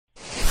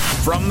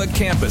From the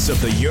campus of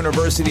the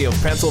University of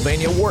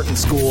Pennsylvania Wharton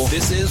School,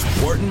 this is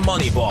Wharton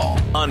Moneyball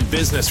on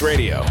Business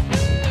Radio.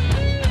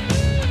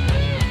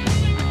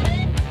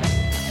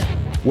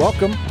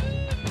 Welcome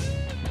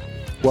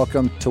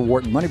to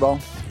Wharton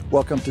Moneyball.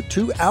 Welcome to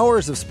 2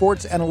 hours of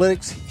sports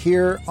analytics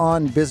here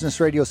on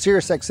Business Radio,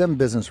 Sirius XM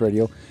Business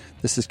Radio.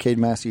 This is Cade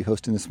Massey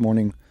hosting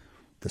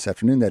this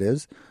afternoon, that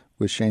is,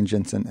 with Shane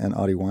Jensen and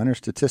Audie Weiner,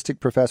 statistic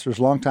professors,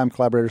 longtime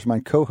collaborators, my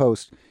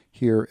co-host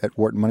here at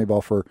Wharton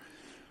Moneyball for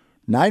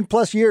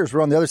 9+ years.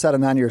 We're on the other side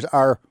of 9 years.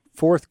 Our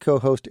fourth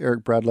co-host,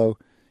 Eric Bradlow,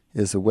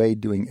 is away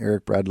doing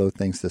Eric Bradlow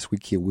things this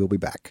week. He will be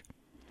back.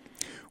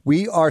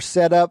 We are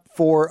set up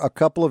for a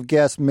couple of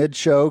guests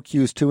mid-show,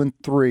 Qs 2 and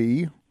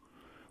 3.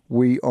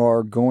 We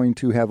are going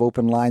to have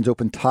open lines,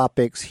 open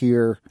topics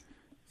here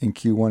in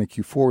Q1 and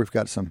Q4. We've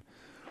got some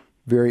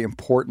very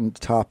important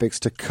topics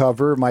to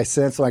cover. My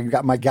sense, I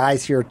got my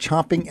guys here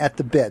chomping at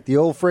the bit. The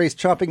old phrase,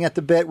 chomping at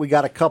the bit. We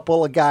got a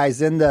couple of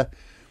guys in the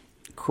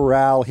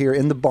corral here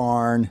in the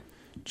barn,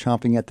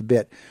 chomping at the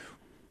bit.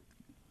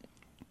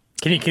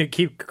 Can you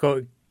keep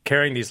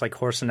carrying these like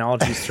horse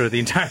analogies through the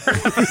entire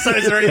episode?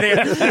 Is there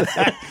anything?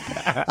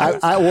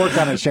 I work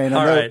on it, Shane.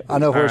 I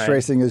know horse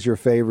racing is your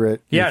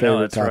favorite. Yeah, your favorite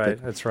that's topic.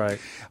 right. That's right.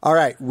 All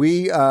right,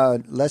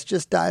 let's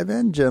just dive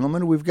in,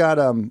 gentlemen. We've got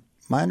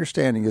my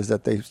understanding is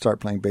that they start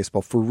playing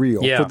baseball for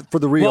real. Yeah. For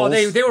the reals.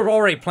 Well, they were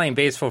already playing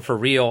baseball for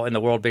real in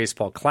the World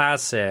Baseball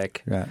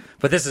Classic. Right.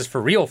 But this is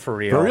for real. For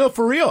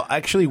real. I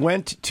actually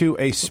went to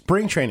a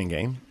spring training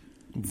game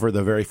for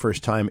the very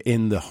first time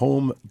in the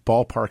home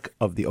ballpark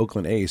of the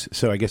Oakland A's.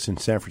 So I guess in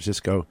San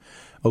Francisco,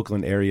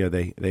 Oakland area,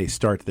 they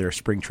start their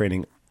spring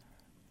training.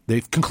 They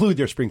conclude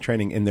their spring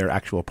training in their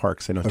actual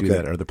parks. They don't do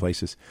that at other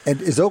places.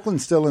 And is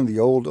Oakland still in the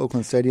old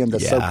Oakland Stadium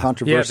that's so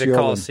controversial? Yeah, the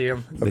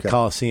Coliseum. The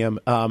Coliseum.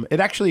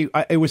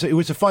 It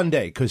was a fun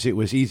day because it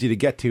was easy to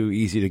get to,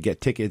 easy to get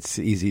tickets,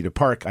 easy to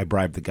park. I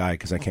bribed the guy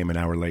because I came an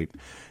hour late.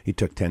 He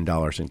took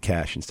 $10 in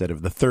cash instead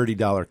of the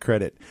 $30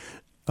 credit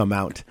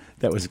amount.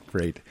 That was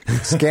great.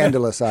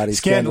 Scandalous, Audie.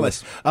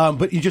 Scandalous.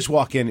 But you just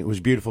walk in. It was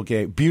a beautiful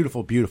game.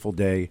 Beautiful, beautiful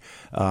day.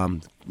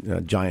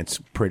 Giants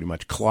pretty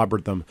much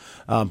clobbered them.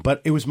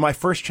 But it was my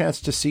first chance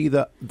to see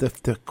the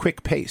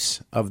quick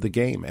pace of the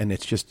game, and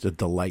it's just a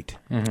delight.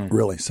 Mm-hmm.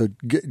 Really? So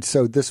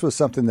this was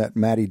something that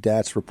Matty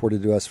Datz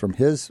reported to us from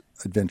his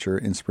adventure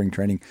in spring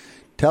training.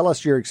 Tell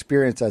us your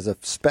experience as a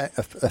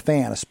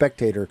fan, a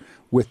spectator,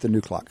 with the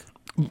new clock.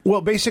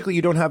 Well, basically,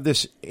 you don't have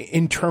this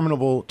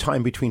interminable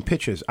time between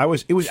pitches.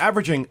 It was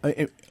averaging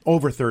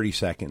over 30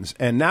 seconds,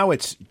 and now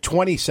it's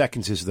 20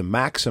 seconds is the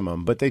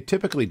maximum. But they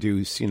typically do,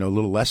 a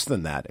little less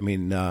than that. I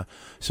mean,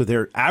 so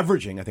they're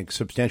averaging, I think,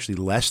 substantially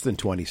less than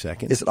 20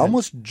 seconds. Is it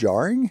almost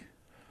jarring?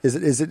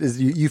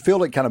 Is you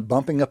feel it kind of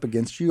bumping up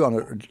against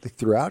you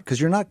throughout because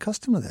you're not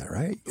accustomed to that,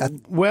 right?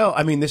 Well,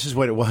 I mean, this is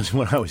what it was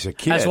when I was a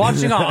kid. I was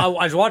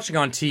watching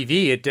on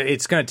TV.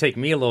 It's going to take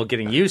me a little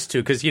getting used to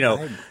because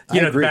the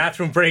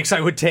bathroom breaks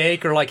I would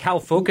take or like how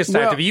focused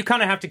I have to be. You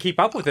kind of have to keep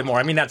up with it more.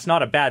 I mean, that's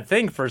not a bad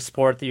thing for a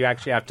sport that you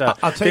actually have to.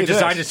 They've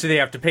designed it so they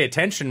have to pay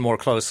attention more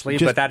closely,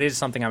 but that is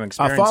something I'm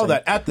experiencing. I follow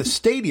that. At the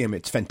stadium,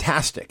 it's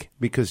fantastic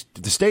because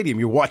the stadium,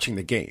 you're watching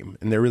the game,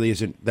 and there really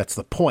isn't. That's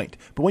the point.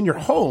 But when you're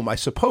home, I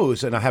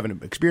suppose, and I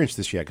haven't experienced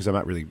this yet because I'm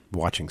not really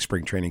watching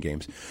spring training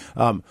games.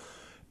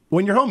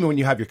 When you're home, when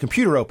you have your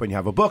computer open, you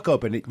have a book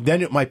open,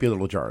 then it might be a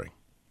little jarring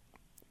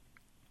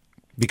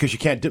because you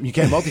can't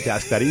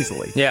multitask that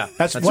easily. Yeah,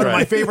 that's one of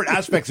my favorite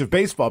aspects of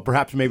baseball.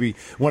 Perhaps maybe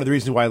one of the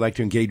reasons why I like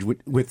to engage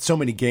with so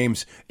many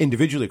games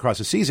individually across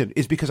a season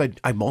is because I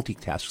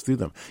multitask through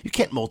them. You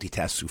can't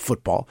multitask through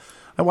football.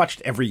 I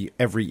watched every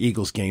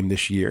Eagles game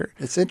this year.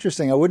 It's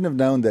interesting. I wouldn't have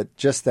known that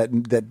just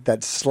that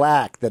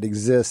slack that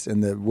exists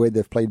in the way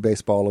they've played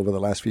baseball over the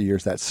last few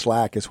years. That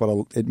slack is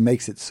what it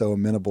makes it so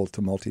amenable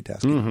to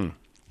multitasking. Mm-hmm.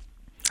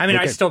 I mean,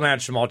 I still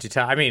manage to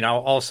multitask. I mean,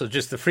 also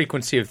just the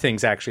frequency of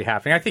things actually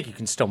happening. I think you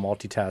can still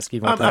multitask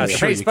even with that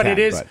pace, but it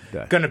is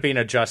going to be an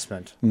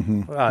adjustment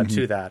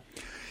to that.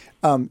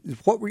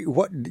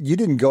 What you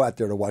didn't go out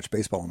there to watch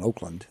baseball in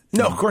Oakland?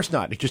 No, of course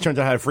not. It just turns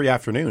out I had a free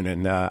afternoon,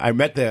 and I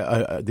met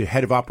the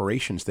head of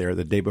operations there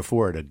the day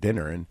before at a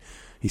dinner, and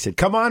he said,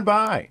 "Come on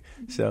by."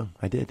 So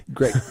I did.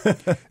 Great.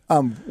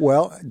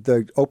 Well,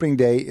 the opening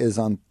day is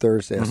on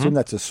Thursday. I assume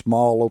that's a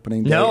small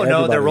opening day.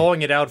 No, they're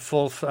rolling it out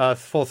full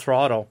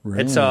throttle.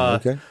 Really?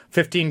 It's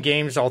 15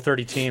 games, all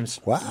 30 teams.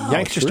 Wow.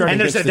 Yanks are starting.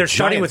 And they're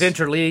starting with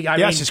interleague. I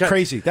mean, it's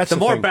crazy. That's the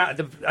more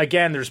thing.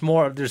 Again, there's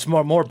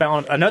more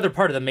balance. Another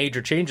part of the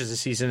major changes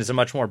this season is a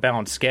much more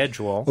balanced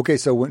schedule. Okay,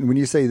 so when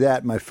you say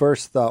that, my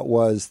first thought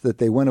was that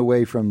they went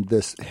away from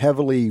this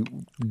heavily,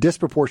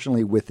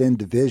 disproportionately within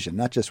division,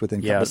 not just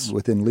within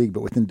league,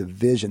 but within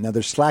division. Now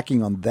they're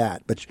slacking on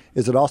that, but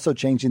is it also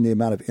changing the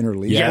amount of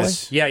interleague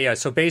Yes, play? Yeah.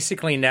 So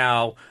basically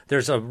now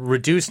there's a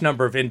reduced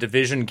number of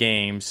in-division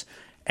games,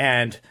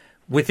 and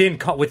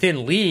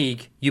within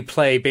league you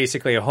play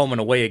basically a home and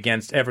away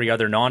against every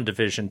other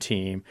non-division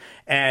team,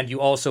 and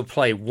you also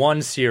play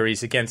one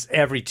series against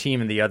every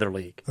team in the other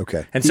league.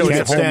 Okay, and so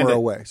it's home or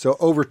away. So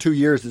over 2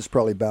 years, it's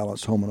probably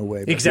balanced home and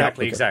away.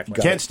 Exactly.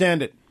 Can't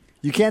stand it.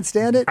 You can't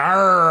stand it?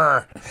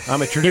 Arr,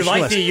 I'm a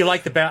traditionalist. You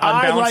like the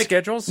unbalanced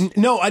schedules?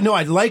 No,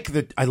 I like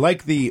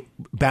the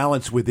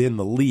balance within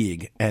the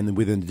league and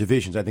within the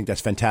divisions. I think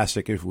that's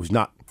fantastic. It was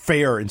not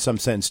fair in some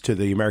sense to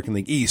the American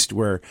League East,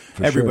 where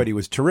everybody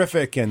was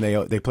terrific and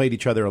they played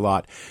each other a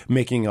lot,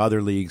 making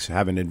other leagues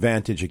have an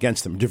advantage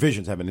against them.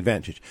 Divisions have an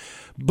advantage.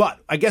 But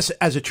I guess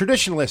as a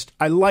traditionalist,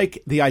 I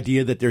like the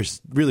idea that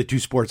there's really two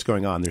sports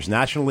going on. There's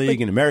National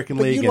League and American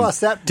League. You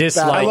lost that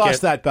dislike battle. I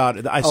lost that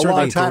bout. I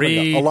certainly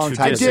agree. A long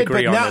time ago.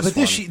 But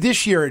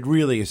this year it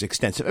really is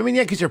extensive. I mean,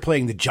 Yankees are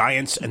playing the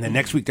Giants, and then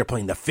next week they're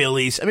playing the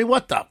Phillies. I mean,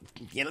 what the?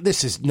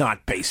 This is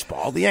not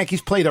baseball. The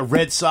Yankees play the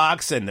Red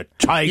Sox and the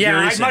Tigers. Yeah,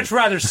 I'd much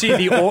rather see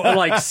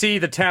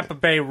the Tampa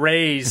Bay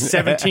Rays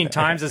 17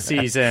 times a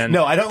season.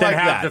 No, I don't than like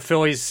have that. the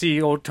Phillies see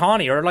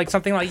Ohtani or like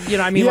something like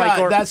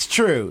that's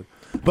true.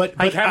 But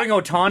having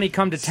Ohtani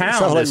come to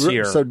town this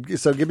year. So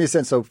give me a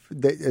sense. So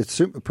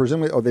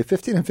presumably, are they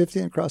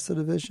 15-15 across the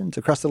divisions,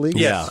 across the league?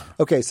 Yeah.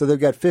 Okay, so they've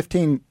got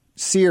 15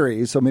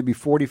 series, so maybe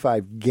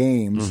 45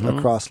 games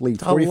across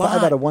league.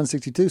 45 out of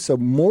 162, so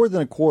more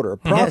than a quarter.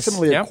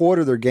 Approximately a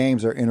quarter of their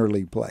games are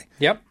interleague play.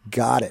 Yep.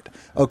 Got it.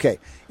 Okay.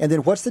 And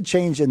then what's the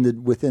change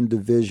within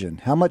division?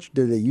 How much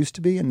did they used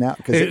to be? And now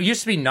it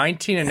used to be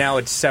 19, and now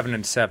it's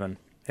 7-7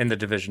 in the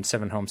division,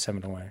 7 home,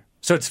 7 away.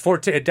 So it's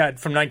 14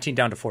 from 19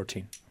 down to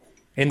 14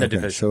 in the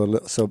division.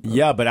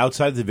 But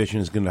outside the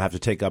division is going to have to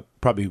take up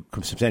probably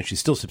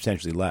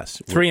substantially less.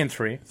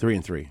 3-3.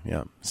 3-3.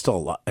 Yeah, still a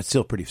lot. It's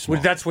still pretty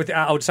small. That's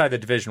outside the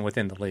division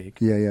within the league.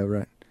 Yeah,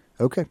 right.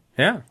 Okay.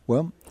 Yeah.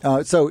 Well, I'm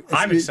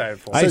excited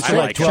for it. I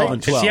like 12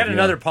 and 12. It's yet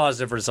another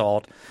positive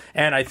result,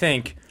 and I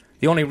think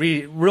the only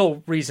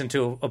real reason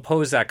to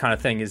oppose that kind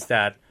of thing is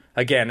that,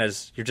 again,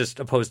 as you're just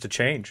opposed to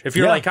change. If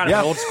you're kind of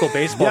an old school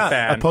baseball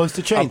fan, opposed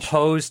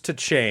to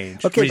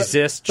change. Okay,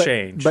 resist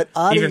change. But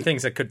Adi, even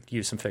things that could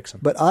use some fixing.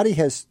 But Adi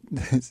has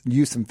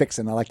used some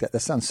fixing. I like that. That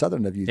sounds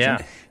southern of you.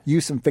 Yeah.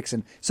 Use some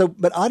fixing.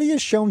 But Adi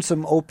has shown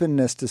some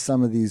openness to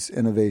some of these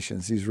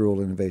innovations, these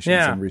rule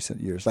innovations in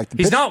recent years. Like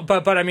he's not.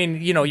 But I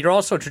mean, you're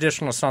also a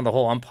traditionalist on the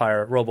whole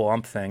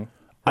robo-ump thing.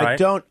 Right? I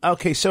don't.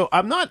 Okay, so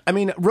I'm not. I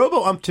mean,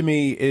 robo-ump to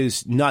me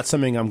is not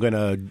something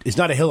is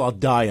not a hill I'll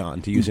die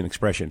on, to use an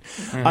expression.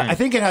 I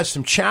think it has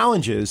some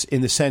challenges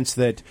in the sense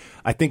that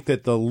I think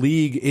that the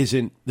league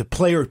isn't, the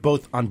players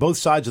on both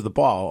sides of the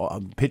ball,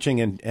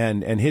 pitching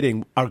and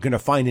hitting, are going to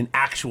find an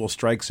actual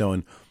strike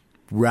zone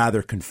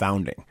rather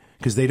confounding,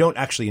 because they don't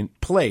actually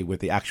play with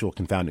the actual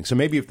confounding. So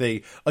maybe if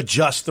they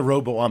adjust the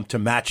robo-ump to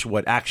match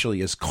what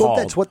actually is called. Well,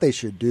 that's what they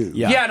should do.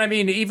 Yeah, and I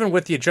mean, even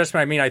with the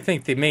adjustment, I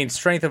think the main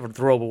strength of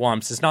the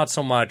robo-umps is not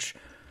so much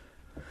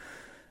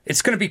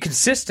it's going to be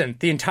consistent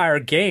the entire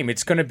game.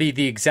 It's going to be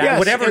the exact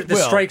whatever the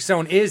strike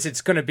zone is.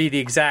 It's going to be the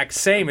exact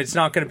same. It's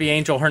not going to be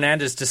Angel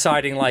Hernandez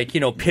deciding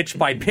pitch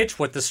by pitch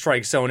what the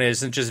strike zone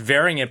is and just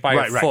varying it by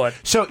a foot.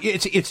 So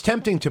it's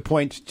tempting to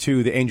point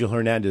to the Angel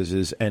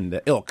Hernandezes and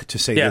the ilk to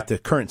say that the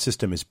current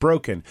system is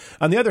broken.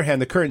 On the other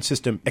hand, the current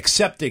system,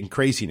 accepting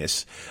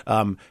craziness,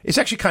 is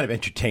actually kind of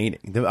entertaining.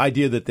 The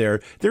idea that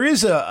there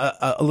is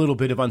a little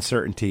bit of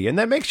uncertainty, and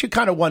that makes you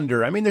kind of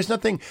wonder. I mean, there's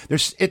nothing.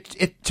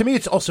 To me,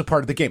 it's also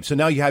part of the game. So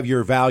now you have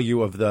your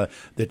value of the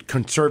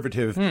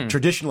conservative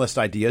traditionalist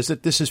ideas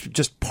that this is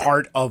just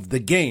part of the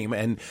game,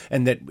 and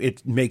that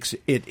it makes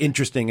it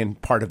interesting and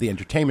part of the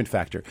entertainment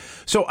factor.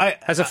 So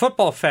as a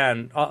football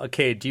fan,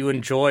 do you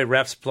enjoy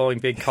refs blowing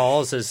big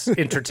calls as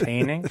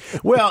entertaining?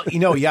 Well,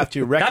 you have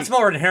to that's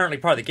more inherently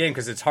part of the game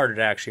because it's harder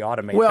to actually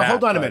automate. Well,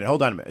 hold on a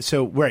minute.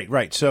 So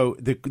right. So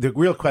the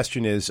real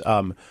question is,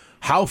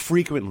 how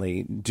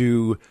frequently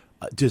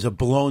does a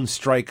blown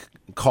strike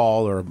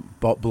call or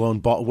blown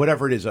ball,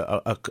 whatever it is,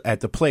 at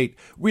the plate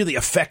really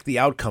affect the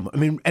outcome? I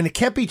mean, and it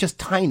can't be just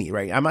tiny,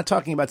 right? I'm not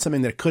talking about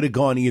something that could have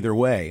gone either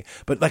way,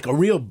 but like a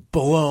real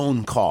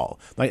blown call.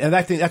 And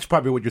I think that's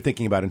probably what you're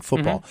thinking about in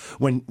football,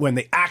 when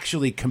they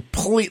actually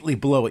completely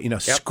blow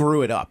it,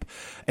 screw it up.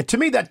 And to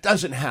me, that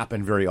doesn't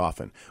happen very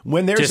often.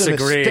 When there's a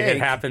mistake, it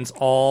happens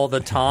all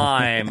the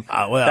time.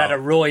 That a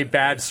really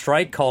bad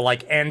strike call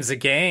ends a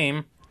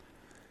game.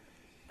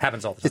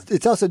 Happens all the time.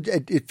 It's also,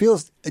 it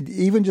feels,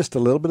 even just a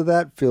little bit of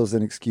that feels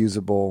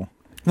inexcusable.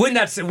 When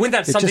that's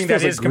something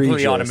that is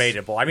completely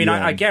automatable. I mean,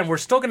 again, we're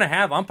still going to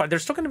have umpires. They're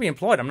still going to be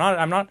employed. I'm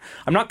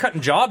not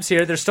cutting jobs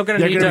here. They're still going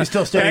to need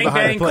to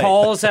bang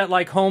calls at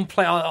home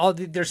play.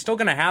 They're still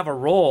going to have a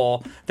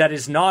role that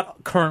is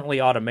not currently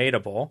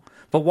automatable.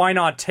 But why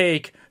not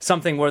take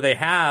something where they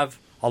have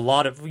a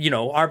lot of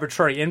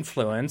arbitrary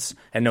influence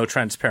and no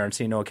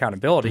transparency, no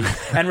accountability,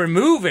 and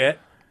remove it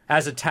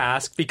as a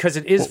task because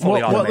it is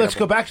fully automatable. Well, let's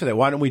go back to that.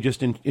 Why don't we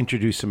just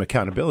introduce some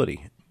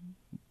accountability?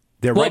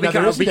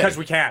 Because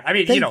we can't. I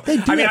mean,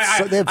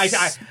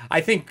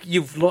 I think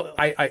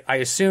I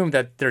assume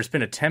that there's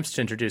been attempts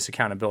to introduce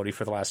accountability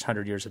for the last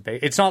 100 years of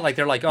baseball. It's not like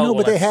they're like, no,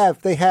 but they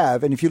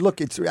have. And if you look,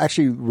 it's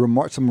actually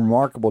some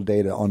remarkable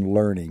data on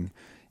learning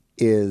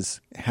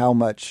is how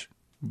much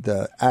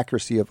the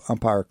accuracy of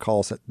umpire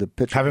calls at the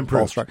pitcher have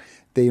improved. Ball strike,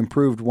 they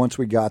improved once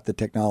we got the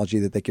technology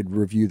that they could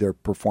review their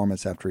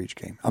performance after each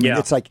game. I mean,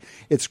 it's like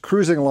it's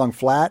cruising along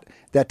flat.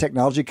 That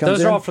technology comes in.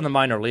 Those are all from the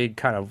minor league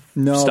kind of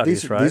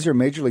studies, right? These are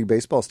Major League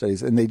Baseball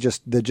studies, and they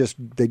just on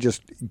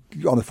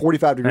the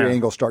 45-degree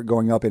angle start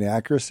going up in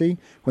accuracy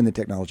when the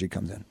technology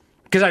comes in.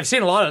 Because I've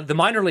seen a lot of the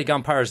minor league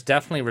umpires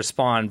definitely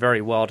respond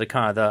very well to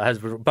kind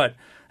of but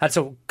that's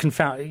a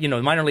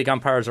minor league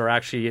umpires are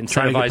actually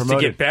incentivized to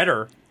get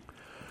better.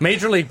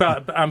 Major league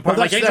umpires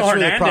like Angel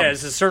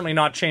Hernandez has certainly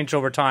not changed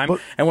over time,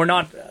 and we're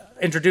not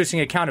introducing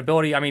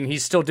accountability. I mean,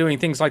 he's still doing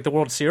things like the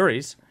World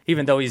Series,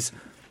 even though he's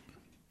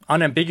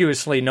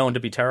unambiguously known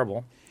to be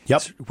terrible.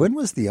 Yep. When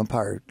was the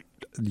umpire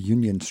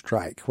union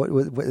strike?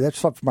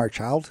 That's from our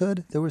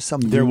childhood. There was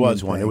some. There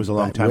was one. It was a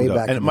long time ago.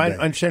 And my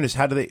understanding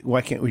is,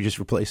 why can't we just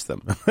replace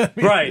them? I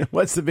mean, right.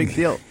 What's the big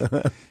deal?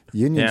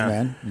 Unions,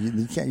 man.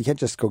 You can't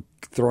just go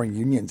throwing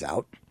unions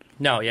out.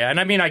 No, yeah, and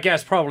I mean, I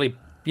guess probably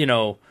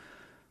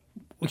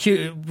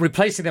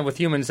replacing them with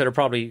humans that are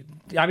probably,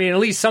 I mean, at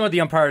least some of the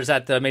umpires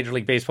at the Major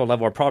League Baseball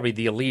level are probably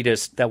the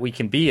elitist that we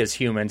can be as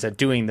humans at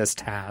doing this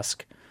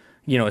task.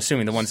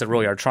 Assuming the ones that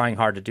really are trying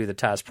hard to do the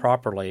task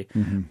properly.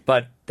 Mm-hmm.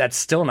 But that's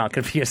still not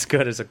going to be as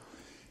good as a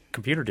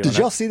computer doing it. Did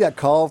y'all see that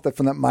call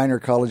from that minor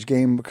college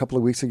game a couple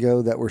of weeks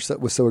ago that was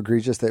so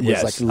egregious that it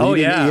was like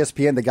leading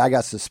ESPN? The guy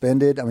got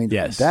suspended. I mean,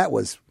 that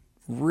was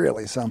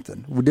really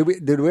something.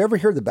 Did we ever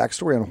hear the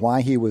backstory on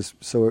why he was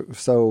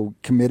so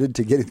committed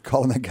to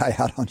calling that guy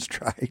out on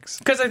strikes?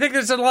 Because I think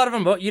there's a lot of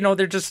them.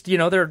 They're just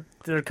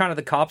they're kind of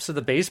the cops of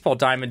the baseball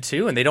diamond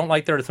too, and they don't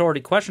like their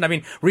authority questioned. I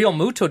mean, Real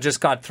Muto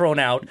just got thrown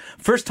out.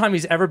 First time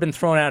he's ever been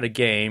thrown out of a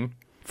game.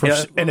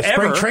 In a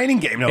spring training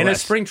game, no less. In a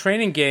spring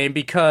training game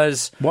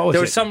because there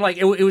was some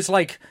it was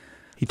like.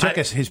 He took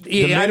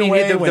the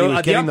midway when he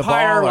was getting the ball.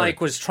 The umpire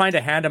was trying to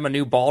hand him a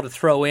new ball to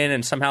throw in,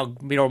 and somehow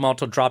Real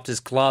Muto dropped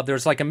his glove. There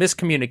was like a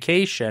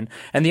miscommunication,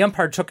 and the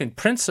umpire took it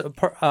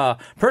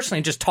personally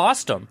and just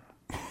tossed him.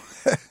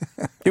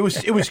 It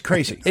was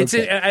crazy.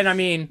 And I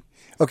mean...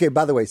 Okay,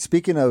 by the way,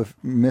 speaking of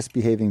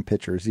misbehaving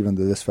pitchers, even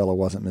though this fellow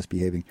wasn't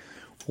misbehaving,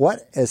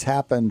 what has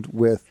happened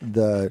with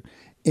the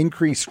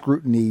increased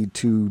scrutiny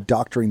to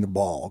doctoring the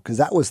ball? Because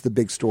that was the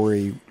big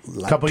story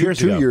a couple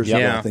years ago. 2 years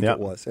ago, I think it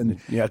was. And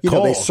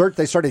they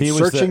started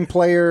searching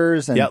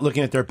players and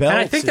looking at their belts. And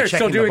I think they're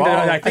still doing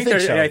that.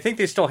 I think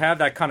they still have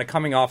that kind of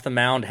coming off the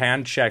mound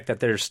hand check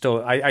that they're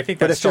still. I think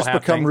that's but it's still just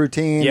happening. Become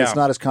routine. Yeah. It's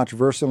not as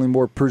controversial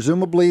anymore.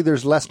 Presumably,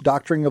 there's less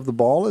doctoring of the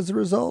ball as a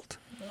result.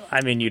 I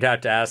mean, you'd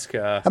have to ask.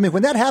 I mean,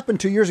 when that happened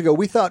 2 years ago,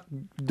 we thought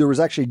there was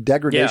actually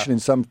degradation in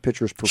some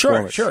pitchers'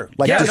 performance. Sure.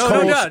 Like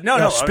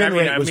no. Spin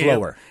rate was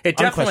lower. It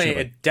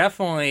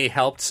definitely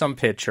helped some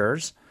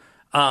pitchers,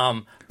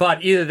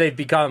 but either they've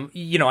become.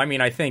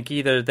 I think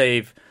either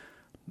they've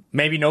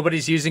maybe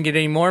nobody's using it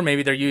anymore.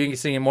 Maybe they're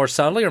using it more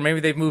subtly, or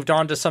maybe they've moved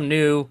on to some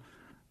new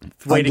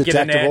way to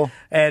get an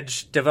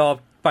edge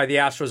developed by the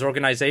Astros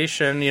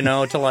organization,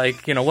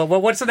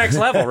 what's the next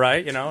level,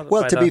 right?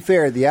 Well, to be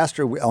fair, the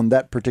Astros, on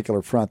that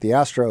particular front, the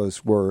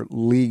Astros were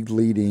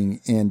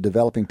leading in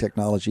developing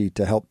technology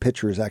to help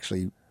pitchers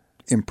actually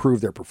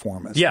improve their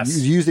performance. Yes.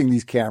 Using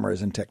these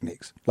cameras and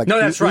techniques.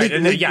 That's right.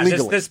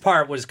 This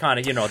part was kind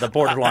of, the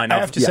borderline I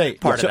have to say,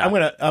 part of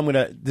that. I'm going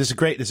to, this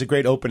is a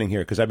great opening here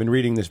because I've been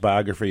reading this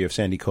biography of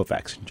Sandy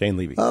Koufax, Jane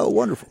Levy. Oh,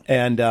 wonderful.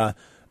 And,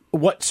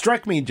 what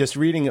struck me just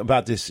reading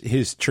about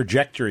his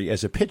trajectory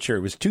as a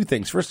pitcher was two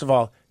things. First of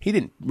all, he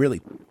didn't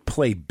really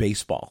play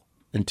baseball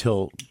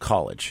until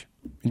college.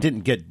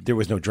 There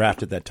was no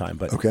draft at that time,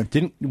 but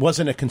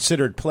wasn't a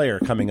considered player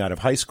coming out of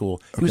high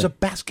school. He was a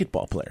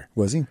basketball player.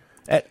 Was he?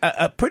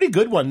 A pretty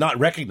good one, not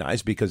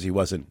recognized because he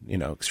wasn't,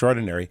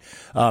 extraordinary.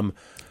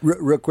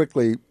 Real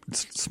quickly,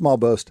 small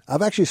boast.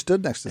 I've actually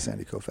stood next to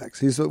Sandy Koufax.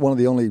 He's one of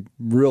the only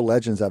real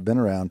legends I've been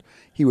around.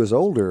 He was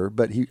older,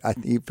 but I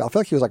felt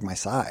like he was like my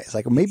size,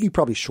 like maybe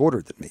probably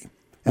shorter than me.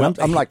 And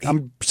I'm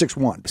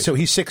 6'1". So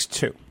he's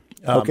 6'2".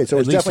 Okay, so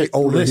it's definitely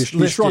older.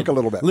 He's shrunk a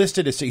little bit.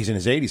 Listed as he's in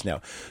his 80s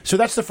now. So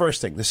that's the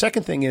first thing. The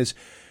second thing is,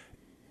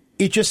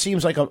 it just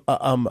seems like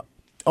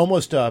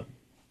almost a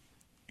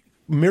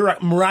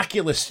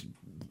miraculous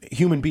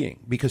human being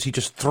because he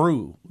just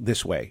threw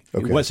this way.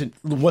 Okay. It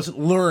wasn't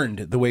learned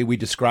the way we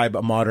describe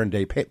a modern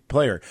day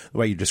player, the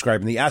way you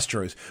describe in the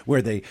Astros,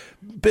 where they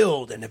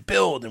build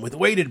and with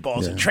weighted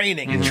balls and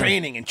training and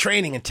training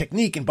and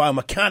technique and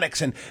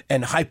biomechanics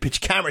and high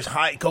pitched cameras,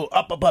 go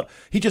up.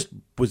 He just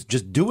was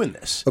just doing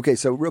this. Okay,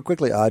 so real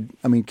quickly, Odd,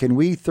 I mean, can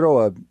we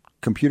throw a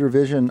computer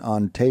vision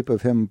on tape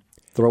of him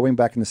throwing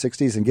back in the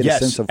 60s and get a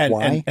sense of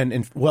why?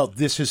 And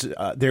this is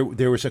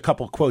there was a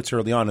couple quotes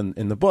early on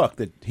in the book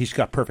that he's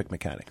got perfect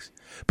mechanics.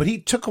 But he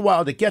took a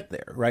while to get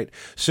there, right?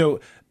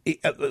 So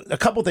a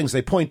couple things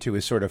they point to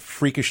is sort of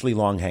freakishly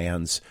long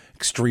hands,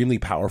 extremely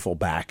powerful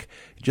back,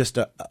 just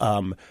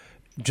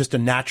a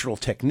natural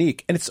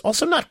technique. And it's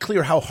also not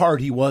clear how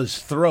hard he was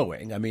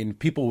throwing. I mean,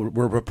 people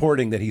were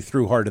reporting that he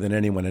threw harder than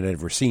anyone had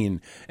ever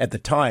seen at the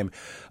time.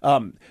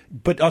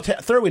 But I'll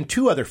throw in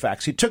two other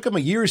facts. It took him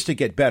years to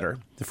get better.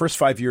 The first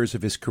 5 years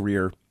of his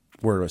career,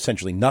 were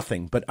essentially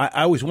nothing. But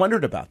I always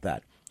wondered about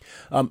that.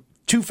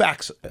 Two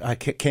facts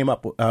came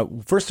up.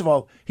 First of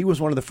all, he was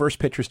one of the first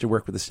pitchers to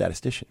work with a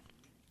statistician.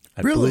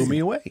 That blew me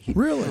away.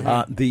 Really?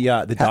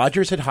 The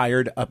Dodgers had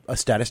hired a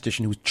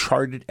statistician who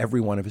charted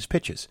every one of his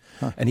pitches,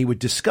 and he would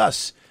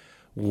discuss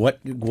what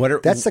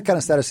are. That's the kind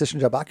of statistician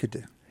job I could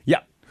do.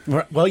 Yeah.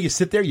 Well, you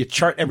sit there, you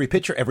chart every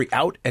pitcher, every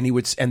out, and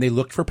they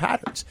looked for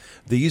patterns.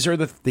 These are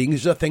the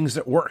things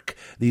that work.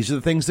 These are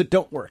the things that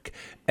don't work.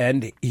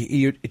 And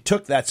he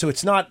took that. So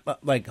it's not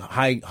like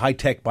high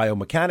tech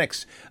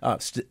biomechanics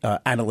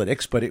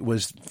analytics, but it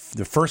was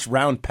the first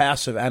round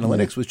pass of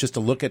analytics was just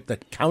to look at the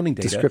counting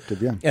data,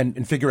 descriptive, yeah,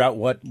 and figure out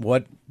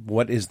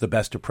what is the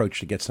best approach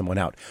to get someone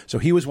out. So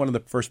he was one of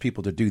the first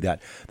people to do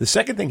that. The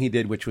second thing he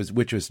did, which was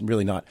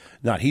really not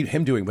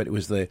him doing, but it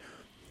was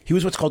he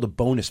was what's called a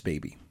bonus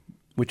baby.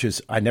 Which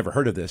is, I never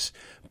heard of this,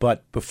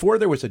 but before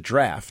there was a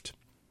draft,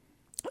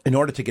 in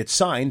order to get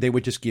signed, they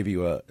would just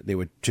they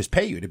would just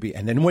pay you to be,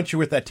 and then once you're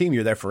with that team,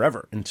 you're there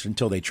forever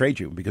until they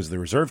trade you because of the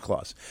reserve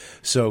clause.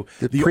 So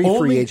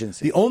free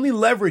agency. The only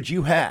leverage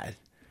you had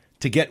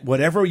to get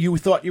whatever you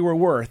thought you were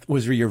worth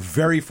was your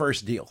very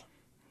first deal.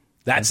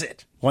 That's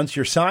it. Once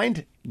you're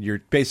signed, you're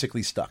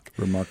basically stuck.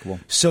 Remarkable.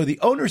 So the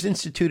owners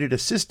instituted a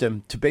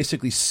system to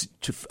basically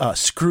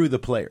screw the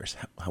players.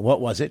 What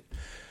was it?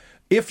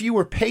 If you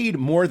were paid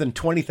more than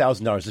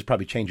 $20,000, this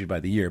probably changed by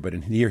the year, but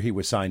in the year he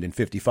was signed in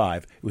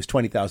 55, it was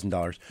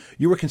 $20,000.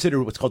 You were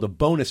considered what's called a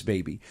bonus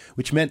baby,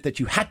 which meant that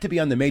you had to be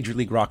on the major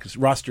league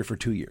roster for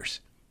 2 years.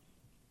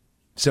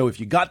 So if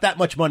you got that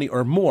much money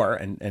or more,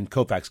 and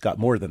Koufax got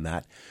more than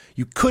that,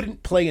 you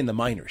couldn't play in the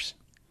minors.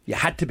 You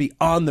had to be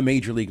on the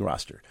major league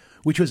roster,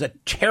 which was a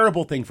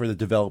terrible thing for the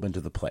development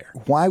of the player.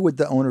 Why would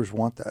the owners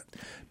want that?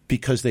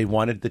 Because they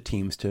wanted the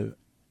teams to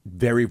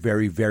very,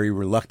 very, very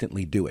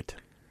reluctantly do it.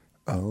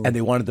 Oh. And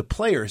they wanted the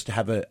players to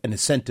have an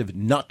incentive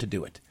not to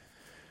do it.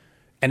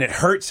 And it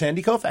hurt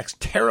Sandy Koufax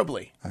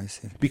terribly. I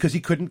see. Because he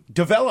couldn't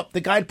develop.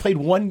 The guy had played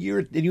 1 year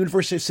at the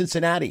University of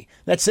Cincinnati.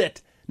 That's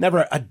it.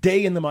 Never a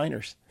day in the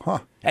minors.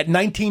 Huh. At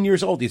 19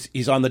 years old,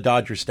 he's on the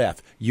Dodgers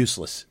staff.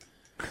 Useless.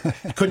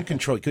 He couldn't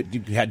control.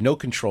 He had no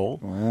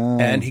control. Wow.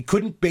 And he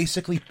couldn't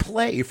basically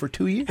play for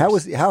 2 years.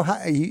 How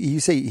high?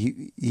 You say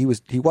he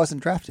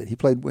wasn't drafted. He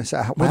played.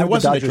 How there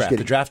wasn't the a draft.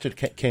 The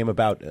draft came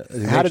about.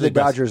 How did the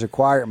Dodgers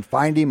acquire him?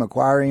 Find him?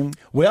 Acquire him?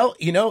 Well,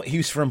 he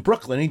was from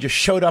Brooklyn. He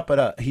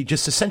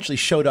just essentially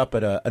showed up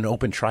at an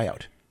open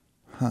tryout.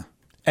 Huh.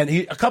 And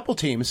a couple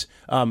teams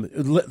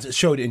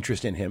showed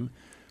interest in him.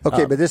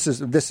 Okay, but this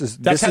is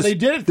how they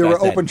did it. There were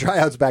open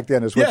tryouts back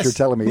then, is what you're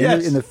telling me.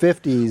 Yes. In the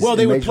 50s. Well,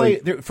 they would play.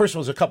 First of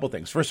all, there's a couple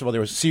things. First of all,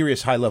 there was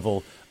serious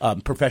high-level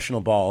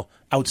professional ball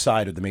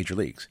outside of the major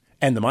leagues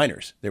and the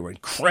minors. There were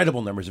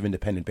incredible numbers of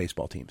independent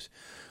baseball teams.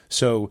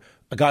 So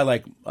a guy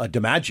like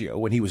DiMaggio,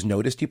 when he was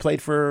noticed, he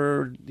played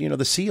for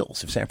the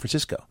Seals of San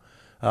Francisco,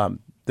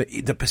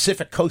 the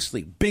Pacific Coast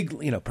League, big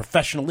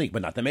professional league,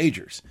 but not the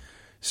majors.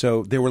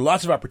 So there were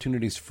lots of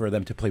opportunities for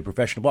them to play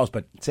professional balls,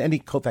 but Sandy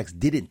Koufax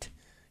didn't.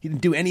 He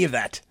didn't do any of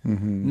that.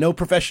 Mm-hmm. No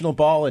professional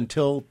ball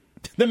until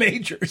the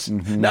majors.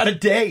 Mm-hmm. Not a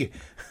day.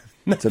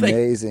 It's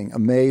amazing.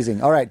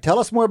 Amazing. All right. Tell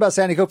us more about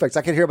Sandy Koufax.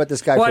 I could hear about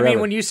this guy forever. I mean,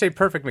 when you say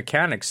perfect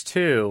mechanics,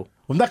 too.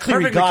 Well, not clear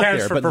perfect he got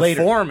mechanics there, for but later.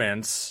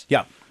 Performance.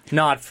 Yeah.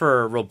 Not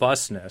for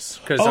robustness.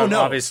 Because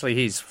obviously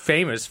he's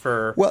famous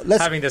for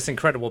having this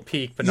incredible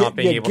peak, but not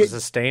being able to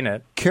sustain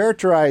it.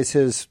 Characterize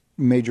his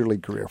major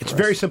league career for us. It's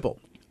very simple.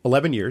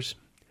 11 years.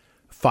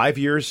 5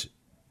 years.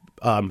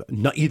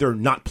 Either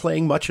not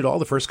playing much at all,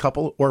 the first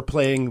couple, or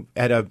playing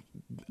at a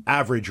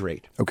average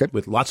rate. Okay.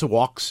 With lots of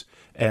walks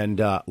and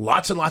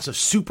lots of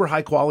super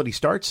high quality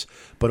starts,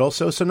 but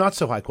also some not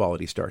so high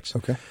quality starts.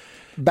 Okay.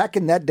 Back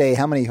in that day,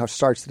 how many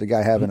starts did a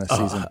guy have in a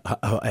season?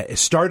 A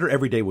starter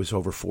every day was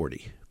over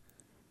 40.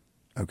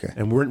 Okay.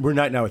 And we're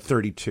not now at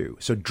 32.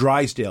 So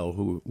Drysdale,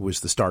 who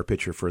was the star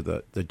pitcher for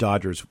the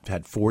Dodgers,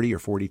 had 40 or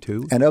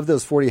 42. And of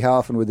those 40, how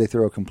often would they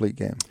throw a complete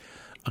game?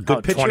 A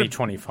good pitcher?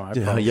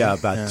 20-25.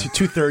 About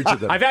two-thirds of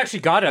them. I've actually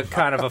got a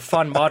kind of a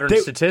fun modern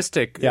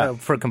statistic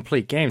for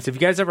complete games. Have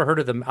you guys ever heard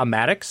of the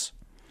Maddox?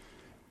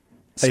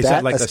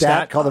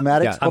 Stat called the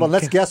Maddox? Yeah. Hold on,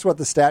 let's guess what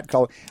the stat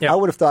called. Yeah. I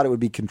would have thought it would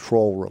be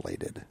control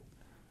related.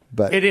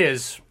 But it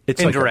is,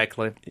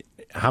 indirectly.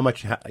 How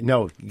much?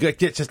 No,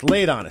 just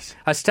lay it on us.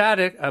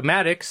 A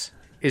Maddox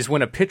is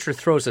when a pitcher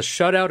throws a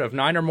shutout of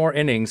 9 or more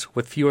innings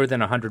with fewer than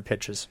 100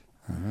 pitches.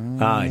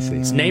 I see.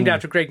 It's named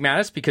after Greg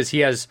Maddux because he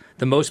has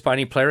the most by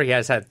any player. He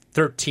has had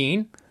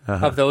 13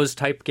 of those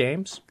type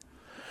games.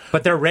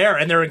 But they're rare,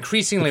 and they're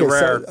increasingly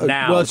rare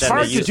now. Well, it's than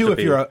hard they to used do to if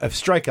be. you're a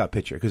strikeout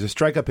pitcher, because a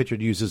strikeout pitcher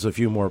uses a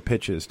few more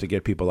pitches to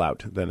get people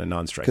out than a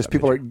non-strikeout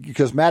pitcher.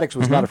 Because Maddux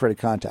was not afraid of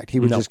contact. He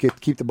would just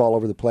keep the ball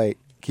over the plate,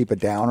 keep it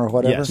down or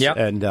whatever. Yes, yep.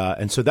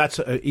 And so that's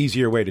an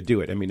easier way to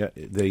do it. I mean,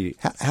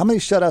 how many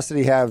shutouts did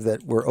he have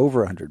that were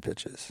over 100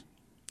 pitches?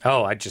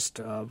 Oh,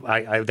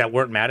 that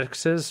weren't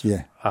Maddox's?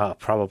 Yeah.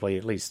 Probably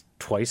at least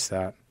twice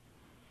that.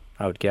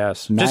 I would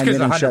guess. 9 Just because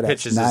inning 100 shutouts,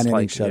 pitches 9 is inning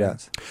like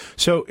shutouts.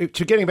 So,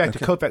 to getting back to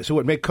Koufax, so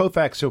what made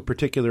Koufax so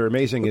particular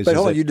amazing is... But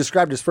hold on, that, you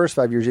described his first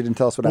 5 years. You didn't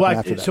tell us what happened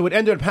after that. So what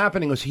ended up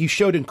happening was he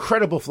showed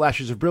incredible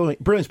flashes of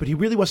brilliance, but he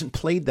really wasn't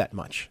played that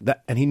much.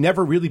 And he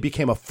never really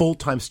became a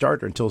full-time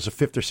starter until his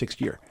 5th or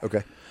 6th year.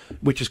 Okay.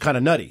 Which is kind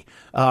of nutty.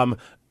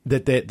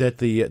 That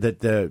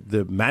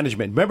the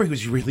management, remember, he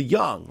was really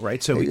young,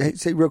 right? So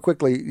say real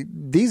quickly,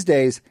 these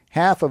days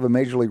half of a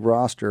major league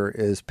roster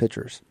is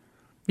pitchers.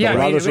 Yeah,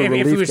 I mean,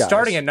 if he was guys.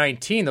 starting at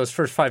 19 those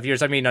first 5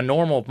 years, I mean, a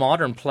normal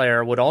modern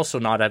player would also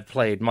not have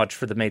played much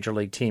for the major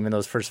league team in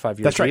those first 5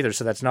 years That's right. either,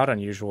 so that's not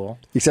unusual.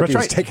 Except he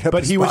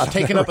was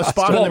taking up a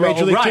spot on the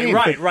major league team.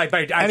 Right.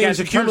 But I guess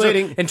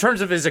in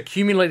terms of his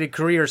accumulated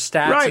career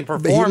stats and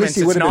performance,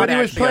 it's not but he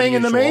was playing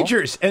unusual. in the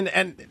majors,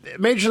 and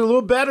majors are a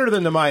little better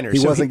than the minors.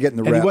 He wasn't getting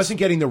the reps. And he wasn't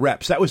getting the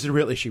reps. That was the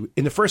real issue.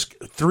 In the first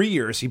 3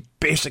 years, he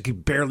basically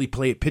barely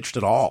pitched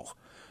at all.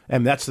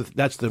 And that's the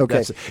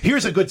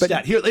here's a good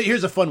stat.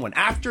 Here's a fun one.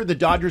 After the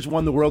Dodgers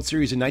won the World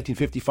Series in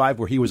 1955,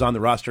 where he was on the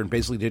roster and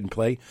basically didn't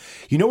play,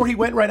 you know where he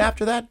went right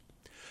after that?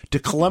 To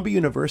Columbia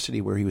University,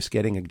 where he was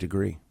getting a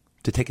degree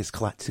to take his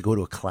class, to go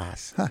to a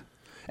class. Huh.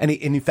 And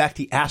in fact,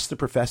 he asked the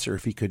professor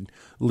if he could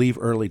leave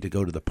early to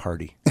go to the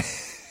party.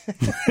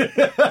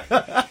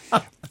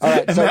 All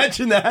right,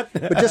 Imagine that.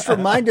 But just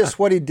remind us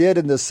what he did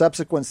in the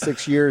subsequent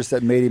 6 years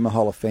that made him a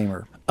Hall of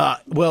Famer.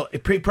 Well,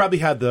 he probably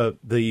had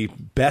the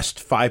best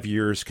 5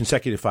 years,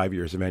 consecutive 5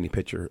 years of any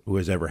pitcher who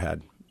has ever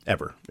had,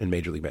 in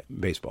Major League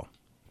Baseball.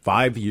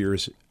 5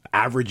 years,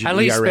 average ERA. At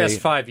least best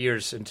 5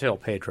 years until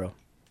Pedro.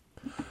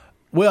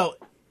 Well,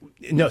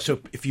 no. So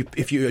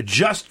if you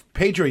adjust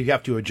Pedro, you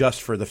have to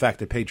adjust for the fact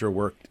that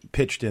Pedro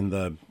pitched in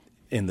the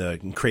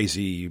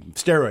crazy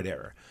steroid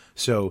era.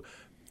 So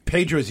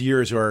Pedro's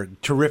years are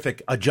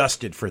terrific,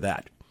 adjusted for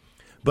that.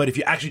 But if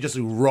you actually just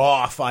do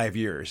raw 5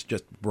 years,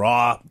 just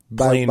raw,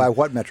 plain... By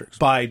what metrics?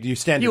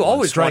 You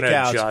always want to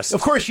strikeouts. adjust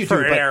Of course you do.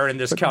 for error in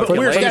this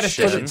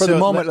calculation. For the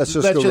moment, let's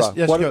just go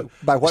raw.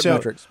 By what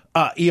metrics?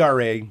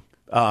 ERA,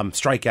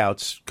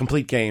 strikeouts,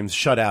 complete games,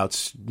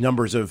 shutouts,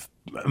 numbers of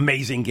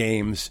amazing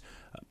games,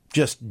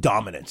 just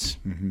dominance.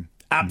 Mm-hmm.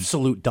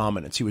 Absolute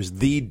dominance. He was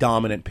the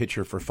dominant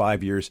pitcher for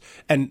 5 years.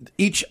 And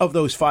each of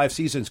those 5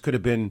 seasons could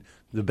have been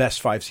the best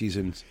 5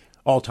 seasons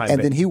all-time.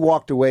 And then he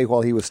walked away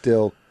while he was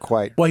still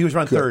quite Well, he was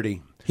around good.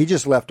 30. He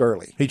just left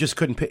early. He just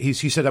couldn't. He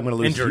said, "I'm going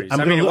to lose injuries." I'm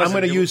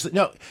going to use.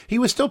 No, he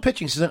was still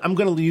pitching. He said, "I'm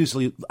going to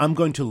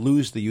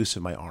lose the use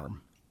of my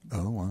arm."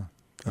 Oh wow.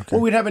 Okay.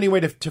 Well, we'd have any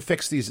way to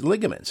fix these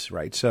ligaments,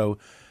 right? So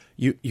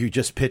you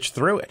just pitch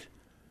through it.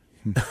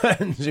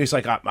 And so he's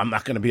like, "I'm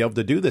not going to be able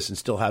to do this and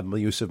still have the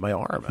use of my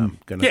arm." I'm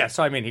gonna. Yeah,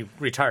 so I mean, he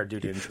retired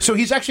due to injury. So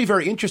he's actually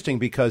very interesting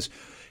because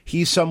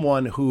he's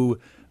someone who.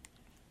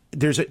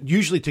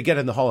 Usually to get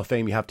in the Hall of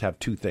Fame, you have to have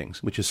 2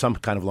 things, which is some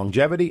kind of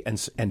longevity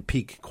and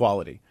peak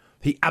quality.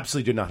 He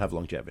absolutely did not have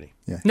longevity.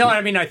 Yeah. No,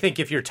 I mean, I think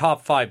if you're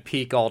top 5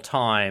 peak all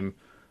time,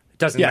 it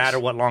doesn't matter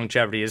what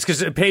longevity is.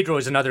 Because Pedro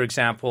is another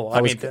example.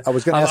 I was going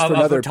to ask for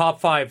another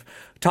top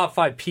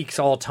five peaks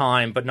all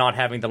time, but not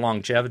having the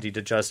longevity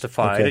to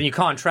justify it. And you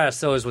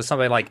contrast those with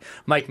somebody like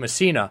Mike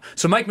Mussina.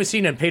 So Mike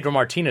Mussina and Pedro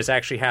Martinez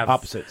actually have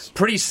opposites,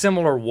 pretty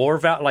similar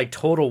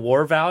total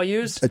WAR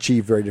values,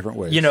 achieved very different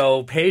ways. You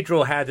know,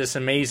 Pedro had this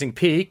amazing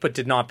peak, but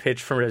did not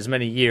pitch for as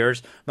many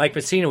years. Mike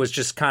Mussina was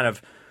just kind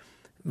of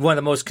one of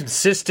the most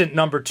consistent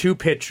number 2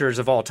 pitchers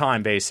of all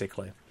time,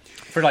 basically.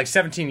 For like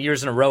 17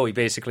 years in a row, he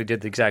basically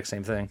did the exact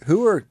same thing.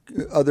 Who are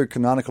other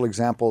canonical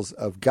examples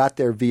of got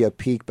there via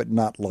peak but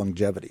not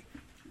longevity?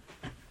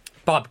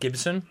 Bob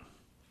Gibson.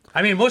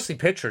 I mean, mostly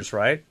pitchers,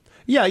 right?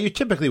 Yeah, you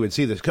typically would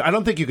see this. I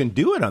don't think you can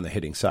do it on the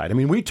hitting side. I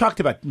mean, we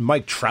talked about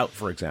Mike Trout,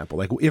 for example.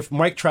 Like, if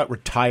Mike Trout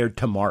retired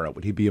tomorrow,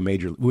 would he be a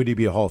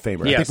Hall of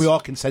Famer? Yes. I think we all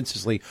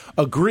consensusly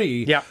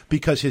agree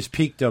because his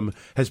peakdom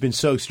has been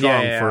so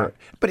strong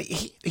but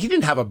he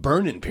didn't have a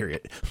burn-in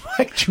period.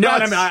 Mike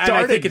Trout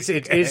I think it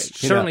is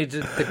certainly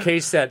the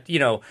case that,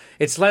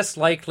 it's less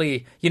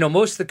likely,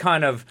 most of the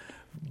kind of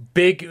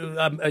big,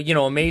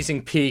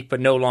 amazing peak, but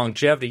no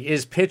longevity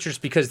is pitchers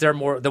because they're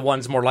the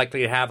ones more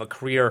likely to have a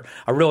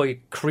really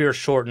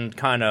career-shortened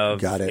kind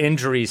of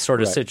injury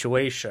sort of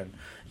situation.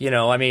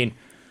 I mean,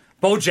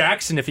 Bo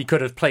Jackson, if he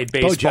could have played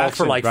baseball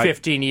for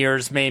 15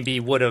 years,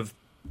 maybe would have,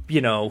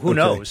 who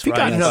knows? If he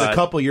got another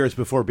couple years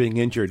before being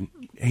injured,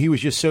 he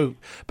was just so.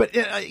 But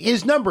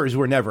his numbers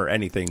were never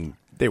anything.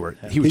 He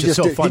was just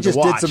so fun to watch.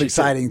 He just did some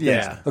exciting things.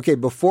 Yeah. Okay,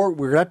 we're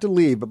going to have to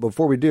leave, but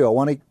before we do, I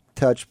want to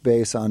touch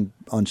base on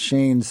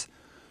Shane's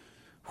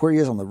where he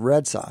is on the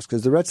Red Sox,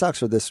 because the Red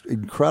Sox are this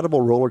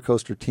incredible roller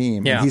coaster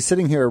team. Yeah. And he's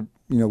sitting here,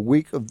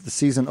 week of the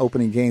season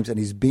opening games, and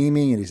he's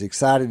beaming and he's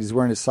excited. He's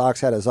wearing his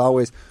Sox hat as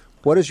always.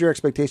 What is your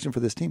expectation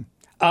for this team?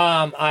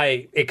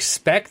 I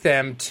expect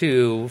them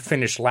to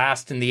finish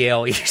last in the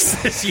AL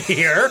East this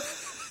year.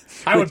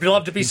 I would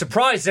love to be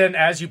surprised, and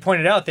as you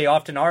pointed out, they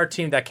often are a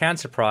team that can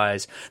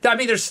surprise. I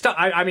mean, there's stuff.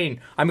 I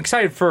mean, I'm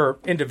excited for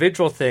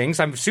individual things.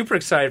 I'm super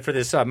excited for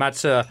this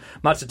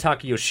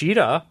Matsutake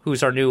Yoshida,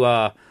 who's our new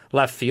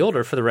left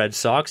fielder for the Red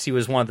Sox. He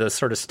was one of the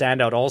sort of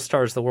standout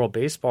all-stars of the World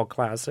Baseball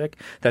Classic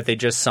that they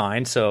just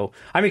signed. So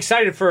I'm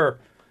excited for,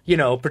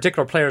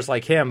 particular players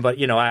like him, but,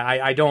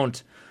 I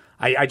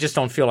just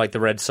don't feel like the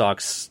Red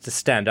Sox to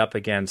stand up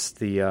against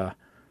the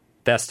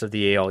best of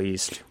the AL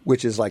East.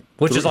 Which is like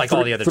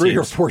all the other three teams.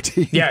 Or four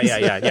teams. Yeah.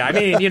 I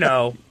mean,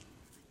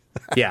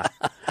 yeah.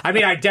 I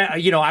mean,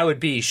 I would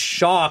be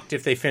shocked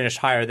if they finished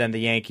higher than the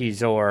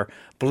Yankees or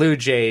Blue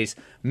Jays.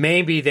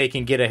 Maybe they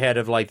can get ahead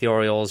of like the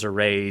Orioles or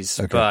Rays,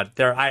 okay. But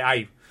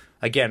I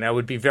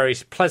would be very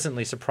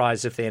pleasantly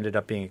surprised if they ended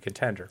up being a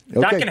contender. Okay.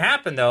 That can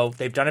happen, though.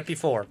 They've done it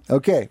before.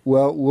 Okay.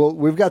 Well,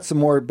 we've got some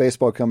more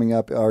baseball coming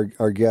up.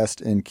 Our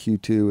guest in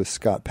Q2 is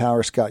Scott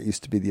Powers. Scott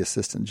used to be the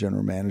assistant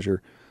general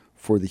manager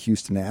for the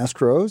Houston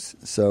Astros.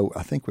 So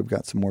I think we've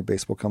got some more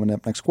baseball coming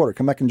up next quarter.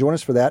 Come back and join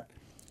us for that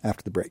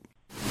after the break.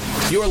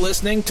 You're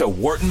listening to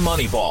Wharton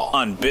Moneyball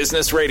on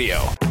Business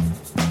Radio.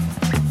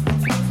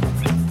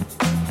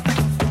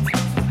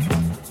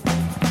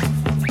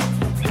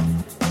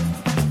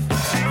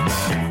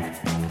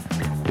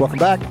 Welcome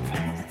back.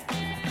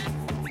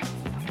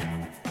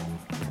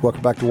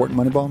 Welcome back to Wharton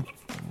Moneyball.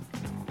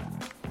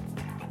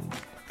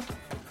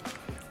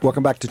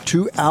 Welcome back to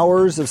 2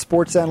 hours of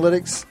sports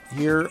analytics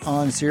here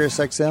on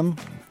SiriusXM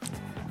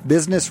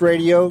Business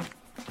Radio.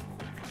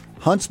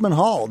 Huntsman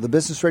Hall, the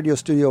Business Radio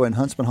studio in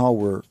Huntsman Hall.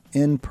 We're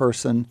in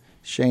person.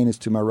 Shane is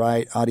to my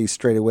right. Adi's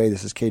straight away.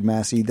 This is Cade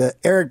Massey. The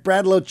Eric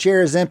Bradlow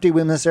chair is empty.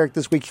 We miss Eric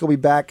this week. He'll be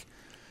back.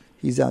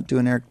 He's out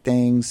doing Eric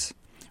things.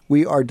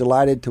 We are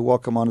delighted to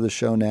welcome onto the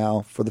show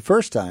now for the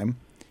first time,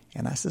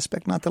 and I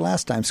suspect not the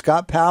last time,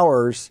 Scott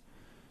Powers.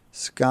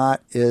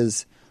 Scott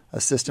is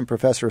assistant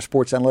professor of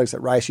sports analytics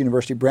at Rice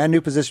University. Brand new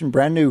position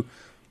for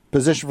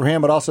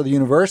him, but also the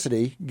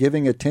university,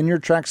 giving a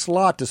tenure-track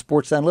slot to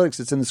sports analytics.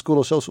 It's in the School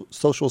of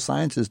Social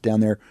Sciences down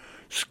there.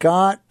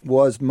 Scott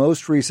was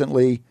most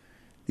recently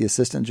the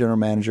assistant general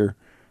manager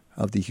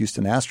of the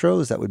Houston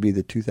Astros. That would be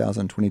the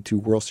 2022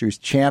 World Series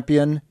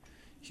champion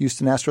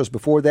Houston Astros.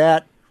 Before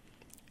that,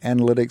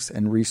 analytics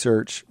and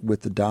research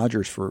with the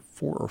Dodgers for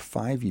 4 or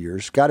 5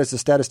 years. Scott is a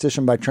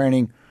statistician by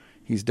training.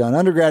 He's done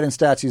undergrad in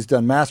stats. He's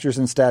done master's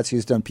in stats.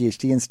 He's done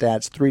PhD in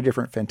stats, 3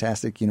 different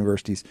fantastic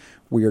universities.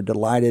 We are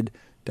delighted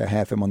to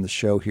have him on the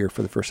show here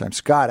for the first time.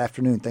 Scott,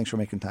 afternoon. Thanks for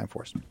making time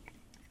for us.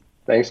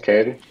 Thanks,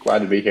 Cade. Glad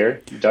to be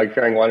here. Doug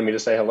Fearing wanted me to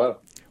say hello.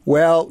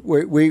 Well,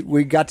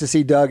 we got to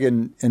see Doug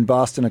in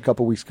Boston a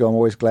couple weeks ago. I'm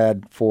always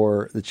glad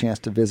for the chance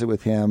to visit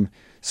with him.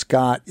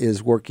 Scott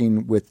is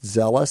working with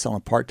Zealous on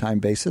a part-time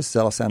basis.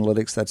 Zealous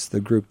Analytics, that's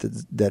the group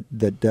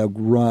that Doug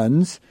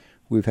runs.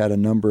 We've had a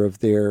number of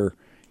their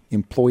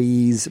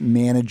employees,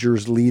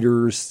 managers,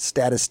 leaders,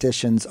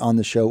 statisticians on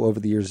the show over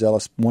the years.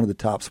 Zealous, one of the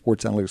top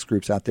sports analytics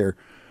groups out there,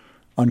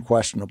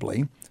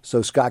 unquestionably.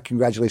 So, Scott,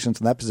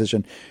 congratulations on that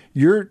position.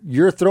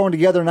 You're throwing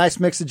together a nice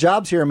mix of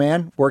jobs here,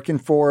 man. Working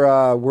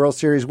for World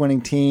Series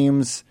winning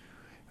teams,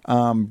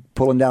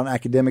 pulling down an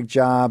academic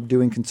job,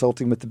 doing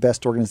consulting with the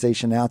best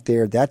organization out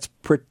there. That's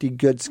pretty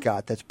good,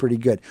 Scott. That's pretty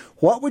good.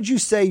 What would you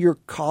say your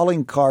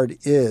calling card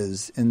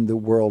is in the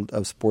world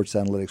of sports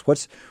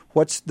analytics?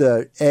 What's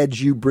the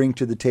edge you bring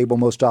to the table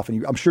most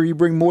often? I'm sure you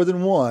bring more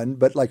than one,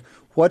 but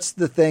what's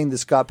the thing that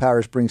Scott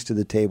Powers brings to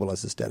the table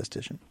as a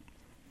statistician?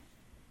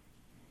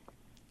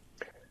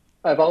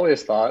 I've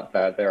always thought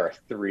that there are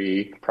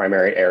 3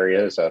 primary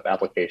areas of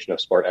application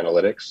of sport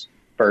analytics.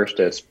 First,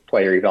 it's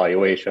player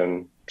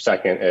evaluation.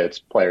 Second, it's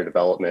player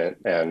development.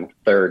 And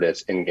third,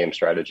 it's in-game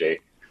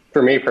strategy.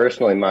 For me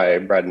personally, my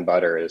bread and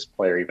butter is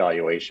player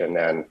evaluation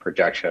and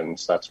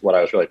projections. That's what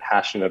I was really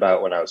passionate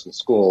about when I was in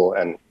school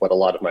and what a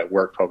lot of my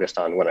work focused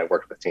on when I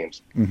worked with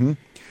teams. Mm-hmm.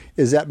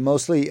 Is that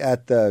mostly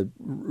at the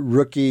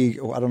rookie,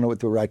 I don't know what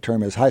the right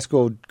term is, high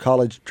school,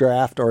 college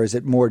draft, or is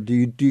it more, do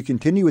you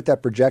continue with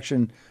that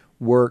projection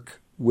work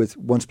with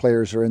once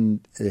players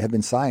have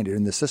been signed or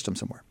in the system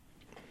somewhere?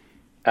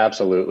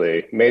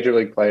 Absolutely. Major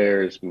league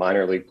players,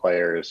 minor league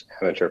players,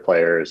 amateur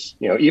players,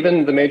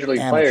 even the major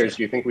league players,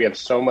 you think we have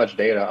so much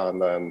data on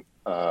them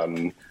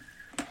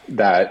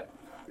that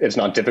it's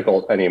not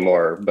difficult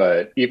anymore.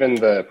 But even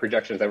the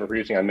projections that we're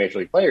producing on major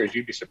league players,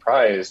 you'd be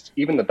surprised,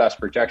 even the best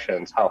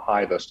projections, how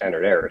high those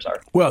standard errors are.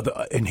 Well,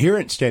 the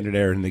inherent standard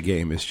error in the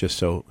game is just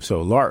so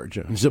large.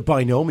 It's a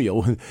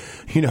binomial,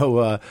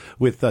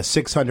 with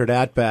 600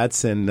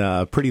 at-bats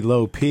and pretty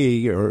low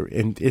P,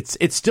 and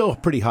it's still a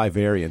pretty high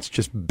variance,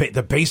 just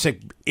the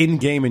basic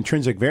in-game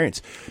intrinsic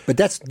variance. But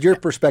that's your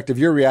perspective.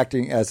 You're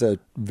reacting as a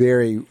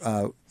very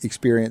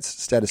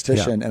experienced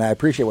statistician, and I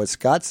appreciate what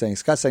Scott's saying.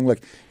 Scott's saying,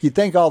 look, you'd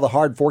think all the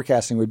hard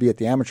forecasting would be at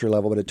the amateur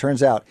level, but it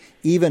turns out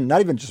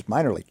not even just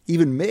minor league,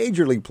 even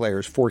major league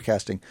players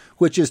forecasting,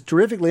 which is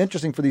terrifically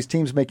interesting for these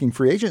teams making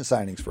free agent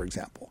signings, for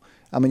example.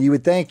 I mean, you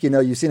would think,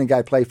 you've seen a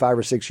guy play 5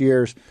 or 6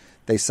 years,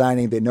 they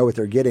signing, they know what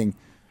they're getting.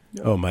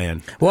 Oh,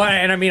 man. Well,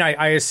 and I mean,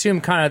 I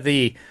assume kind of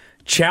the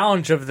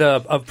challenge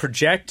of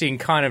projecting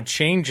kind of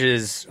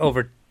changes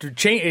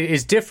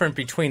is different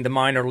between the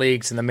minor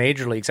leagues and the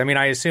major leagues. I mean,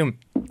 I assume,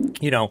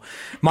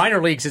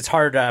 minor leagues, it's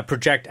hard to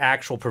project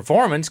actual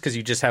performance because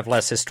you just have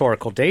less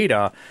historical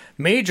data.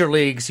 Major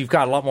leagues, you've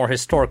got a lot more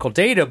historical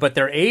data, but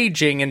they're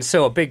aging, and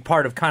so a big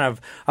part of kind of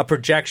a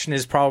projection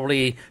is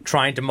probably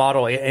trying to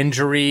model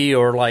injury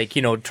or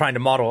trying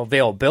to model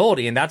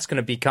availability, and that's going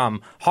to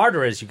become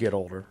harder as you get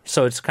older.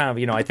 So it's kind of,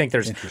 I think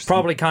there's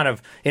probably kind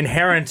of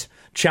inherent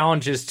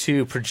challenges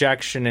to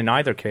projection in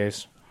either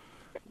case.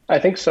 I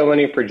think so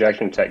many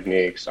projection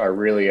techniques are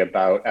really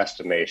about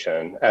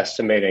estimating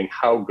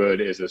how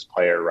good is this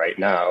player right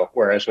now.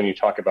 Whereas when you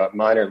talk about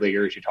minor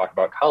leaguers, you talk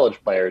about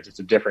college players, it's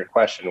a different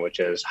question, which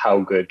is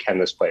how good can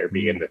this player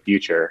be in the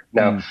future?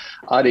 Now,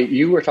 Adi,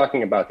 you were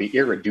talking about the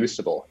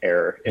irreducible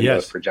error in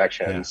those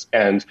projections.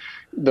 Yeah. And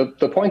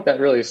the point that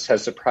really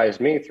has surprised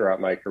me throughout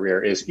my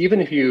career is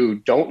even if you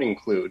don't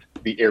include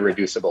the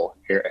irreducible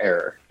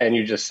error and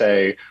you just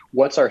say,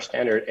 what's our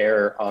standard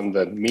error on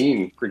the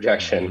mean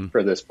projection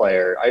for this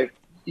player?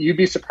 You'd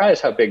be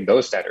surprised how big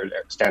those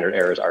standard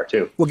errors are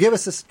too. Well, give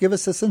us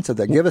a sense of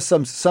that. Give us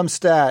some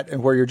stat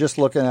and where you're just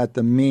looking at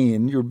the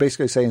mean. You're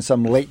basically saying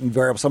some latent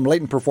variable, some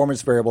latent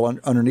performance variable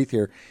underneath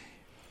here.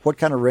 What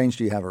kind of range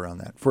do you have around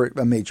that for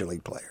a major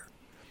league player?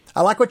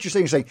 I like what you're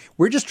saying. You're saying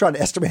we're just trying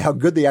to estimate how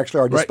good they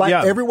actually are. Despite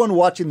everyone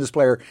watching this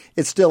player,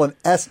 it's still an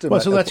estimate.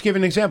 Well, so let's give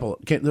an example.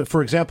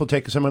 For example,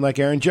 take someone like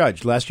Aaron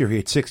Judge. Last year he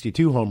had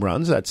 62 home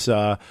runs. That's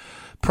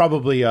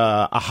probably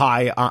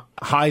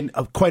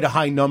quite a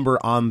high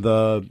number on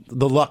the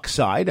luck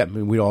side. I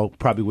mean, we all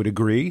probably would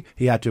agree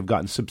he had to have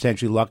gotten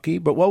substantially lucky.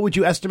 But what would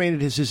you estimate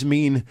it as his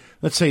mean?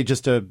 Let's say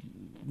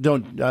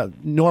don't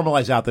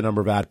normalize out the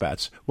number of at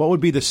bats. What would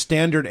be the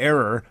standard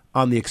error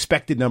on the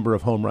expected number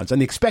of home runs? On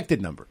the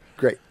expected number.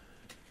 Great.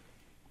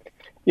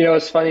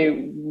 It's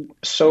funny.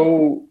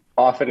 So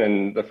often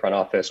in the front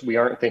office, we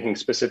aren't thinking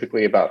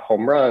specifically about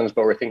home runs,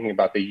 but we're thinking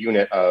about the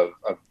unit of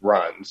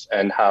runs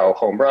and how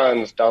home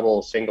runs,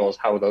 doubles, singles,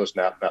 how those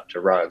map up to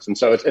runs. And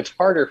so it's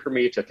harder for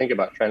me to think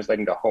about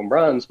translating to home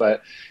runs.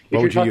 But if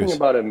you're talking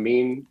about a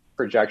mean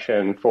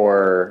projection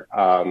for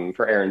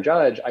Aaron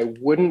Judge, I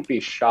wouldn't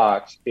be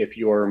shocked if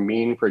your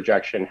mean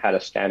projection had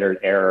a standard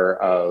error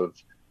of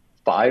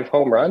 5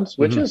 home runs,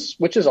 which is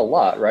a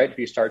lot, right? If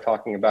you start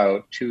talking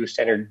about 2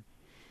 standard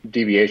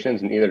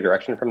deviations in either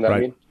direction from that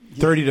mean.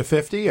 30 to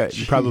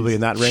 50, probably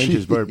in that range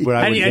is what I would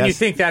guess. And you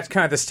think that's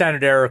kind of the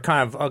standard error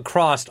kind of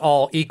across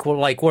all equal,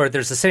 like where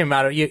there's the same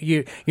amount of,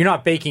 you're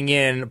not baking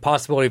in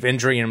possibility of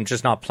injury and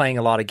just not playing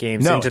a lot of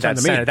games into that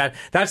standard.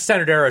 That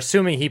standard error,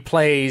 assuming he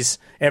plays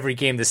every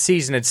game this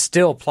season, it's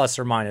still plus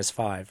or minus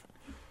 5.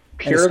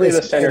 Purely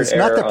the standard it's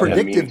error. Not the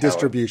predictive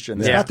distribution.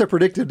 It's not the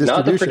predictive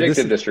distribution. Not the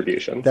predictive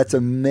distribution. That's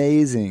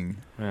amazing.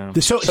 Yeah.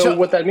 So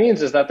what that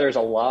means is that there's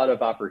a lot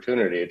of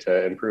opportunity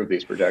to improve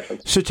these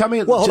projections. So tell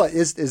me, hold on,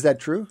 is that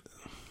true?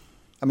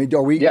 I mean,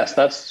 are we? Yes,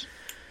 that's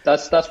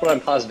what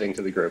I'm positing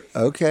to the group.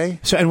 Okay.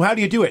 So, and how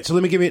do you do it? So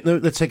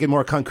let's take it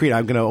more concrete.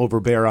 I'm going to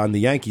overbear on the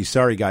Yankees.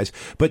 Sorry, guys,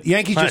 but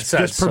Yankees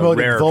just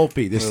promoted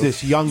Volpe,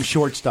 this young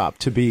shortstop,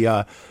 to be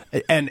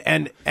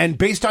and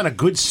based on a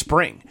good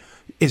spring.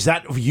 Is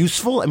that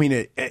useful? I mean,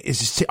 it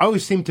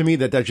always seemed to me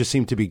that just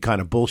seemed to be kind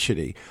of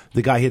bullshitty.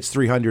 The guy hits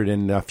 300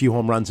 and a few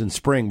home runs in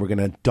spring. We're going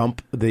to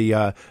dump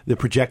the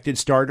projected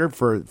starter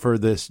for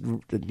this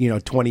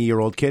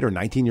 20-year-old kid or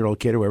 19-year-old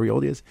kid or whoever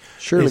old he is.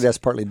 Surely that's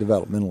partly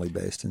developmentally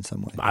based in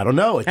some way. I don't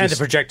know. The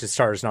projected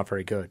starter is not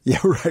very good. Yeah,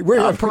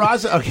 right.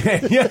 Peraza.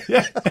 Okay.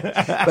 Yeah.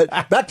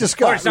 But back to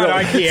Scott. It's not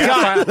IKEA.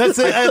 Scott,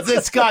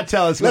 let's Scott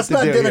tell us what to do.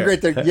 Let's not denigrate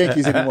the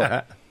Yankees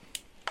anymore.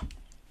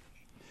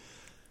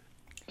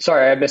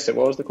 Sorry, I missed it.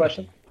 What was the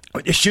question?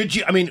 Should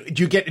you? I mean,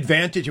 do you get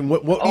advantage? And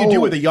what you do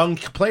with a young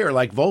player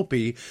like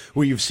Volpe,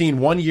 where you've seen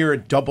 1 year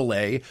at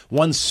AA,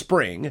 1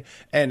 spring,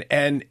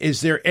 and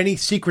is there any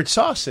secret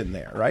sauce in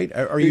there? Right?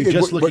 Or are you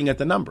just looking at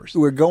the numbers?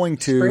 We're going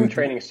to spring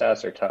training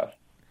stats are tough.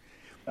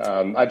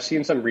 I've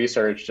seen some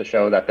research to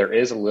show that there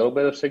is a little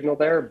bit of signal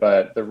there,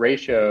 but the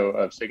ratio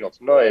of signal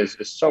to noise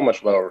is so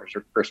much lower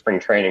for spring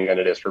training than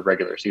it is for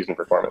regular season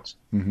performance.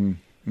 Mm-hmm.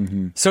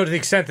 Mm-hmm. So to the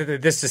extent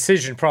that this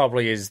decision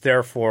probably is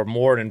therefore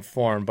more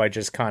informed by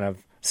just kind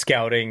of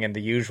scouting and the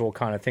usual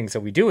kind of things that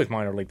we do with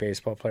minor league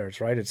baseball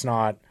players, right? It's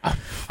not,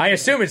 I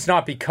assume it's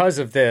not because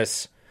of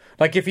this.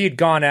 Like if he'd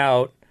gone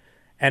out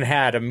and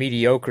had a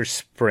mediocre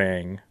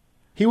spring,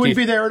 he wouldn't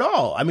be there at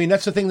all. I mean,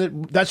 that's the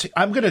thing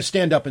I'm going to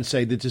stand up and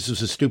say that this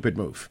is a stupid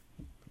move.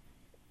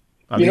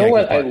 You know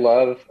what I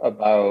love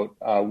about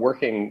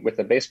working with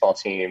the baseball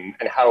team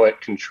and how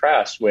it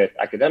contrasts with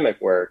academic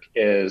work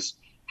is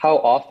how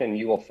often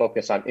you will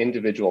focus on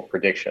individual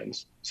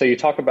predictions. So you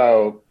talk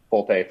about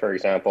Volpe, for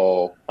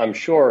example. I'm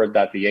sure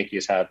that the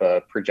Yankees have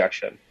a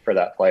projection for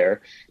that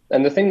player.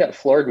 And the thing that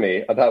floored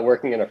me about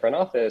working in a front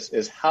office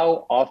is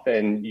how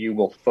often you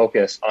will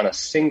focus on a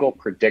single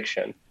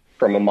prediction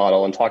from a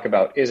model and talk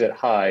about, is it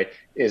high,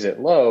 is it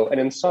low? And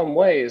in some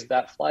ways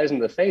that flies in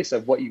the face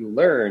of what you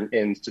learn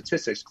in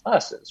statistics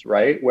classes,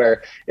 right?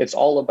 Where it's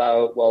all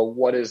about, well,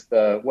 what is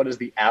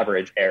the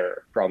average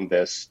error from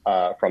this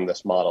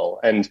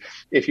model? And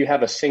if you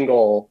have a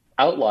single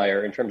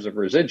outlier in terms of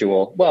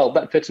residual, well,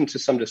 that fits into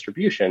some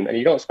distribution, and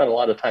you don't spend a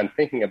lot of time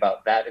thinking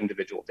about that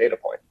individual data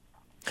point.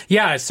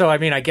 Yeah, so I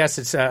mean, I guess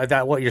it's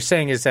that what you're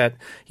saying is that,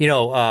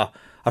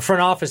 a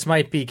front office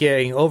might be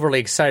getting overly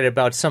excited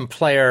about some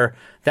player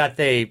that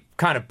they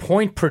kind of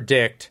point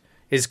predict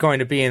is going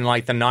to be in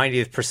like the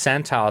 90th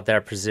percentile at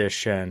their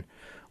position,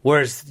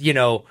 whereas,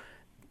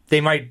 they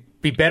might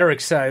be better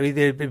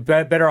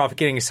off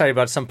getting excited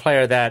about some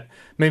player that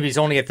maybe is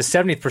only at the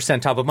 70th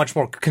percentile, but much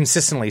more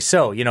consistently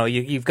so.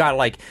 You've got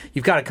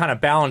to kind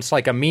of balance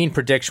like a mean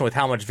prediction with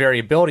how much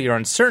variability or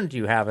uncertainty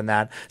you have in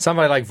that.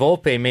 Somebody like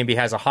Volpe maybe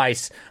has I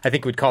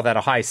think we'd call that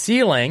a high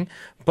ceiling,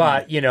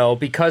 but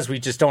because we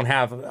just don't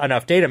have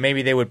enough data,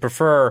 maybe they would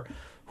prefer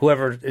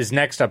whoever is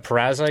next up,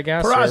 Peraza, I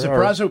guess.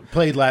 Peraza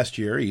played last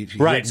year. He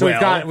right. So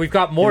we've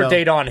got more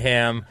data on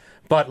him,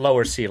 but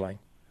lower ceiling.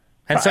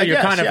 And so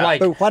you're kind of like,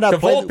 the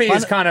Volpe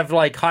is kind of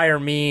like higher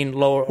mean,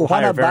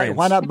 higher variance.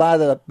 Why not buy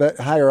the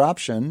higher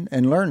option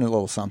and learn a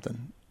little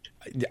something?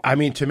 I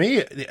mean, to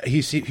me,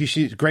 he's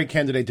a great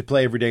candidate to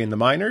play every day in the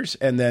minors.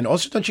 And then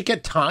also, don't you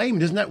get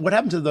time? Isn't that what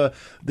happened to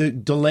the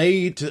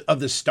delay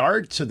of the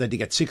start so that you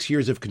get 6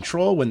 years of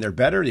control when they're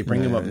better? They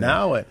bring him up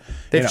now.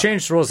 They've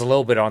changed the rules a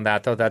little bit on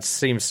that, though. That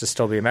seems to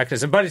still be a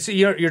mechanism. But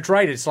you're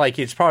right. It's like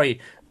it's probably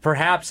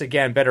perhaps,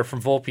 again, better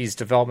from Volpe's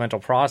developmental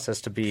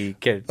process to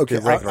get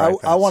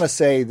I want to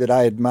say that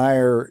I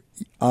admire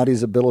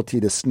Adi's ability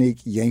to sneak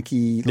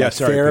Yankee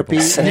therapy.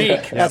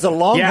 As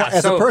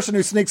a person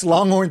who sneaks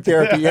Longhorn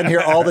therapy in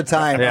here all the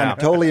time, I'm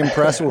totally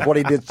impressed with what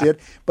he did.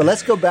 But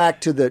let's go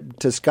back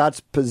to Scott's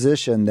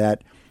position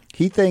that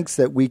he thinks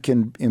that we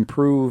can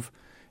improve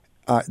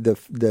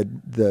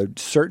the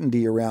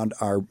certainty around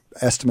our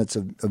estimates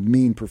of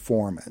mean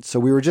performance. So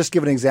we were just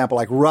giving an example,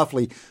 like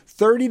roughly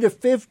 30 to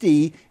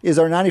 50 is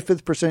our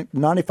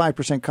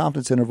 95%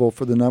 confidence interval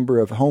for the number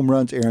of home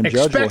runs Aaron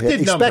Judge will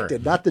hit.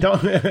 Expected, not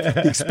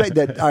the expect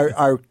that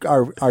our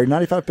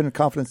 95%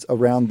 confidence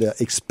around the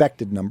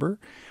expected number.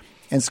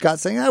 And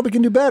Scott's saying, we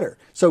can do better.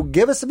 So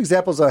give us some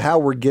examples of how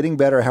we're getting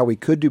better, how we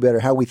could do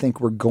better, how we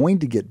think we're going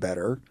to get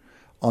better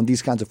on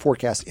these kinds of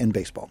forecasts in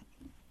baseball.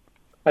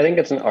 I think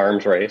it's an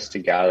arms race to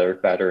gather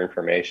better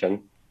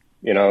information.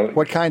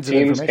 What kinds of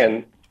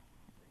information?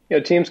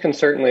 Teams can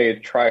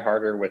certainly try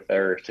harder with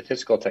their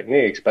statistical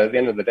techniques, but at the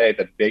end of the day,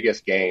 the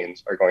biggest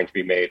gains are going to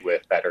be made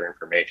with better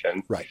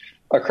information. Right.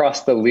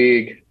 Across the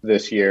league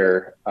this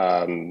year,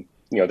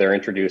 they're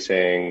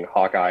introducing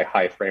Hawkeye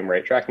high frame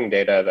rate tracking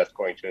data that's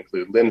going to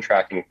include limb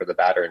tracking for the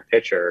batter and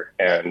pitcher.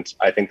 And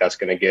I think that's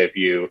going to give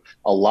you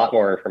a lot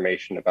more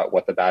information about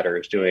what the batter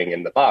is doing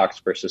in the box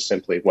versus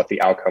simply what the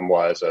outcome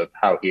was of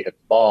how he hit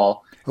the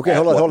ball. Okay,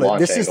 hold on.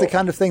 This is the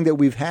kind of thing that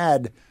we've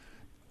had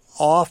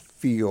off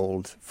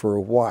field for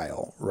a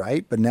while,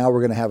 right? But now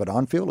we're going to have it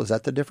on field. Is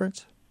that the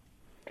difference?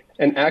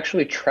 And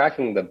actually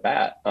tracking the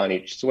bat on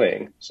each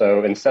swing.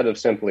 So instead of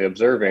simply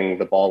observing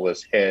the ball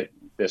was hit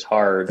this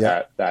hard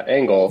at that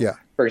angle,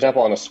 for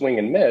example, on a swing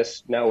and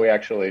miss, now we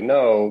actually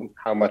know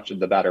how much did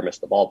the batter miss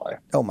the ball by.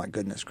 Oh, my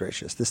goodness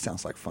gracious. This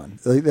sounds like fun.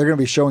 They're going to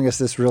be showing us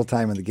this real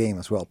time in the game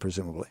as well,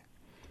 presumably.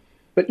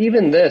 But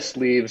even this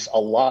leaves a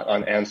lot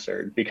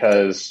unanswered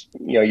because,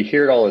 you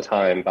hear it all the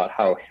time about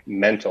how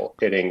mental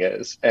hitting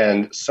is.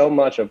 And so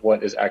much of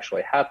what is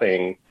actually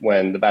happening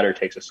when the batter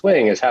takes a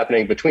swing is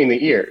happening between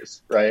the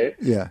ears, right?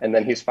 Yeah. And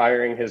then he's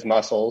firing his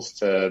muscles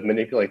to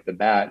manipulate the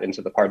bat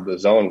into the part of the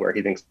zone where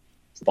he thinks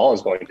the ball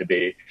is going to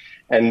be.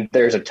 And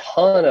there's a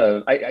ton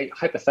of,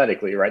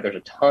 hypothetically, right, there's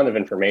a ton of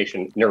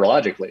information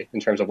neurologically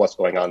in terms of what's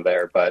going on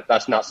there, but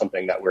that's not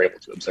something that we're able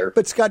to observe.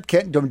 But Scott,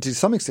 to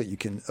some extent you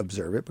can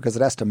observe it because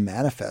it has to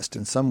manifest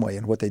in some way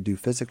in what they do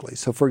physically.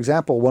 So, for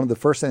example, one of the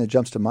first things that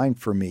jumps to mind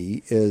for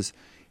me is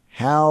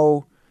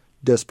how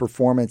does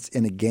performance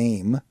in a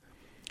game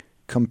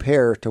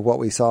compare to what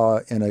we saw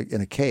in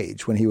a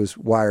cage when he was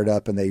wired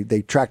up and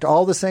they tracked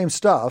all the same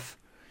stuff.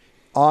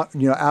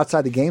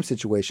 Outside the game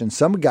situation,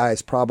 some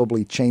guys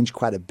probably change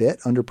quite a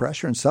bit under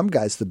pressure, and some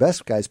guys, the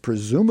best guys,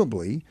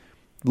 presumably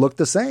look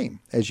the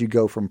same as you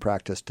go from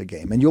practice to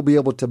game. And you'll be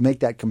able to make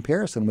that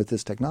comparison with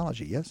this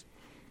technology, yes?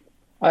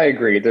 I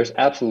agree. There's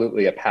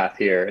absolutely a path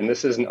here. And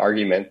this is an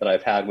argument that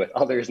I've had with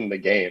others in the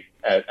game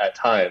at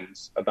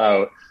times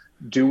about,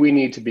 do we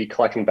need to be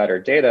collecting better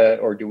data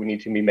or do we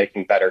need to be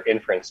making better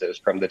inferences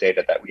from the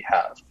data that we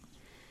have?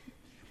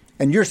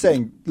 And you're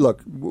saying,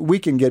 look, we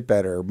can get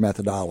better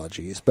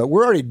methodologies, but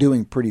we're already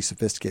doing pretty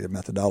sophisticated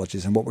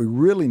methodologies. And what we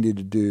really need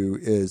to do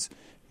is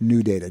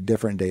new data,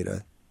 different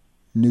data,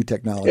 new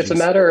technologies? It's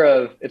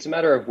a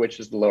matter of which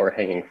is the lower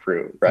hanging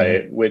fruit,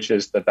 right? Mm-hmm. Which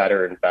is the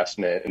better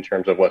investment in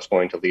terms of what's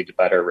going to lead to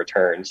better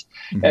returns.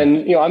 Mm-hmm.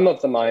 And, I'm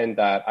of the mind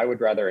that I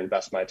would rather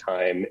invest my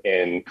time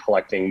in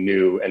collecting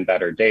new and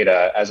better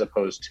data as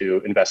opposed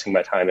to investing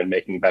my time in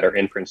making better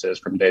inferences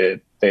from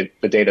the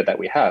data that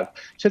we have,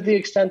 to the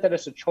extent that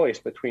it's a choice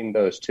between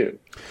those two.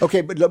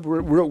 Okay, but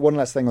one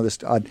last thing on this.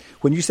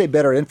 When you say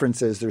better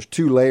inferences, there's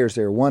two layers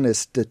there. One is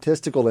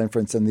statistical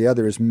inference and the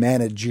other is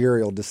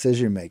managerial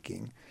decision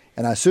making.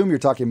 And I assume you're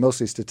talking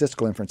mostly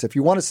statistical inference. If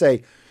you want to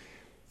say,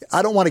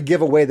 I don't want to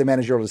give away the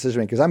managerial decision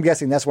making, because I'm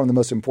guessing that's one of the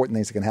most important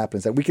things that can happen,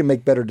 is that we can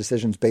make better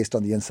decisions based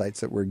on the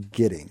insights that we're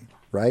getting,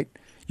 right?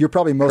 You're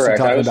probably mostly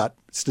talking about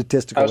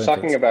statistical inference. I was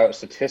talking about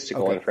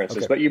statistical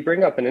inferences, but you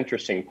bring up an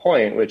interesting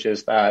point, which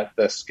is that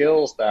the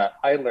skills that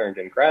I learned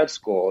in grad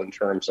school in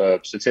terms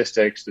of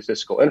statistics,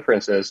 statistical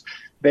inferences,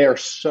 they are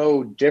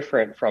so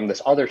different from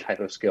this other type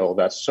of skill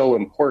that's so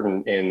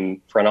important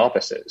in front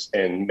offices,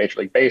 in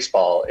Major League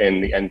Baseball,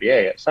 in the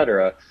NBA, et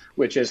cetera,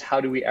 which is how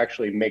do we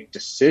actually make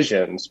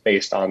decisions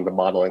based on the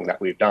modeling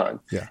that we've done.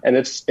 Yeah. And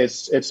it's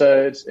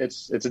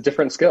a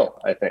different skill,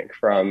 I think,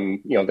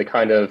 from the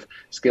kind of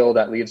skill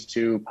that leads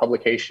to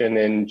publication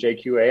in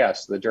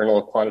JQAS, the Journal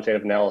of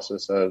Quantitative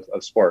Analysis of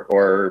Sport,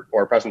 or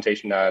a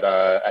presentation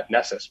at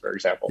Nessus, for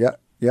example.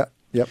 Yeah.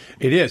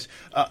 It is,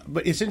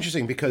 but it's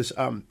interesting because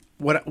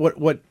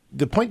what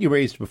the point you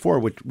raised before,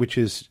 which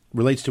is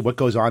relates to what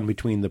goes on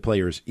between the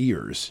player's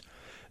ears.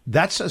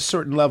 That's a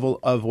certain level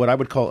of what I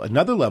would call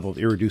another level of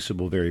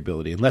irreducible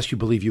variability, unless you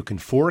believe you can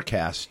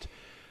forecast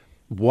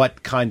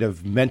what kind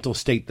of mental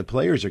state the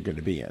players are going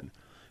to be in.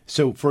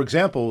 So, for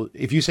example,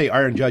 if you say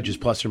Aaron Judge is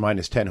plus or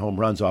minus 10 home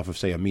runs off of,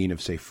 say, a mean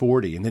of, say,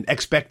 40, and then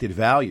expected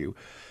value,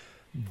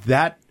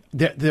 that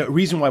the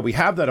reason why we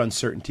have that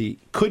uncertainty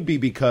could be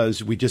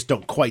because we just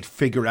don't quite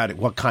figure out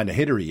what kind of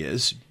hitter he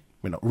is.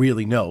 We don't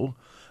really know.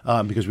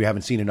 Because we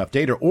haven't seen enough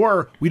data,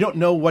 or we don't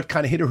know what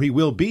kind of hitter he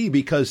will be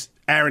because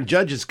Aaron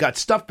Judge has got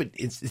stuff, but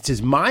it's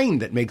his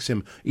mind that makes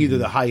him either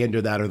the high end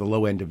of that or the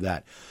low end of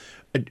that.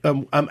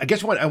 I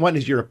guess what I want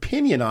is your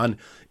opinion on,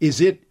 is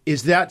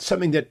that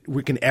something that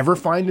we can ever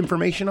find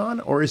information on,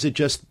 or is it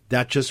just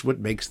what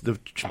makes the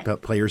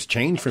players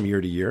change from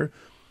year to year,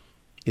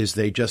 is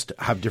they just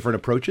have different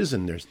approaches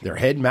and their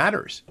head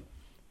matters?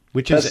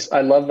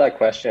 I love that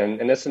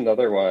question, and it's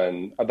another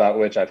one about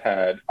which I've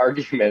had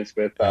arguments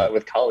with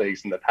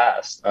colleagues in the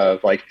past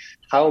of like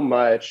how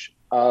much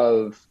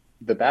of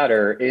the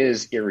batter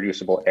is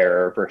irreducible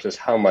error versus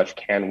how much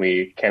can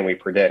we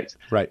predict.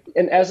 Right.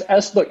 And as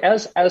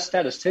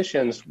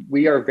statisticians,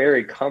 we are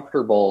very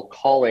comfortable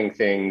calling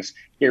things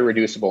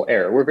irreducible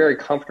error. We're very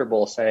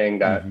comfortable saying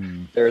that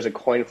there's a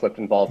coin flip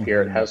involved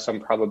here. It has some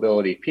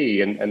probability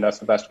P, and that's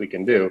the best we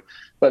can do.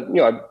 But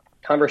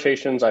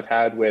conversations I've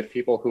had with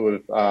people who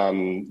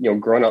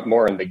have grown up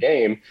more in the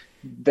game,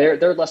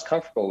 they're less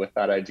comfortable with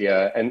that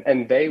idea,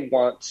 and they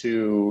want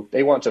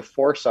to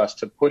force us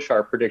to push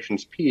our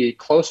predictions P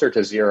closer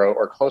to 0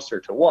 or closer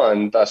to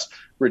 1, thus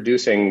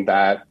reducing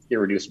that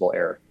irreducible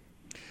error.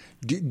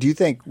 Do you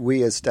think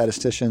we as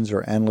statisticians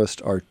or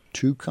analysts are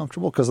too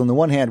comfortable? Because on the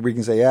one hand, we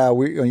can say,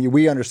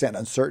 we understand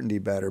uncertainty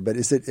better, but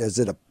is it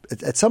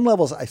at some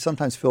levels? I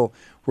sometimes feel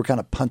we're kind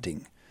of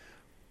punting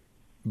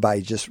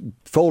by just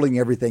folding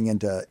everything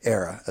into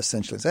error,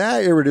 essentially.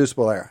 Say,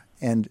 irreducible error.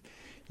 And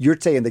you're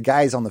saying the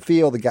guys on the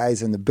field, the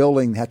guys in the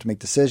building have to make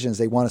decisions.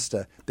 They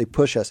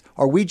push us.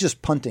 Are we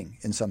just punting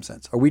in some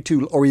sense? Are we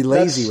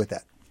lazy with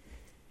that?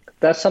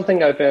 That's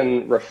something I've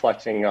been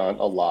reflecting on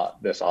a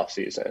lot this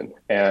offseason.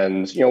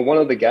 And, one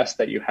of the guests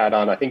that you had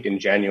on, I think in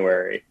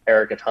January,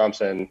 Erica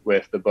Thompson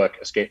with the book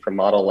Escape from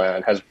Model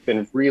Land, has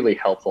been really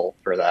helpful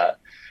for that.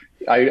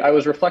 I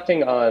was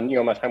reflecting on,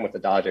 my time with the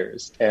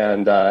Dodgers,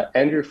 and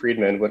Andrew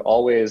Friedman would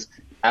always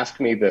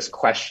ask me this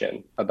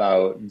question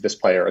about this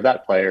player or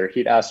that player.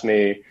 He'd ask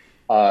me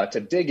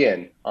to dig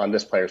in on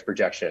this player's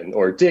projection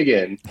or dig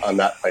in on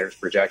that player's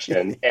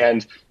projection.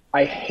 And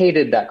I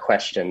hated that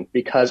question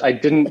because I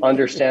didn't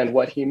understand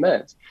what he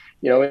meant.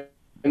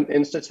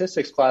 In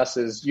statistics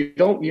classes, you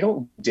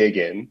don't dig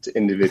into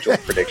individual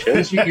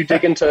predictions. You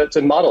dig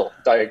into model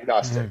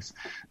diagnostics.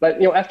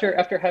 But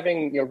after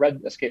having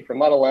read Escape from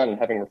Model Land and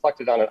having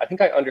reflected on it, I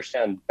think I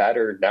understand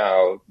better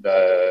now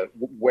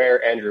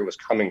where Andrew was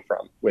coming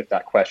from with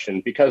that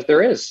question, because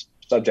there is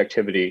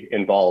subjectivity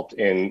involved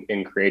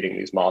in creating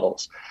these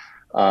models.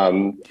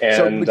 So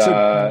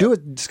do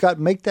it, Scott.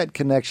 Make that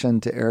connection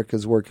to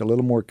Erica's work a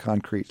little more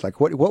concrete. Like,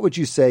 what would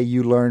you say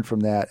you learned from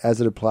that as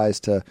it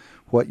applies to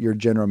what your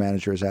general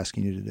manager is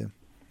asking you to do?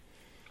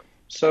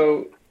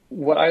 So,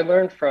 what I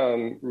learned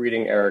from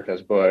reading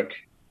Erica's book,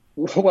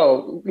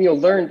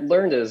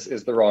 learned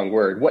is the wrong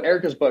word. What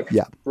Erica's book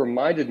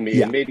reminded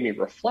me and made me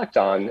reflect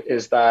on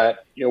is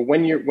that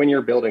when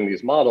you're building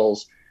these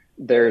models,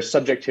 there's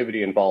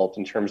subjectivity involved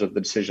in terms of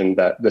the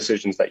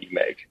decisions that you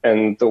make.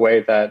 And the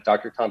way that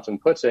Dr. Thompson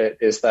puts it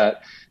is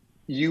that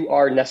you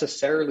are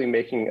necessarily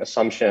making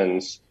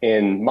assumptions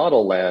in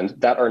model land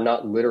that are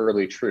not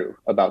literally true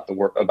about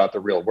the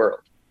real world.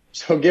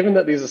 So given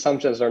that these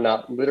assumptions are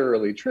not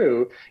literally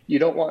true, you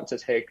don't want to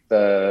take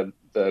the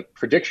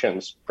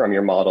predictions from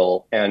your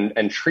model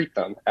and treat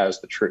them as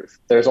the truth.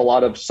 There's a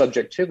lot of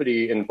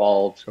subjectivity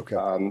involved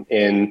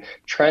in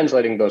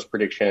translating those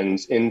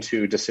predictions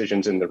into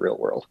decisions in the real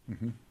world.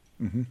 Mm-hmm.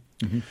 Mm-hmm.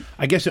 Mm-hmm.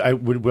 I guess I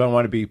would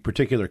want to be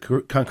particular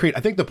concrete.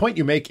 I think the point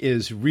you make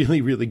is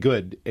really, really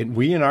good. And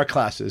we in our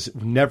classes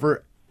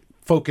never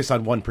focus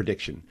on one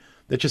prediction.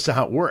 That's just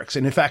how it works.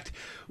 And in fact,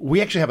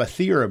 we actually have a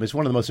theorem. It's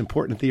one of the most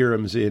important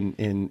theorems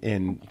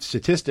in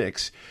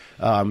statistics.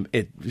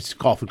 It's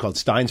often called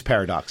Stein's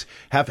paradox,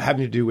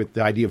 having to do with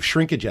the idea of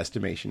shrinkage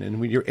estimation.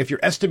 And if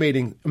you're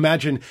estimating,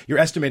 imagine you're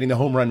estimating the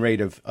home run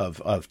rate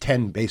of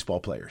 10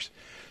 baseball players,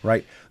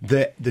 right?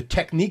 The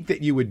technique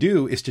that you would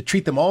do is to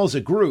treat them all as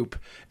a group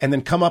and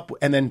then come up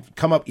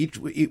each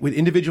with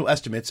individual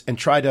estimates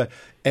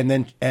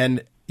and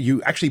and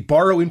you actually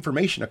borrow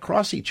information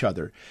across each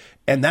other.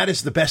 And that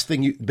is the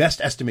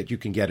best estimate you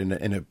can get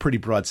in a pretty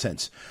broad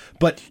sense.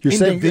 But you're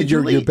saying that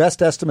your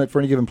best estimate for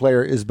any given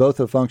player is both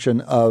a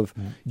function of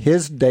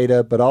his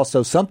data, but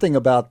also something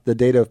about the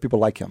data of people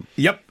like him.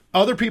 Yep,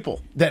 other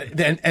people. But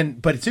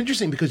it's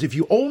interesting because if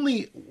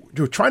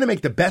you're trying to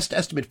make the best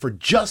estimate for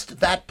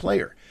just that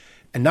player,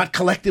 and not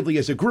collectively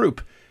as a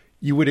group,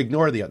 you would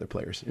ignore the other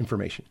player's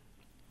information.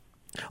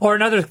 Or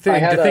another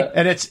thing,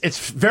 and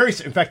it's very.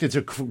 In fact, it's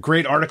a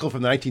great article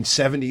from the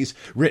 1970s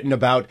written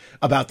about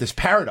this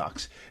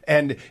paradox.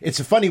 And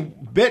it's a funny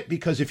bit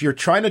because if you're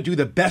trying to do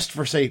the best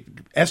for, say,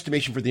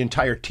 estimation for the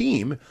entire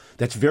team,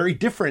 that's very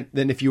different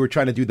than if you were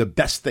trying to do the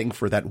best thing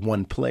for that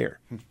one player.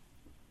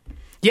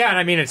 Yeah, and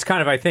I mean, it's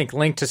kind of, I think,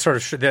 linked to sort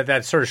of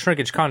that sort of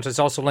shrinkage concept is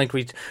also linked.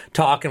 We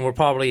talk, and we're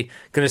probably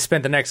going to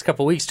spend the next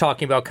couple of weeks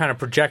talking about kind of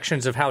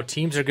projections of how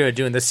teams are going to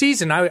do in the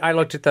season. I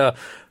looked at the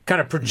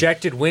kind of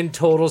projected win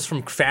totals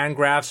from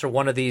Fangraphs or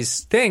one of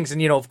these things,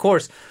 and, of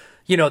course,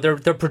 they're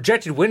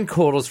projected win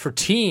totals for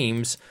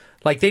teams.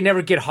 Like, they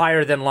never get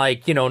higher than,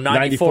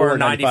 94 or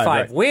 95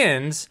 right.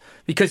 wins,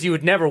 because you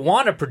would never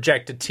want to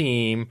project a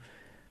team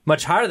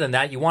much higher than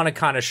that. You want to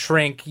kind of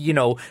shrink,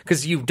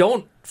 because you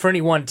don't, for any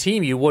one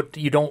team,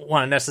 you don't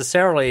want to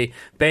necessarily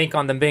bank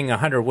on them being a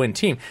 100-win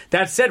team.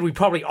 That said, we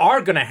probably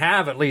are going to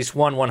have at least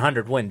one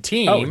 100-win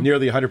team. Oh,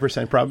 nearly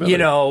 100% probability.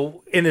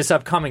 In this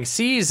upcoming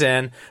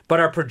season. But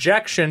our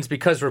projections,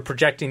 because we're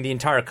projecting the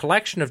entire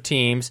collection of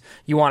teams,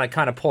 you want to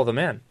kind of pull them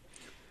in.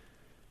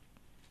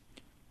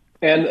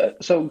 And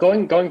so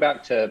going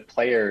back to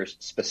players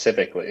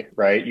specifically,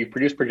 right? You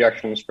produce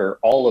projections for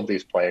all of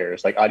these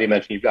players. Like Adi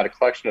mentioned, you've got a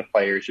collection of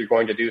players. You're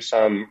going to do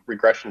some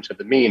regression to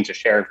the mean to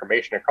share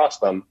information across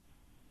them.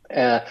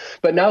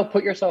 But now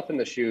put yourself in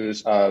the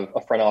shoes of a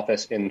front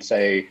office in,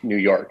 say, New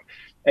York.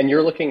 And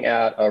you're looking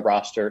at a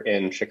roster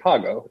in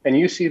Chicago, and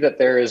you see that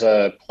there is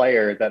a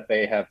player that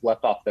they have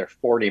left off their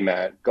 40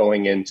 man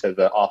going into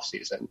the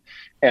offseason.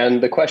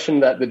 And the question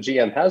that the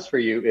GM has for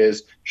you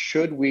is,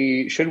 should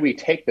we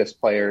take this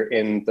player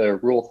in the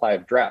Rule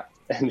 5 draft?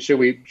 And should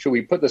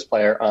we put this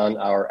player on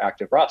our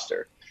active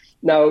roster?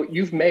 Now,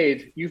 you've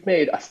made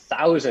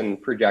 1,000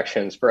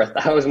 projections for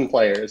 1,000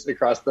 players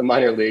across the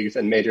minor leagues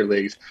and major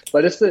leagues,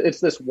 but it's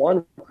this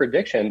one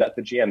prediction that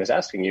the GM is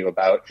asking you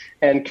about,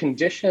 and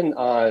condition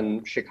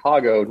on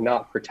Chicago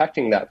not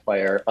protecting that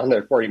player on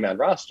their 40-man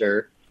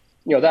roster.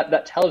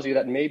 That tells you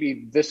that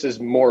maybe this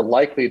is more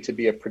likely to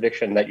be a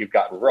prediction that you've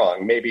gotten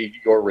wrong. Maybe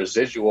your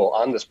residual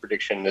on this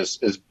prediction is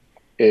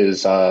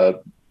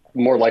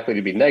more likely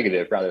to be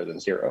negative rather than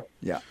zero.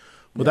 Yeah.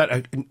 Well,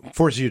 that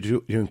forces you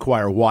to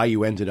inquire why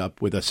you ended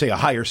up with a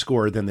higher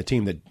score than the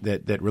team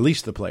that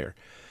released the player.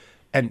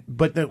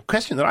 But the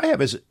question that I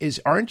have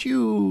is aren't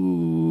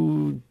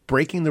you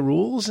breaking the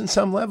rules in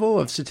some level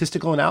of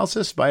statistical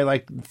analysis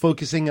by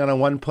focusing on a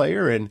one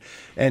player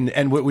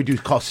and what we do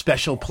call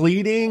special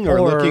pleading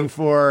or looking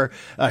for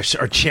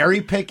or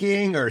cherry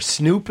picking or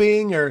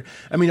snooping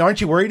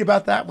aren't you worried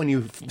about that when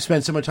you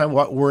spend so much time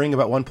worrying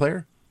about one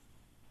player?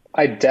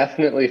 I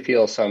definitely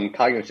feel some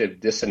cognitive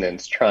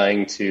dissonance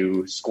trying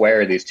to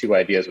square these two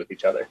ideas with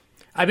each other.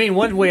 I mean,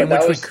 one way in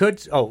which we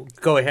could... Oh,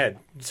 go ahead.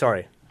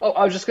 Sorry. Oh,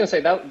 I was just going to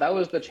say that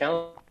was the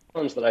challenge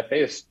that I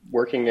faced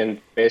working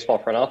in baseball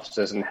front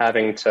offices and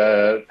having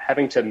to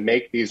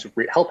make these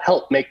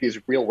help make these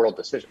real world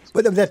decisions.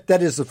 But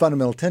that is the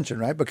fundamental tension,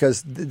 right?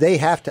 Because they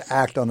have to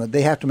act on it.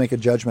 They have to make a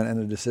judgment and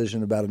a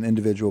decision about an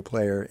individual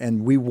player,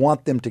 and we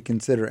want them to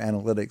consider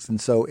analytics. And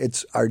so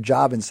it's our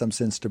job, in some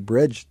sense, to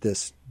bridge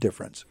this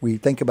difference. We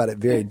think about it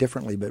very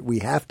differently, but we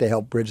have to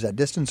help bridge that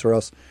distance, or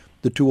else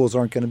the tools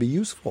aren't going to be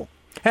useful.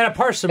 And a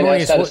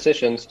parsimonious... And as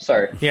statisticians,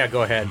 sorry. Yeah,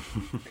 go ahead.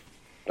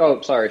 Oh,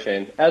 sorry,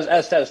 Shane.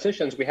 As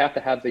statisticians, we have to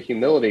have the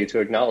humility to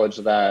acknowledge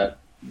that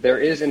there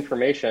is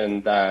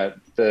information that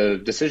the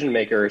decision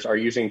makers are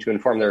using to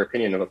inform their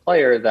opinion of a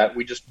player that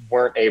we just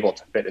weren't able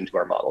to fit into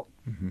our model.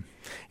 Mm-hmm.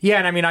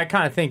 Yeah, and I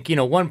kind of think,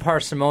 one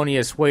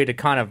parsimonious way to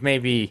kind of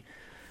maybe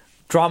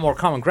draw more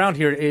common ground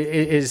here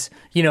is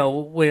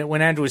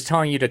when Andrew was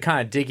telling you to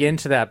kind of dig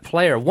into that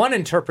player, one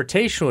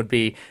interpretation would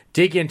be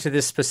dig into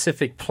this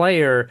specific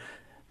player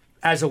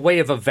as a way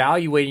of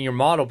evaluating your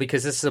model,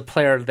 because this is a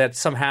player that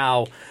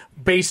somehow,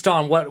 based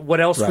on what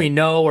else we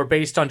know or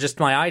based on just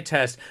my eye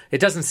test, it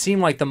doesn't seem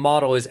like the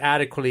model is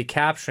adequately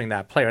capturing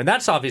that player. And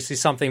that's obviously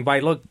something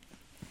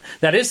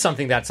that is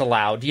something that's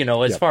allowed,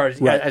 as far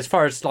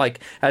as like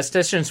as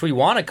statisticians, we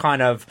want to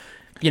kind of,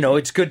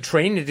 it's good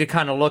training to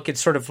kind of look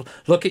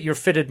at your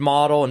fitted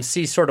model and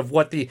see sort of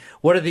what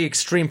are the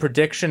extreme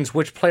predictions,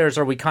 which players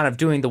are we kind of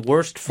doing the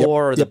worst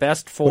for or the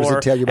best for, what does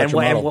it tell you about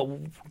your model?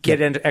 And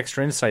get into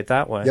extra insight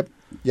that way.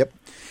 Yep.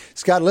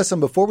 Scott, listen,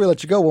 before we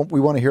let you go, we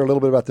want to hear a little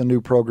bit about the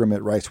new program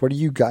at Rice. What are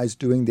you guys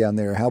doing down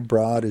there? How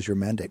broad is your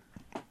mandate?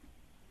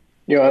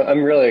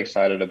 I'm really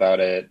excited about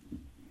it.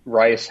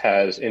 Rice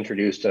has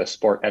introduced a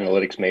sport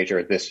analytics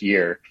major this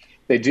year.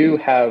 They do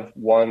have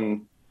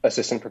one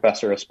assistant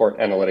professor of sport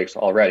analytics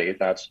already.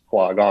 That's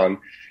Hua Gong,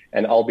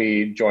 and I'll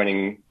be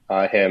joining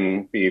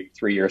him, be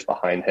 3 years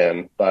behind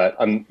him. But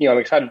I'm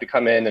excited to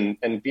come in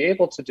and be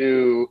able to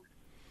do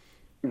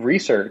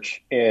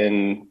research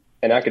in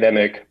an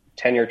academic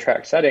tenure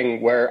track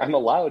setting where I'm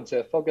allowed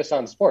to focus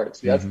on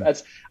sports.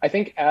 That's I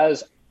think,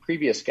 as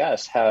previous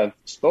guests have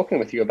spoken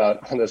with you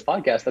about on this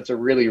podcast, that's a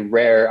really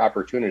rare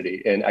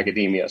opportunity in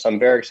academia. So I'm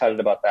very excited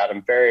about that.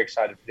 I'm very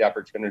excited for the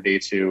opportunity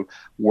to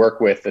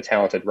work with the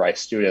talented Rice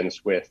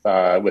students with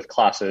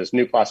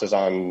new classes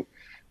on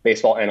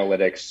baseball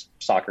analytics,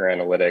 soccer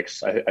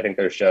analytics. I think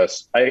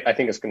I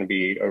think it's going to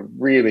be a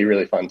really,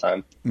 really fun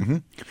time. Mm-hmm.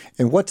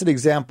 And what's an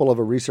example of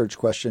a research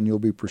question you'll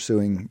be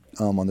pursuing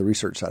on the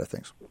research side of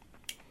things?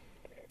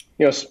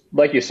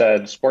 Like you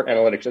said, sport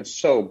analytics, it's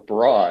so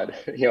broad.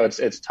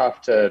 It's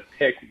tough to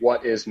pick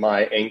what is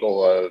my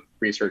angle of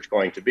research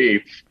going to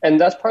be.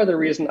 And that's part of the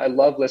reason I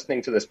love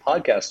listening to this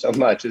podcast so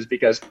much, is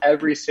because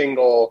every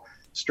single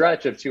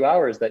stretch of 2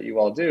 hours that you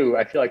all do,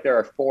 I feel like there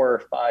are 4 or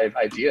 5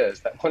 ideas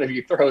that one of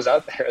you throws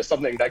out there as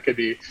something that could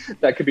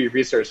be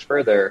researched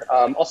further.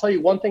 I'll tell you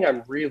one thing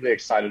I'm really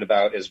excited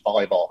about is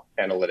volleyball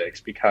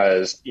analytics,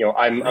 because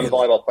I'm a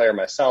volleyball player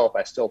myself.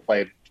 I still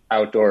play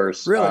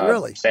outdoors,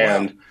 really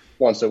sand. Wow.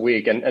 Once a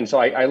week. And so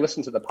I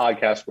listened to the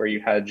podcast where you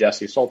had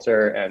Jesse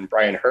Salter and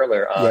Brian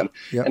Hurler on,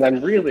 and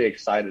I'm really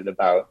excited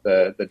about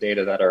the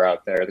data that are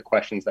out there, the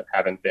questions that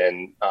haven't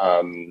been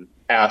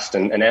asked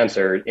and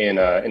answered in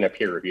a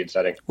peer-reviewed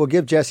setting. Well,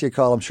 give Jesse a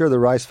call. I'm sure the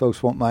Rice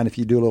folks won't mind if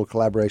you do a little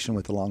collaboration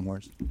with the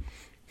Longhorns.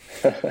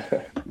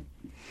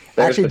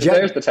 There's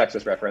the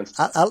Texas reference.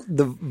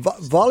 The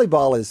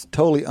volleyball is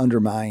totally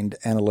undermined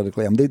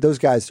analytically. I mean, those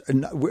guys. You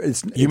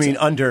mean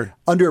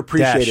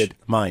underappreciated?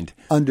 Mind.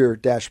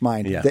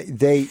 Mind. Yeah.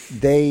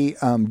 They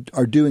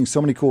are doing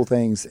so many cool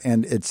things,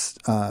 and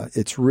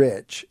it's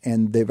rich,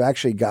 and they've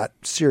actually got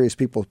serious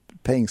people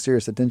paying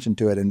serious attention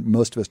to it, and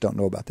most of us don't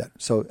know about that.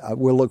 So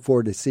we'll look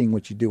forward to seeing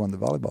what you do on the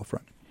volleyball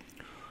front.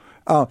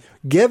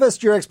 Give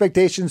us your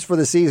expectations for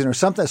the season, or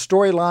something, a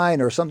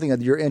storyline, or something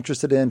that you're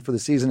interested in for the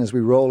season as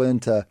we roll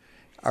into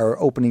our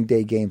opening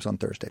day games on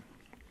Thursday.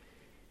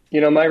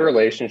 My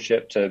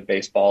relationship to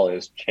baseball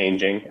is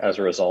changing as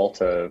a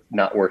result of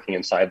not working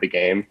inside the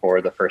game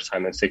for the first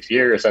time in 6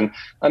 years. And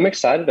I'm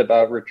excited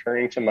about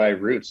returning to my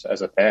roots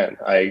as a fan.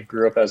 I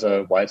grew up as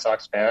a White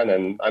Sox fan,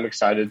 and I'm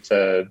excited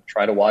to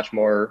try to watch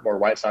more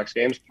White Sox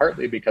games,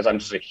 partly because I'm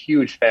just a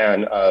huge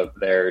fan of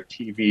their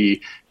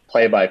TV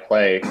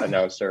play-by-play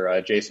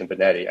announcer, Jason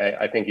Benetti.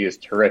 I think he is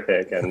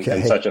terrific and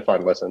such a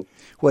fun listen.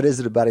 What is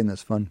it about him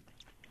that's fun?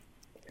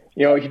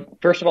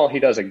 First of all, he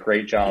does a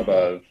great job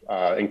of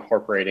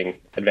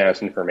incorporating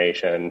advanced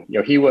information.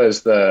 He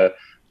was the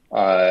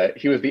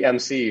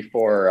MC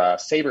for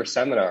Saber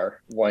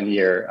Seminar one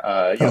year,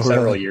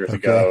 several years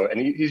ago,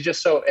 and he's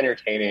just so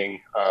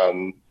entertaining.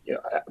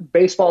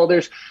 Baseball,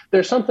 there's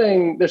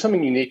something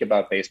unique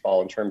about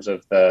baseball in terms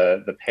of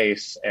the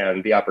pace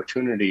and the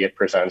opportunity it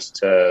presents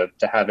to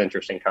have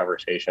interesting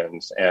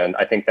conversations. And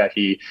I think that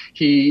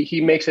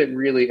he makes it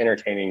really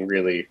entertaining,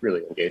 really,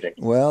 really engaging.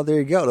 Well, there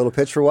you go. A little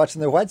pitch for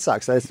watching the White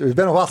Sox. It's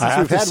been a while since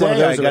we've had one of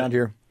those around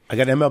here. I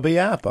got MLB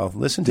app. I'll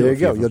listen to it. There you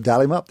go. You'll dial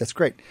him up. That's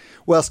great.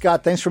 Well,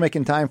 Scott, thanks for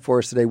making time for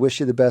us today.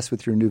 Wish you the best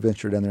with your new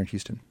venture down there in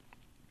Houston.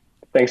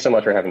 Thanks so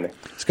much for having me.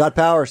 Scott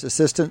Powers,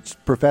 Assistant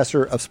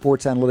Professor of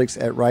Sports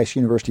Analytics at Rice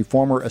University,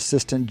 former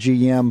Assistant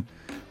GM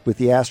with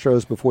the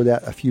Astros, before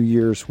that a few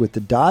years with the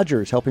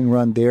Dodgers, helping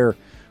run their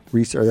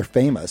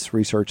famous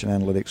research and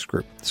analytics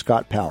group.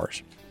 Scott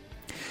Powers.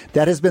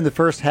 That has been the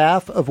first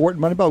half of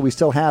Wharton Moneyball. We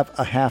still have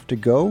a half to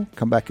go.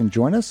 Come back and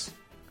join us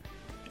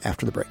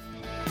after the break.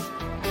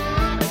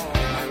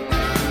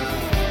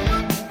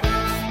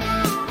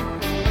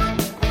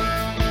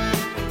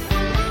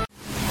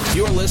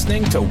 You're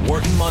listening to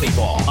Wharton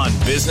Moneyball on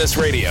Business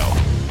Radio.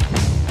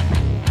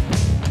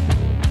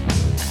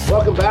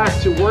 Welcome back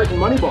to Wharton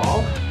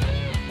Moneyball.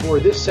 For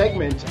this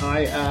segment,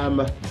 I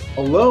am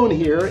alone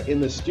here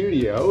in the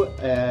studio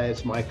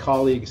as my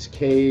colleagues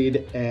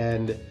Cade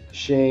and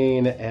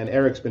Shane and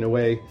Eric's been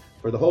away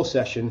for the whole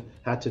session,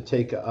 had to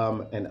take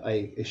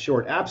a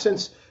short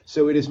absence.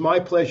 So it is my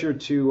pleasure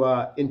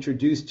to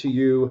introduce to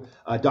you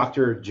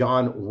Dr.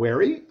 John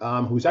Wherry,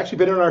 who's actually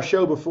been on our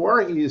show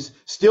before. He is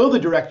still the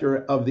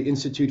director of the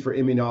Institute for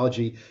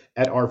Immunology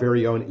at our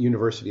very own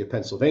University of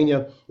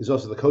Pennsylvania. He's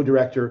also the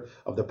co-director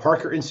of the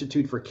Parker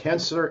Institute for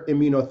Cancer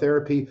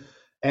Immunotherapy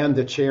and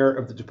the chair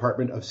of the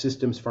Department of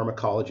Systems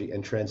Pharmacology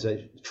and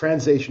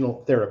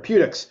Translational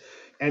Therapeutics,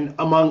 and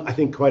among, I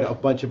think, quite a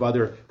bunch of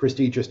other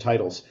prestigious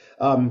titles.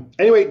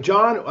 Anyway,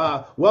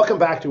 John, welcome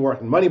back to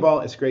Wharton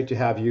Moneyball. It's great to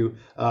have you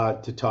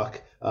to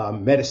talk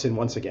medicine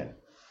once again.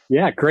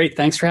 Yeah, great.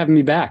 Thanks for having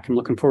me back. I'm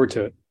looking forward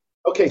to it.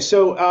 Okay,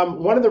 so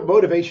one of the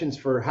motivations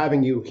for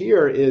having you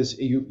here is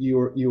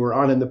you were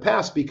on in the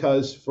past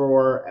because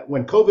for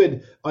when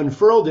COVID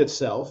unfurled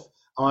itself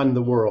on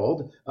the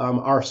world,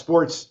 our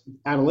sports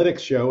analytics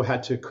show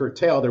had to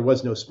curtail. There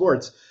was no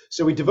sports.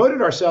 So we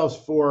devoted ourselves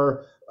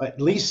for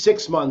at least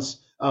 6 months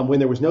when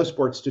there was no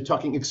sports to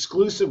talking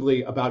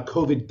exclusively about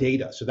COVID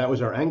data. So that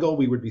was our angle.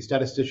 We would be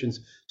statisticians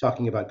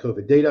talking about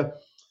COVID data.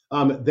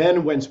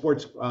 Then when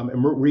sports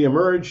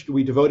reemerged,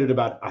 we devoted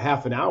about a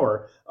half an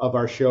hour of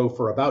our show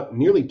for about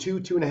nearly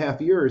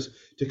 2.5 years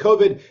to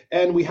COVID.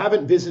 And we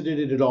haven't visited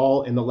it at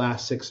all in the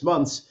last 6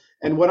 months.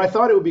 And what I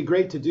thought it would be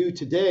great to do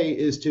today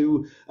is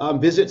to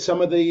visit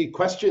some of the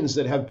questions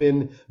that have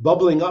been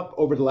bubbling up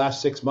over the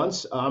last 6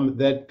 months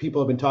that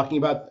people have been talking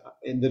about,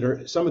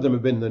 and some of them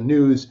have been in the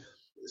news.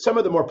 Some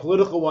of the more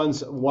political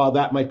ones, while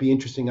that might be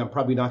interesting, I'm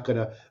probably not going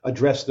to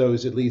address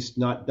those, at least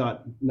not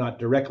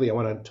directly. I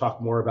want to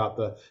talk more about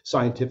the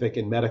scientific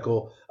and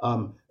medical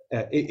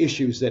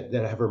issues that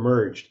have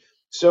emerged.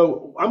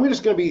 So I'm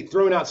just going to be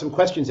throwing out some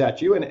questions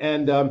at you.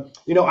 And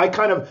I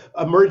kind of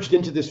emerged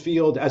into this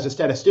field as a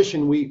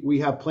statistician. We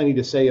have plenty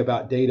to say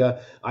about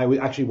data. I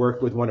actually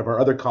worked with one of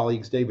our other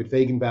colleagues, David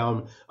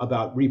Fagenbaum,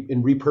 about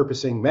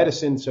repurposing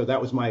medicine. So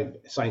that was my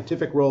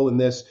scientific role in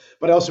this.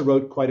 But I also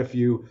wrote quite a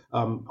few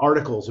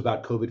articles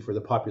about COVID for the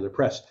popular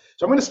press.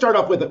 So I'm going to start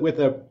off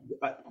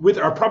with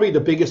our probably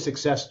the biggest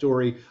success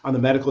story on the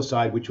medical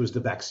side, which was the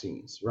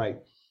vaccines, right?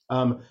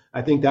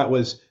 I think that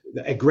was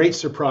a great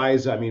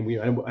surprise. I mean,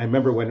 I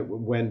remember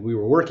when we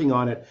were working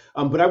on it,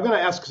 but I'm going to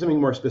ask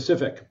something more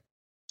specific.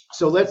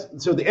 So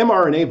the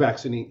mRNA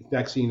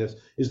vaccine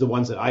is the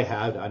ones that I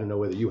had. I don't know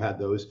whether you had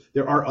those.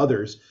 There are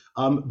others,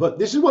 but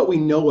this is what we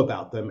know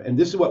about them, and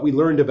this is what we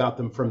learned about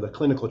them from the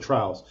clinical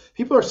trials.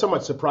 People are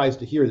somewhat surprised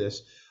to hear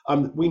this.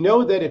 We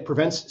know that it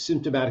prevents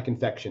symptomatic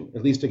infection,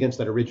 at least against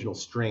that original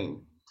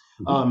strain.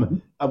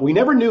 We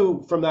never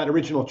knew from that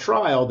original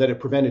trial that it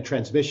prevented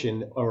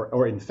transmission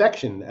or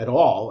infection at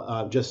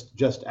all,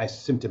 just as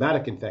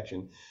symptomatic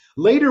infection.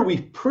 Later, we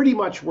pretty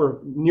much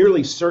were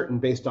nearly certain,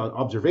 based on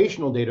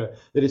observational data,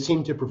 that it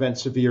seemed to prevent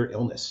severe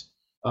illness.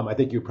 I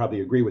think you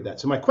probably agree with that.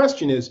 So my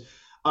question is,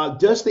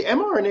 does the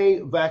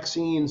mRNA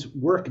vaccines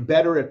work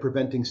better at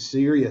preventing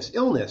serious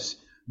illness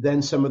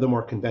than some of the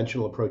more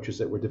conventional approaches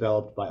that were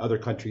developed by other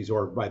countries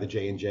or by the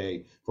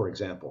J&J, for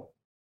example?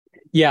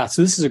 Yeah,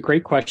 so this is a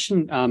great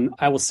question.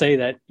 I will say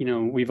that,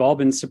 we've all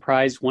been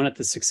surprised, one, at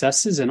the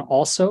successes, and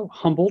also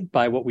humbled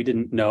by what we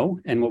didn't know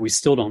and what we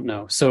still don't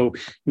know. So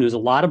there's a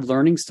lot of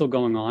learning still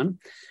going on.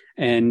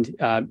 And,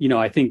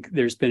 I think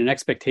there's been an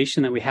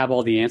expectation that we have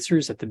all the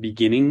answers at the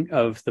beginning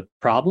of the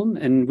problem,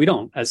 and we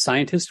don't. As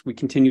scientists, we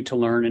continue to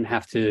learn and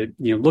have to,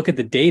 look at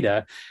the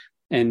data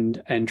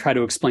and try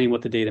to explain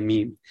what the data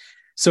mean.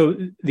 So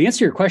the answer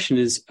to your question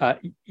is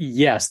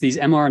yes, these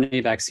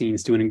mRNA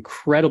vaccines do an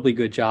incredibly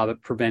good job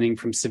at preventing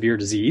from severe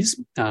disease.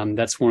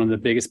 That's one of the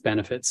biggest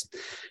benefits.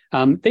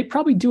 They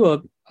probably do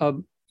a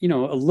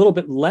little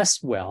bit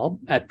less well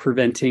at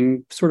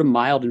preventing sort of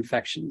mild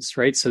infections,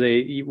 right? So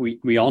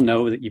we all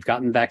know that you've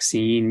gotten the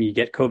vaccine, you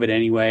get COVID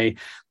anyway.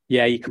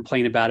 Yeah, you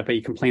complain about it, but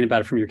you complain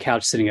about it from your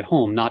couch sitting at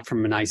home, not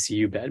from an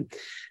ICU bed.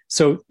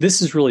 So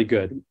this is really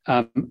good.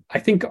 I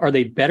think, are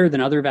they better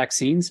than other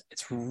vaccines?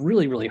 It's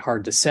really, really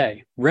hard to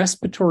say.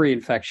 Respiratory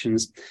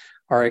infections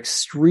are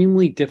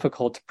extremely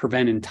difficult to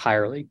prevent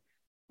entirely.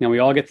 Now, we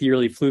all get the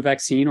yearly flu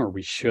vaccine, or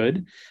we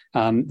should.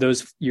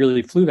 Those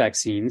yearly flu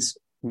vaccines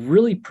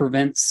really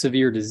prevent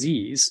severe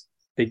disease.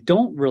 They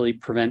don't really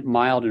prevent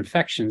mild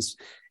infections,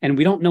 and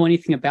we don't know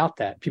anything about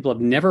that. People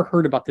have never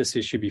heard about this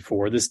issue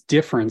before, this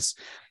difference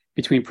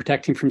between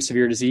protecting from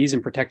severe disease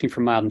and protecting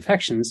from mild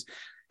infections.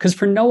 Because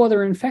for no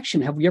other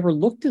infection have we ever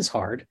looked as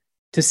hard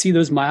to see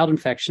those mild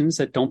infections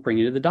that don't bring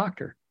you to the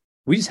doctor.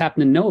 We just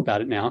happen to know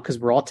about it now because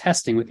we're all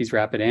testing with these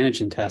rapid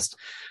antigen tests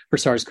for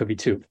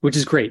SARS-CoV-2, which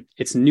is great.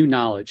 It's new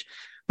knowledge.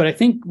 But I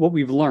think what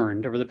we've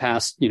learned over the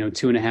past,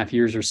 2.5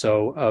 years or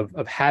so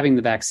of having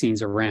the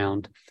vaccines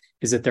around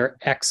is that they're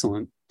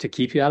excellent to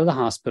keep you out of the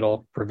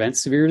hospital, prevent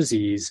severe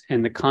disease.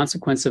 And the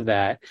consequence of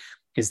that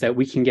is that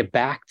we can get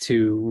back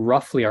to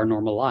roughly our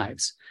normal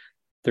lives.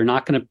 They're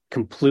not going to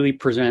completely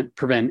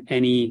prevent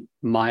any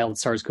mild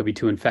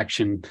SARS-CoV-2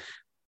 infection,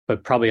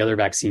 but probably other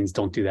vaccines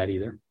don't do that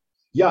either.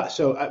 Yeah.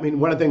 So, I mean,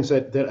 one of the things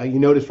that you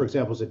notice, for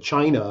example, is that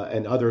China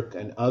and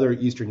other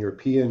Eastern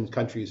European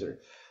countries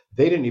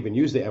they didn't even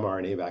use the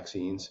mRNA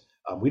vaccines.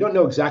 We don't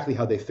know exactly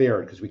how they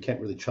fared because we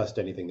can't really trust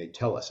anything they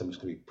tell us. I'm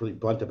just going to be pretty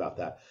blunt about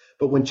that.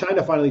 But when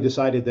China finally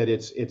decided that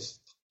its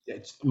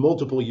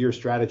multiple year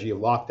strategy of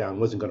lockdown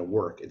wasn't going to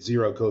work, it's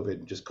zero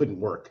COVID, just couldn't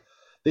work.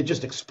 They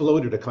just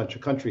exploded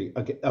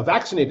a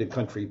vaccinated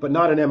country, but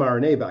not an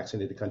mRNA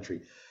vaccinated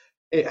country.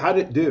 How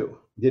did it do?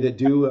 Did it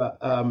do?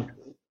 So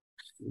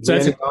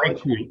that's a great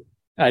point.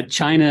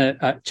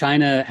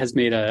 China has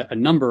made a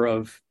number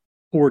of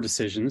poor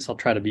decisions. I'll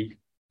try to be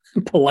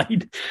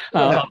polite.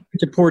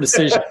 Poor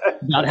decisions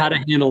about how to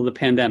handle the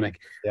pandemic.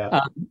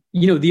 Yeah.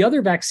 The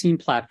other vaccine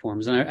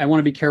platforms, and I want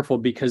to be careful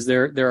because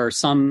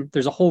there's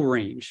a whole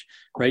range,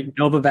 right?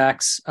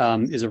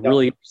 Novavax is a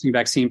really interesting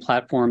vaccine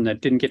platform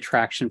that didn't get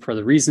traction for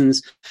other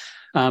reasons.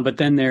 But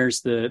then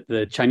there's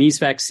the Chinese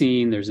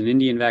vaccine, there's an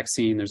Indian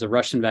vaccine, there's a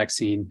Russian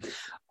vaccine,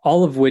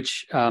 all of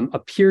which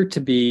appear to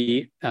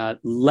be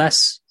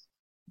less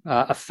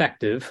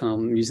effective,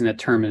 I'm using that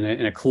term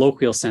in a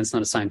colloquial sense,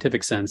 not a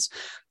scientific sense,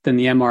 than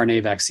the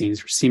mRNA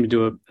vaccines, which seem to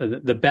do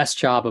the best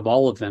job of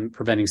all of them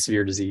preventing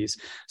severe disease.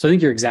 So I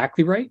think you're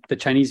exactly right. The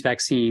Chinese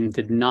vaccine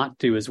did not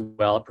do as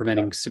well at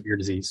preventing severe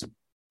disease.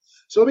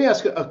 So let me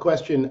ask a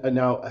question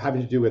now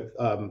having to do with,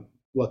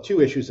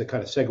 two issues that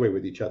kind of segue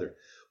with each other.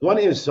 One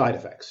is side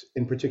effects,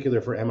 in particular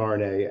for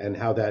mRNA, and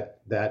how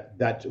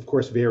that of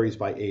course varies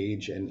by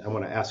age, and I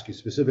want to ask you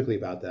specifically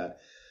about that.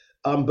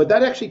 But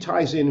that actually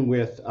ties in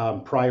with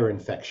prior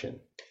infection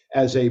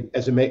as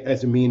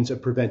a means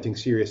of preventing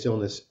serious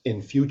illness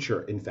in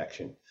future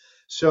infection.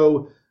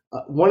 So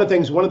one of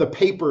the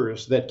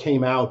papers that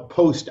came out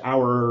post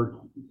our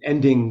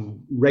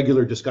ending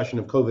regular discussion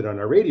of COVID on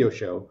our radio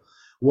show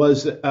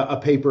was a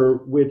paper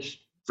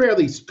which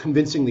fairly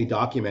convincingly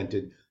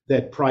documented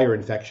that prior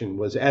infection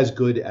was as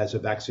good as a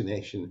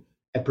vaccination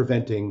at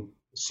preventing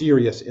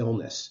serious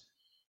illness.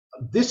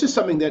 This is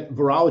something that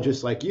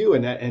virologists like you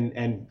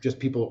and just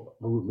people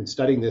who've been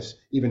studying this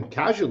even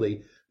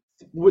casually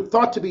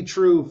thought to be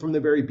true from the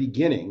very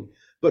beginning,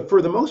 but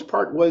for the most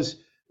part was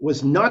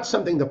not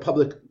something the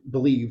public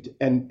believed,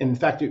 and in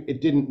fact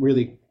it didn't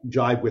really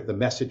jive with the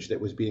message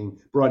that was being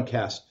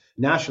broadcast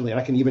nationally. And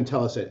I can even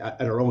tell us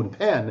at our own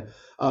pen,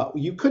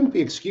 you couldn't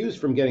be excused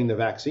from getting the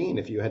vaccine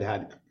if you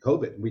had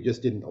COVID. We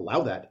just didn't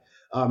allow that.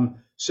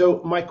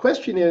 So my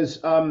question is,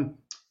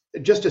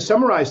 just to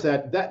summarize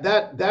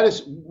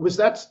was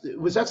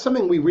that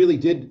something we really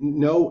did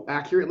know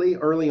accurately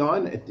early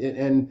on,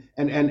 and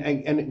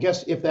I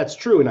guess if that's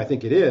true, and I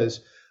think it is,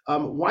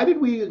 why did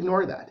we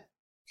ignore that?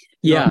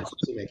 Yeah.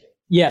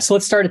 So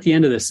let's start at the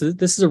end of this.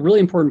 This is a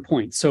really important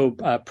point. So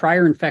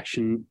prior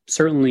infection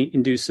certainly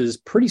induces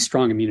pretty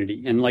strong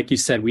immunity. And like you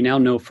said, we now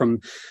know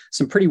from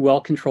some pretty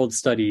well-controlled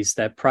studies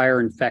that prior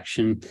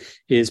infection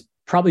is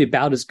probably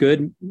about as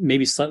good,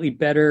 maybe slightly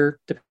better,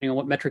 depending on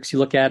what metrics you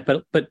look at,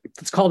 but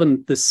let's call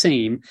them the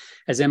same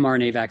as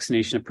mRNA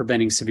vaccination of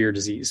preventing severe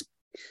disease.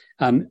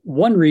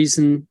 One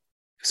reason,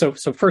 so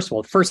first of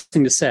all, the first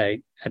thing to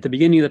say, at the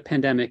beginning of the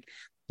pandemic,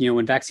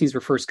 when vaccines were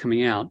first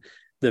coming out,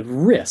 the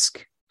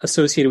risk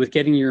associated with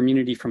getting your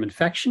immunity from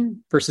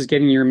infection versus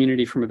getting your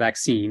immunity from a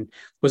vaccine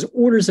was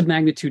orders of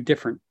magnitude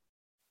different.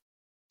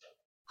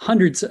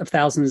 Hundreds of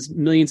thousands,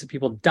 millions of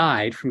people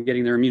died from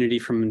getting their immunity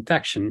from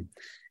infection,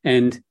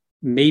 and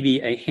maybe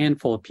a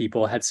handful of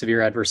people had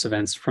severe adverse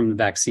events from the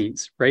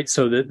vaccines, right?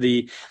 So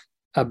the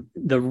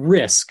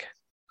risk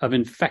of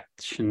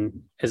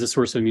infection as a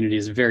source of immunity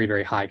is very,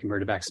 very high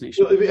compared to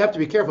vaccination. So we have to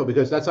be careful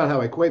because that's not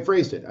how I quite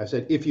phrased it. I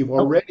said, if you've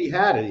already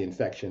had an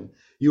infection,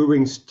 you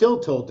were still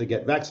told to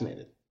get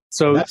vaccinated.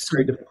 So that's a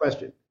very different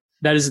question.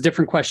 That is a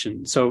different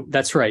question. So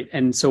that's right.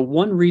 And so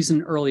one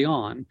reason early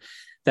on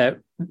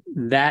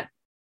that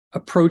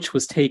approach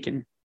was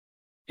taken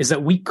is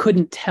that we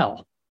couldn't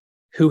tell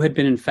who had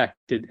been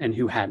infected and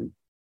who hadn't.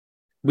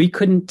 We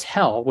couldn't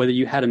tell whether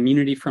you had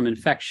immunity from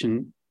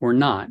infection or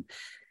not.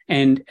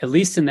 And at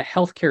least in the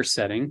healthcare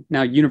setting,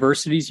 now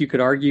universities, you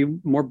could argue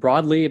more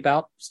broadly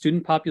about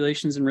student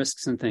populations and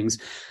risks and things,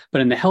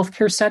 but in the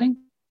healthcare setting,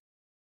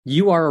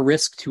 you are a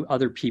risk to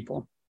other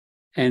people.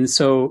 And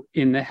so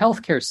in the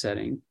healthcare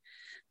setting,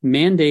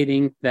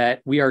 mandating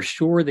that we are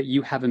sure that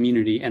you have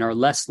immunity and are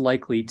less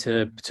likely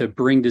to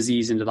bring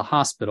disease into the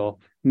hospital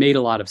made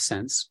a lot of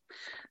sense.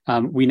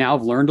 We now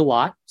have learned a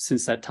lot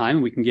since that time,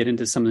 and we can get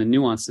into some of the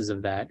nuances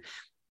of that.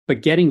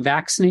 But getting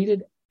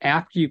vaccinated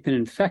after you've been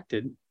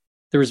infected,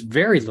 there is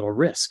very little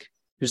risk.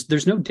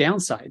 There's no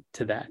downside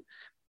to that.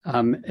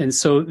 And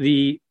so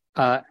the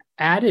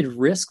added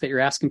risk that you're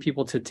asking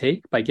people to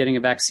take by getting a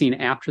vaccine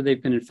after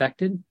they've been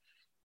infected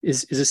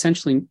is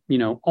essentially,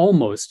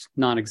 almost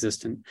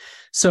non-existent.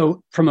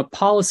 So from a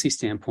policy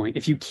standpoint,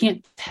 if you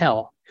can't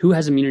tell who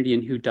has immunity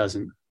and who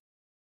doesn't,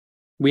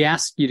 we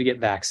ask you to get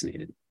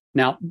vaccinated.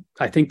 Now,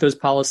 I think those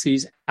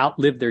policies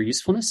outlived their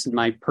usefulness, in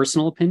my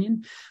personal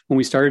opinion. When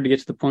we started to get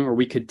to the point where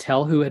we could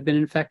tell who had been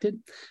infected,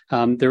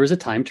 there was a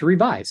time to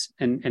revise.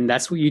 And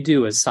that's what you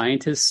do as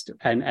scientists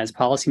and as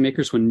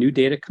policymakers. When new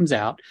data comes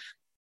out,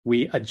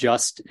 we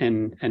adjust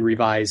and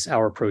revise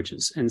our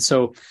approaches. And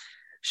so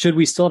should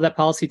we still have that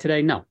policy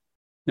today? No,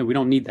 we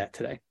don't need that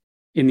today.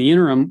 In the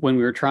interim, when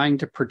we were trying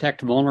to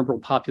protect vulnerable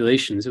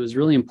populations, it was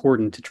really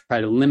important to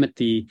try to limit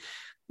the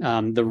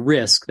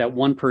risk that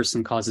one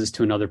person causes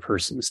to another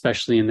person,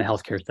 especially in the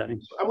healthcare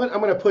setting. I'm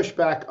going to push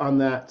back on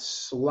that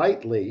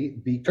slightly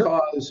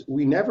because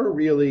we never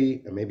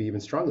really, or maybe even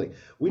strongly,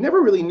 we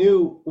never really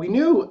knew. We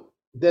knew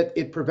that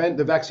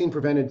the vaccine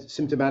prevented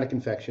symptomatic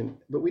infection,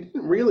 but we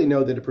didn't really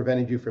know that it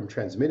prevented you from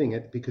transmitting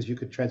it because you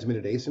could transmit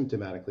it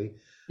asymptomatically.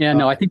 Yeah,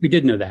 no, I think we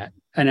did know that.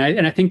 And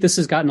I think this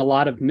has gotten a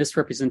lot of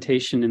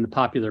misrepresentation in the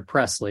popular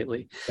press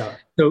lately. Yeah.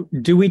 So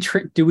do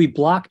we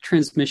block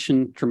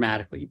transmission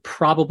dramatically?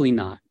 Probably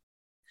not.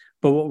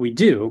 But what we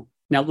do,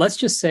 now let's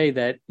just say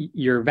that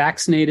you're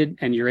vaccinated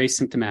and you're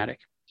asymptomatic.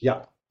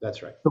 Yeah,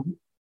 that's right. So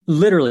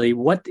literally,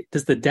 what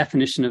does the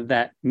definition of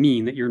that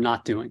mean that you're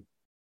not doing?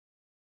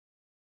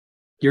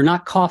 You're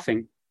not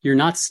coughing. You're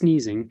not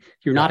sneezing.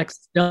 You're not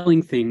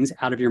expelling things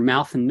out of your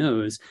mouth and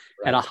nose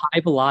at a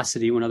high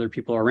velocity when other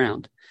people are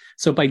around.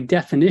 So by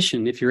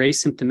definition, if you're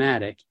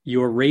asymptomatic,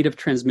 your rate of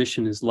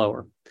transmission is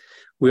lower.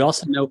 We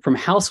also know from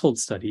household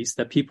studies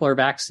that people are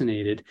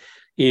vaccinated.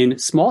 In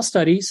small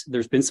studies,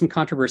 there's been some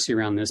controversy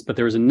around this, but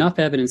there was enough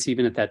evidence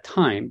even at that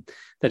time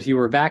that if you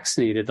were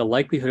vaccinated, the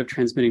likelihood of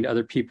transmitting to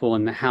other people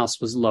in the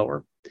house was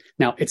lower.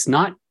 Now, it's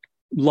not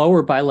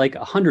lower by like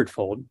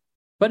 100-fold,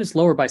 but it's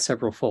lower by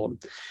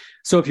several-fold.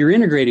 So if you're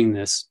integrating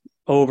this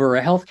over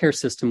a healthcare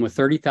system with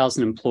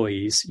 30,000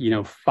 employees,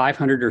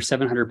 500 or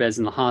 700 beds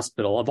in the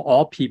hospital of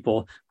all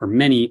people or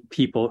many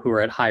people who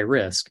are at high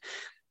risk,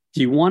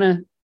 do you want to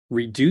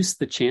reduce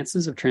the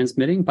chances of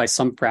transmitting by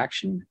some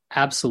fraction?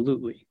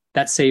 Absolutely.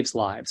 That saves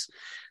lives.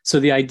 So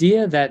the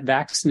idea that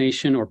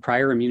vaccination or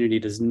prior immunity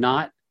does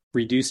not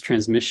reduce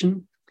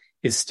transmission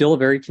is still a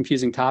very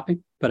confusing topic,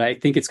 but I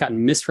think it's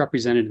gotten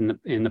misrepresented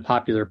in the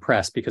popular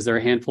press because there are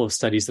a handful of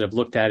studies that have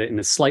looked at it in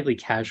a slightly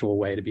casual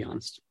way, to be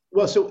honest.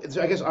 Well, so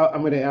I guess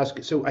I'm going to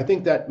ask, so I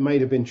think that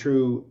might have been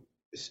true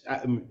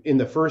in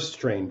the first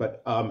strain,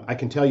 but I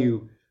can tell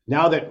you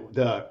now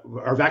that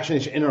our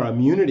vaccination and our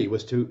immunity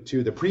was to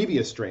the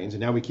previous strains,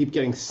 and now we keep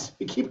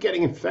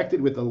getting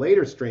infected with the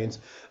later strains.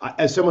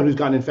 As someone who's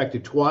gotten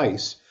infected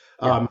twice,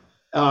 and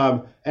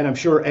I'm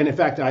sure, and in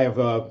fact, I have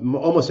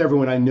almost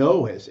everyone I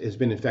know has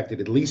been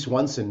infected at least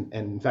once, and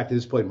in fact, at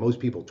this point, most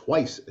people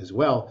twice as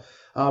well.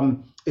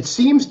 It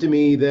seems to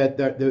me that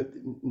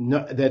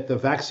the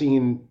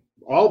vaccine,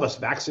 all of us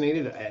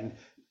vaccinated, and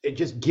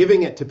just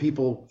giving it to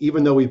people,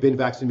 even though we've been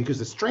vaccinated, because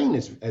the strain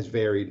has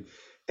varied,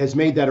 has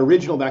made that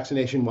original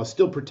vaccination, while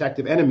still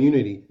protective, and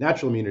immunity,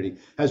 natural immunity,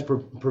 has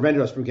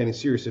prevented us from getting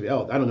seriously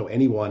ill. I don't know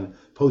anyone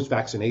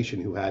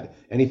post-vaccination who had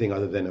anything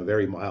other than a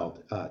very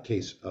mild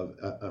case of,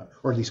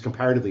 or at least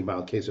comparatively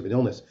mild case of an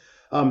illness.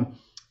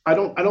 I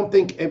don't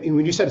think. I mean,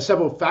 when you said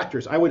several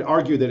factors, I would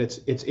argue that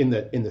it's in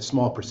the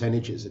small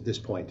percentages at this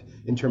point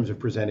in terms of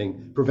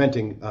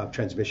preventing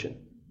transmission.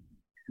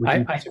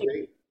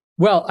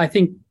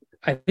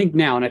 I think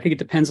now, and I think it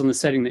depends on the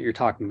setting that you're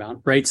talking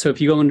about, right? So if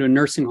you go into a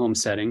nursing home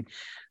setting,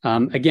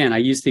 again, I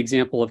use the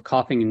example of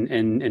coughing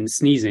and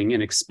sneezing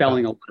and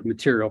expelling a lot of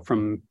material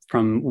from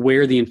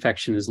where the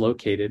infection is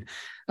located.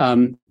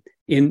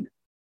 In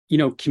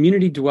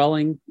community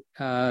dwelling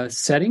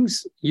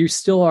settings, you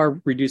still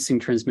are reducing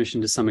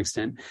transmission to some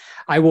extent.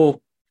 I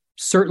will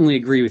certainly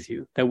agree with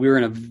you that we're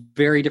in a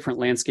very different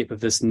landscape of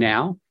this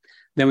now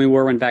than we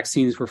were when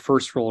vaccines were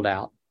first rolled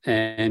out.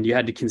 And you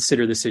had to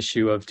consider this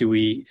issue of, do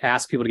we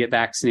ask people to get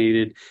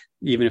vaccinated,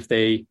 even if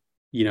they,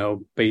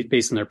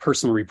 based on their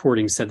personal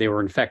reporting, said they were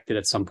infected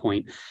at some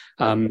point?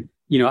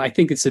 I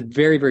think it's a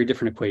very, very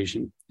different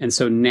equation. And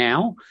so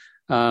now,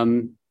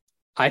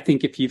 I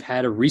think if you've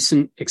had a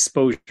recent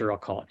exposure, I'll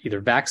call it either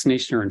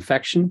vaccination or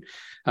infection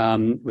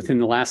within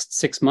the last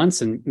 6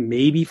 months, and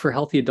maybe for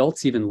healthy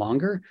adults even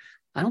longer,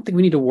 I don't think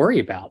we need to worry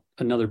about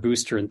another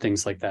booster and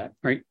things like that,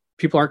 right?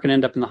 People aren't going to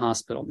end up in the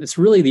hospital. It's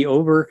really the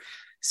over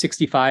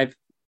 65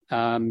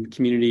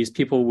 communities,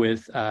 people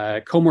with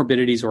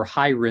comorbidities or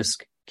high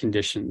risk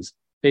conditions,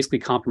 basically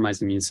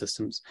compromised immune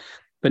systems.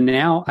 But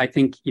now I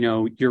think,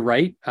 you're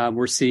right.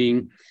 We're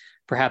seeing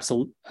perhaps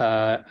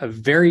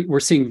we're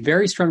seeing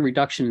very strong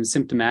reduction in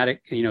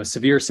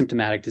severe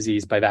symptomatic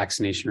disease by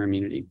vaccination or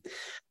immunity.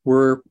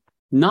 We're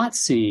not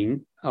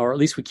seeing, or at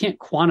least we can't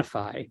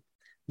quantify,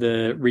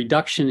 the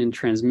reduction in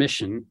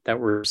transmission that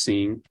we're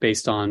seeing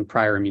based on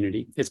prior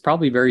immunity. It's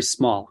probably very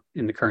small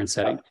in the current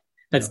setting.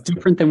 That's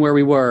different than where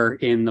we were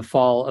in the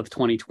fall of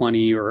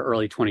 2020 or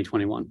early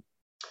 2021.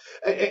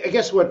 I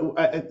guess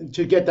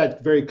to get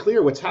that very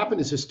clear, what's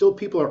happened is still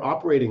people are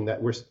operating that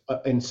we're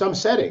in some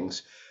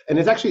settings, and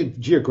it's actually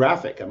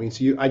geographic. I mean,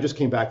 I just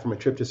came back from a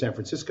trip to San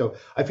Francisco.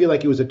 I feel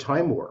like it was a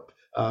time warp.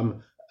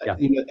 And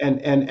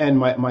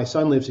my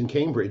son lives in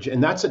Cambridge,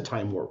 and that's a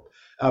time warp.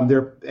 And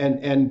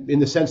in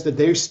the sense that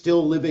they're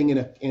still living in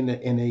an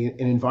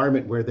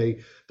environment where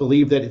they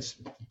believe that it's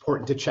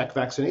important to check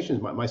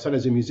vaccinations. My son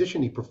is a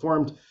musician. He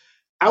performed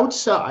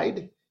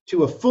outside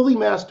to a fully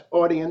masked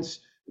audience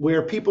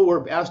where people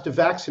were asked to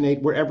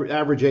vaccinate, where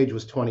average age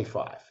was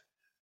 25.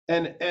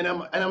 And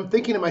I'm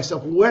thinking to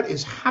myself, what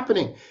is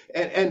happening?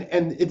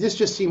 And this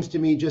just seems to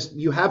me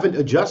you haven't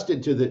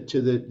adjusted to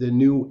the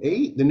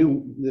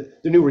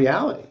new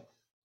reality.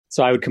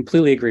 So I would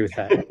completely agree with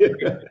that.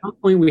 At some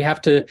point, we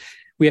have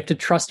to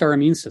trust our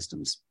immune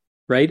systems,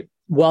 right?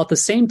 While at the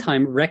same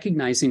time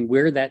recognizing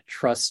where that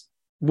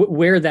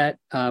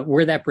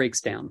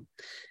breaks down.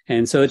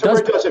 And so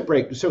where does it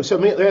break? So let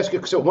me ask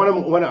you. So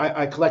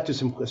I collected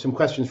some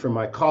questions from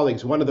my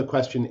colleagues. One of the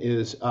question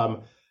is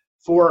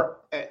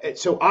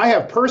so I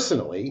have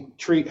personally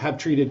treated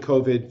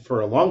COVID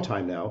for a long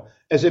time now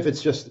as if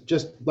it's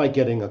just like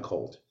getting a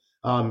cold.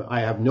 I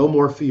have no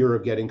more fear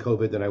of getting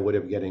COVID than I would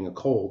of getting a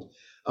cold.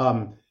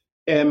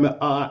 And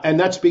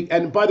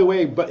by the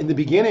way, but in the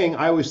beginning,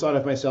 I always thought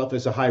of myself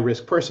as a high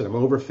risk person. I'm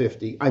over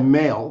 50. I'm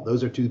male.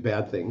 Those are two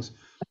bad things.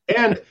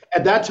 And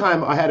at that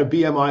time, I had a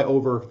BMI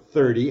over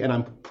 30, and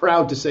I'm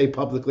proud to say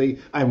publicly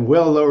I'm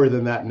well lower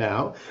than that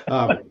now.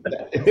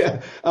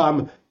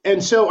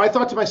 And so I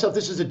thought to myself,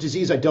 this is a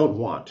disease I don't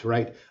want,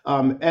 right?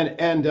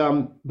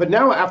 But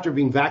now after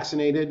being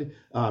vaccinated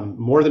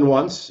more than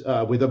once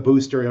with a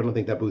booster, I don't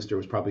think that booster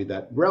was probably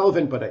that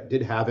relevant, but I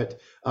did have it,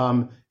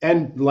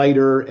 and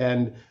lighter,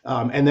 and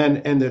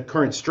the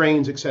current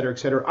strains, et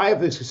cetera, I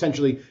have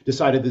essentially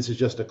decided this is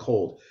just a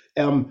cold.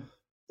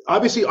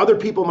 Obviously, other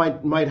people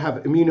might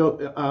have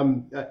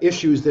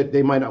issues that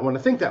they might not want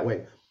to think that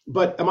way.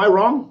 But am I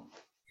wrong?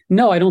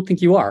 No, I don't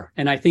think you are.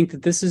 And I think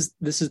that this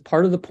is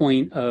part of the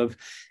point of,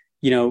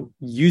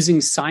 using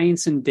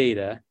science and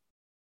data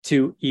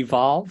to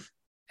evolve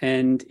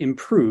and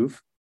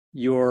improve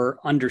your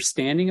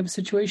understanding of a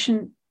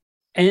situation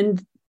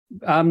and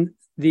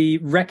the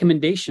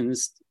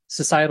recommendations,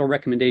 societal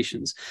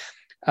recommendations.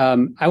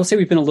 I will say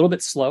we've been a little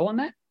bit slow on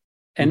that.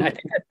 And I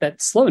think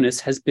that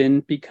slowness has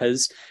been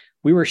because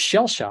we were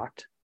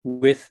shell-shocked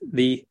with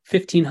the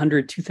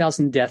 1,500,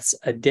 2,000 deaths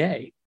a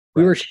day.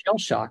 We were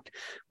shell-shocked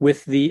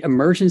with the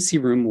emergency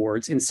room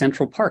wards in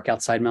Central Park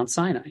outside Mount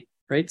Sinai,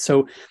 right?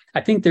 So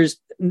I think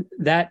there's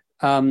that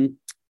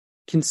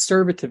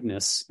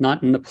conservativeness,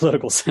 not in the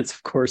political sense,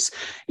 of course,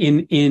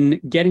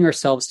 in getting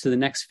ourselves to the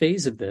next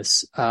phase of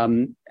this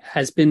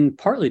has been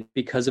partly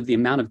because of the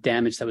amount of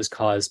damage that was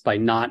caused by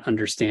not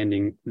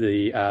understanding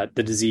the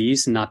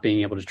disease and not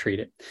being able to treat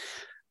it.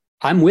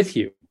 I'm with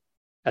you.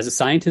 As a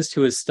scientist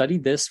who has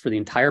studied this for the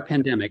entire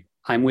pandemic,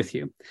 I'm with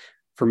you.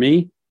 For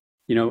me,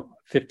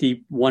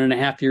 51 and a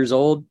half years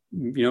old,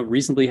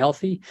 reasonably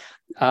healthy.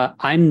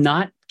 I'm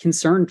not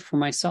concerned for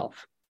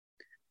myself.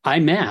 I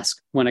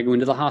mask when I go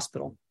into the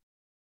hospital.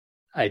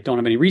 I don't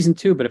have any reason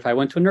to, but if I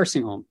went to a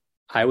nursing home,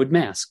 I would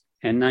mask,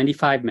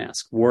 N95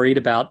 mask, worried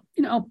about,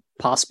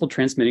 possible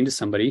transmitting to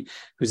somebody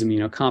who's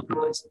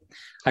immunocompromised.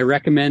 I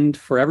recommend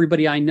for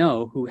everybody I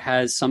know who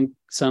has some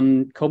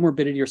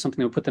comorbidity or something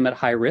that would put them at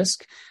high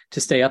risk to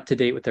stay up to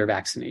date with their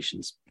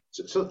vaccinations.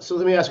 So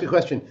let me ask you a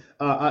question.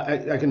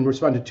 I can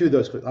respond to two of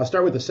those. I'll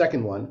start with the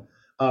second one,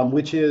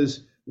 which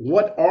is,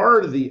 what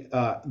are the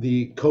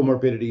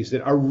comorbidities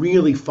that are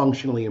really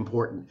functionally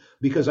important?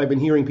 Because I've been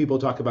hearing people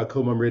talk about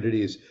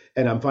comorbidities,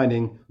 and I'm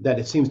finding that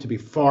it seems to be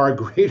far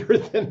greater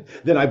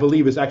than I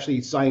believe is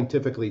actually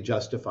scientifically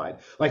justified.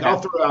 Like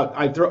I'll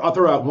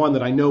throw out one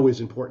that I know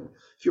is important.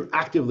 If you're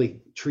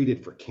actively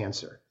treated for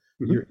cancer,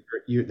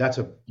 that's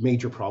a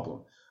major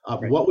problem.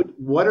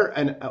 What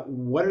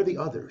are the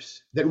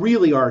others that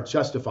really are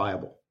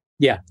justifiable?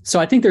 Yeah. So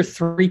I think there are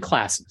three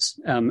classes.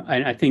 And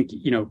I think,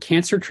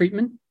 cancer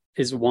treatment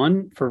is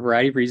one for a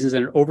variety of reasons,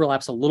 and it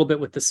overlaps a little bit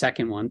with the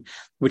second one,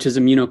 which is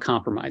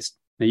immunocompromised.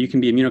 Now, you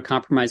can be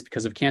immunocompromised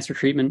because of cancer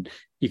treatment.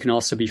 You can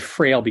also be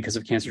frail because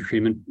of cancer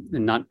treatment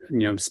and not,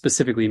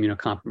 specifically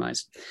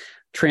immunocompromised.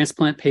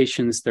 Transplant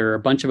patients, there are a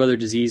bunch of other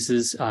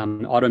diseases,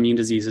 autoimmune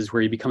diseases,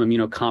 where you become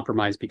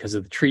immunocompromised because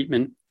of the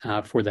treatment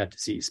for that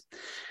disease.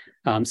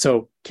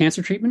 So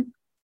cancer treatment,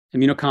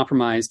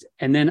 immunocompromised,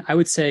 and then I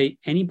would say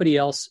anybody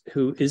else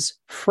who is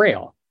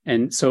frail.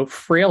 And so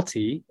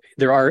frailty,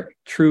 there are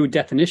true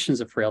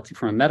definitions of frailty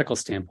from a medical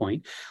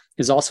standpoint,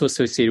 is also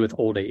associated with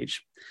old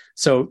age.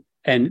 So,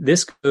 and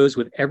this goes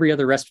with every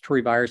other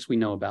respiratory virus we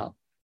know about.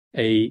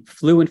 A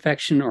flu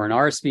infection or an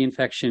RSV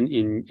infection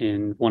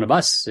in one of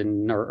us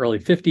in our early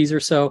 50s or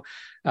so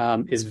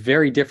is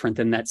very different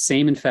than that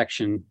same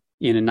infection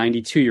in a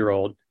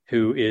 92-year-old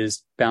who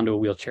is bound to a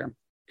wheelchair.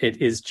 It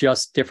is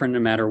just different no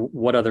matter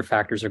what other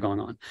factors are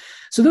going on.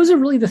 So those are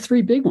really the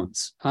three big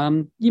ones.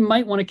 You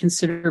might want to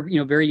consider,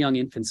 very young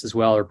infants as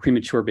well, or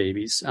premature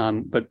babies.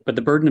 But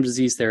the burden of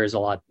disease there is a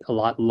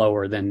lot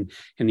lower than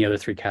in the other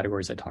three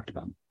categories I talked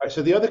about. All right,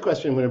 so the other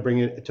question I'm going to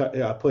bring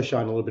push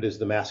on a little bit is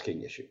the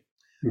masking issue.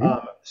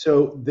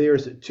 So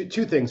there's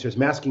two things. There's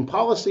masking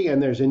policy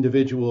and there's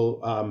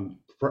individual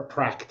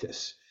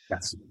practice.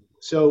 Yes.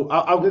 So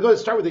I'm going to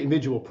start with the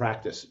individual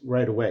practice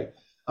right away.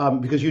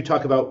 Because you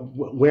talk about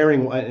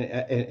wearing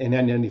an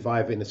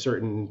N95 in a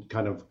certain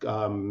kind of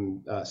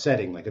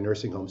setting, like a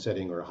nursing home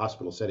setting or a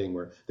hospital setting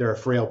where there are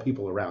frail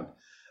people around.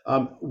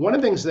 One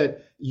of the things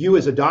that you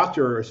as a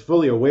doctor are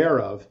fully aware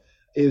of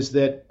is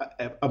that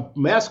a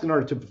mask, in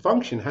order to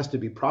function, has to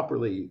be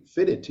properly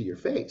fitted to your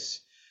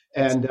face.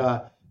 And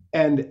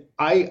And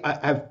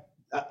I've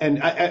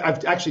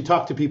actually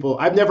talked to people.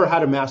 I've never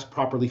had a mask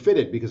properly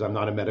fitted because I'm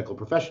not a medical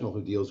professional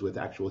who deals with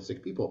actual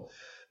sick people.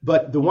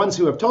 But the ones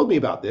who have told me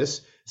about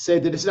this say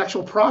that it's an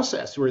actual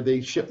process where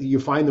you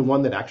find the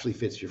one that actually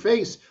fits your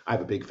face. I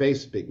have a big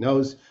face, big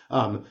nose,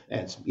 I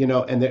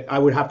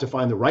would have to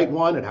find the right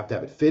one. I'd have to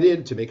have it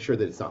fitted to make sure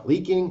that it's not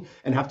leaking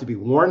and have to be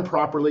worn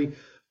properly.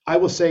 I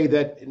will say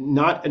that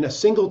not in a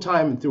single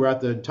time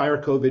throughout the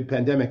entire COVID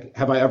pandemic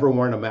have I ever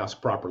worn a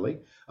mask properly,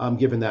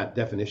 given that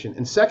definition.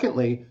 And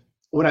secondly,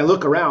 when I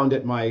look around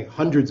at my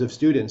hundreds of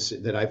students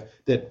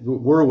that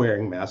were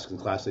wearing masks in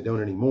class, they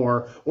don't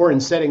anymore, or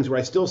in settings where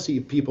I still see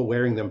people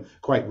wearing them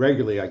quite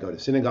regularly. I go to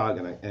synagogue,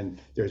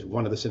 and there's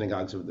one of the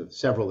synagogues of the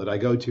several that I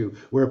go to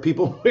where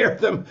people wear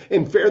them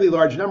in fairly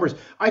large numbers.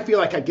 I feel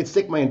like I could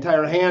stick my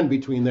entire hand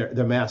between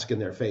the mask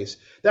and their face.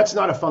 That's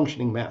not a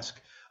functioning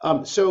mask.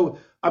 So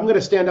I'm going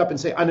to stand up and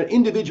say, on an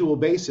individual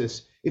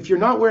basis, if you're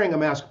not wearing a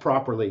mask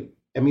properly,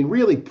 I mean,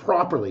 really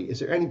properly, is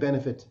there any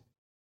benefit?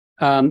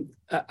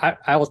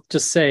 I will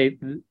just say,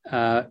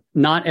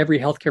 not every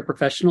healthcare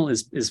professional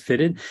is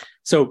fitted.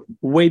 So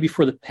way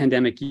before the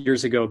pandemic,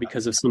 years ago,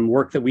 because of some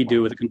work that we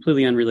do with a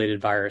completely unrelated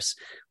virus,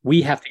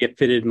 we have to get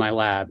fitted in my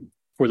lab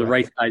for the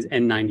right size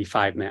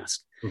N95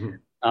 mask.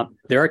 Mm-hmm.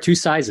 There are two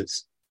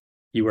sizes.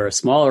 You wear a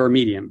small or a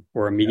medium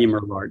or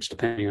a large,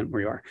 depending on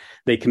where you are.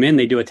 They come in,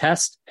 they do a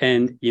test,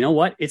 and you know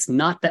what? It's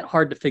not that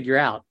hard to figure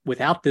out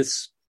without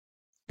this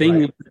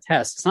thing with the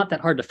test. It's not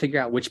that hard to figure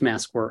out which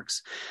mask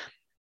works.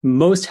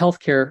 Most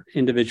healthcare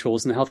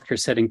individuals in the healthcare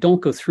setting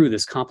don't go through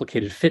this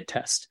complicated fit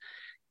test.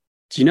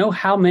 Do you know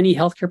how many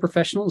healthcare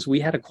professionals we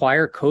had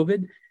acquire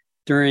COVID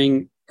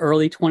during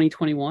early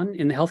 2021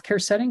 in the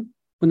healthcare setting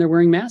when they're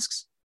wearing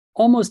masks?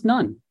 Almost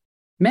none.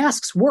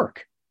 Masks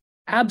work.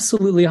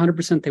 Absolutely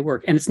 100% they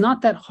work. And it's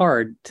not that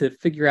hard to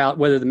figure out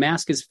whether the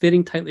mask is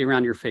fitting tightly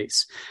around your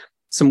face.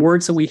 Some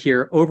words that we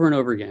hear over and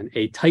over again: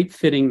 a tight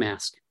fitting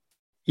mask.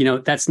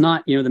 That's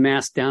not, the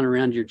mask down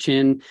around your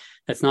chin.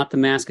 That's not the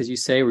mask, as you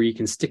say, where you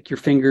can stick your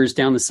fingers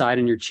down the side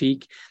on your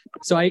cheek.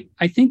 So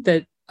I think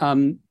that,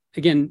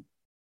 again,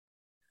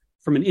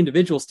 from an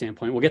individual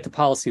standpoint, we'll get to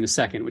policy in a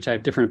second, which I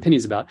have different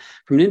opinions about.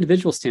 From an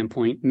individual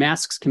standpoint,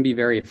 masks can be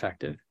very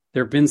effective.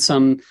 There have been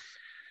some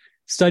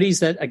studies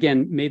that,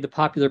 again, made the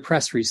popular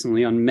press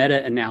recently on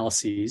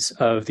meta-analyses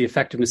of the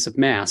effectiveness of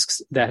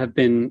masks that have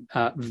been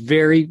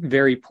very,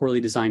 very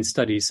poorly designed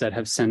studies that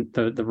have sent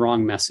the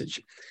wrong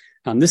message.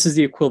 This is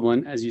the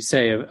equivalent, as you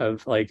say,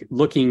 of like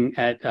looking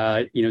at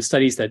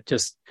studies that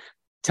just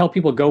tell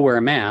people go wear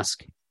a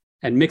mask,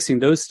 and mixing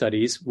those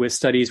studies with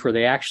studies where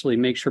they actually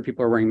make sure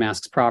people are wearing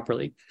masks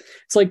properly.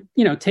 It's like,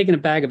 taking a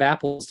bag of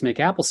apples to make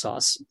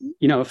applesauce.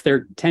 If there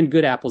are 10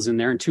 good apples in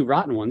there and 2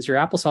 rotten ones, your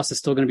applesauce is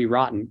still going to be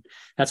rotten.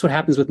 That's what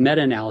happens with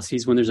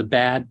meta-analyses when there's a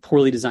bad,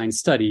 poorly designed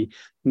study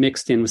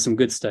mixed in with some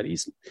good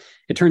studies.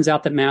 It turns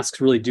out that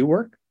masks really do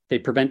work. They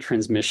prevent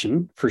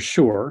transmission for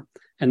sure.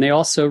 And they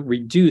also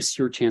reduce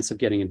your chance of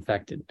getting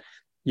infected.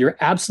 You're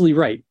absolutely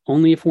right,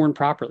 only if worn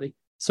properly.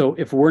 So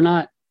if we're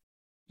not,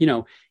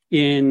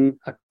 in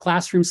a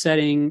classroom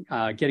setting,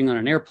 getting on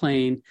an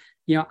airplane,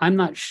 I'm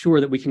not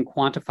sure that we can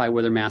quantify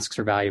whether masks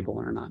are valuable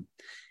or not.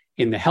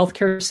 In the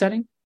healthcare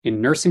setting,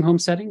 in nursing home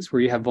settings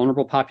where you have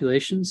vulnerable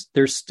populations,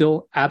 there's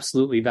still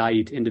absolutely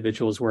value to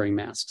individuals wearing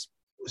masks.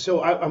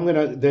 So I'm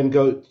going to then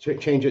go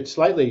change it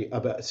slightly,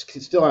 about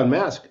still on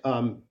mask,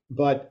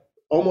 but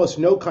almost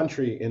no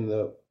country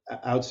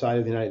outside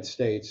of the United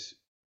States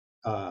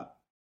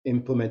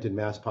implemented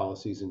mask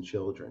policies in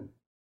children.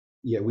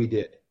 Yeah, we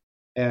did.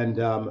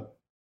 And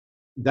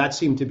that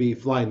seemed to be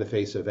flying in the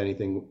face of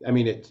anything. I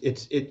mean,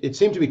 it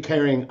seemed to be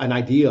carrying an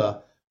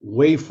idea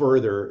way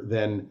further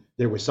than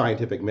there was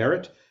scientific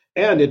merit.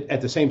 And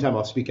at the same time,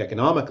 I'll speak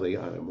economically.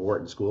 I'm a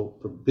Wharton School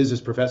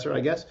business professor, I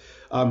guess.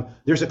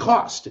 There's a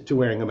cost to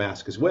wearing a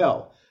mask as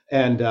well.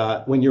 And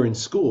when you're in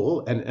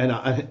school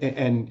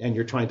and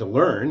you're trying to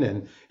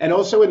learn, and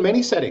also in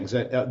many settings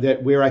that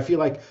where I feel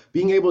like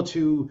being able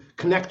to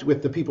connect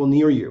with the people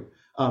near you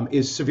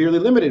is severely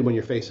limited when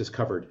your face is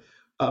covered.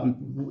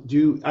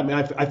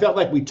 I felt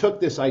like we took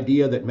this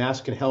idea that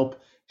masks can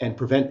help and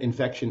prevent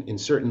infection in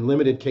certain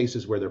limited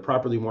cases where they're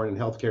properly worn in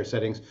healthcare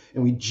settings,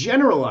 and we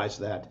generalized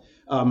that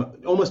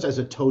almost as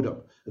a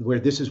totem, where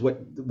this is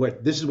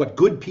what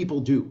good people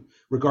do,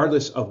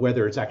 regardless of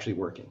whether it's actually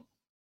working.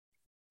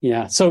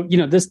 Yeah. So,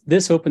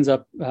 this opens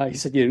up, you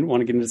said you didn't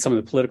want to get into some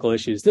of the political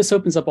issues. This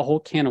opens up a whole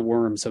can of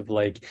worms of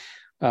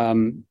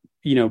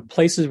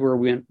places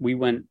where we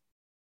went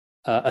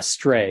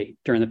astray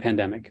during the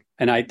pandemic.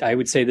 And I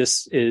would say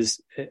this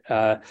is,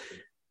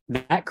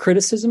 that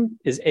criticism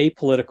is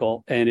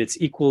apolitical, and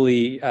it's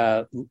equally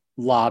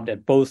lobbed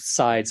at both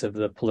sides of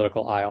the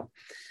political aisle.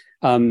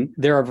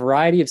 There are a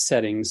variety of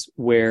settings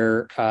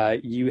where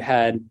you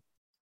had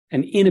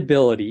an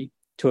inability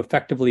to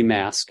effectively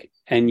mask,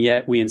 and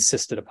yet we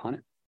insisted upon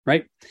it,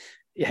 right?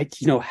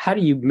 How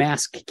do you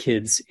mask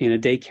kids in a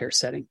daycare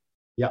setting?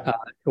 Yeah.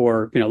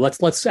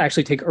 Let's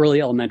actually take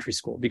early elementary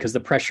school, because the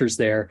pressures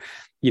there,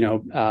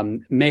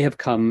 may have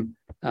come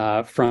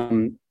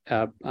from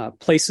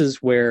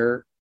places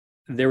where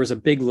there was a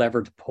big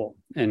lever to pull.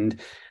 And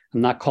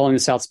I'm not calling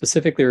this out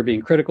specifically or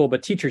being critical,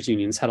 but teachers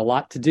unions had a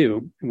lot to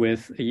do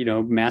with,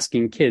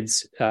 masking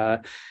kids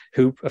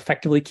who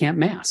effectively can't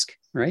mask,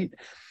 right?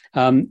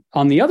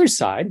 On the other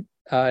side,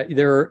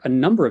 there are a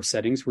number of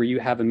settings where you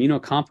have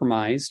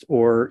immunocompromised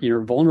or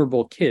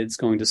vulnerable kids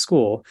going to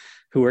school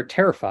who are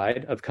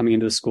terrified of coming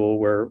into a school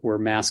where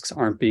masks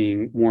aren't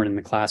being worn in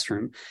the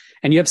classroom.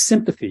 And you have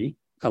sympathy,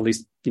 at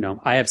least,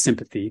 I have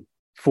sympathy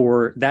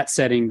for that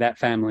setting, that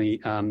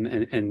family,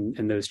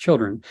 and those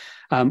children,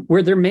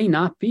 where there may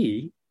not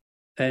be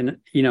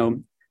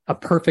a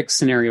perfect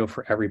scenario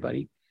for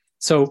everybody.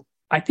 So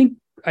I think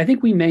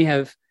we may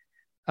have,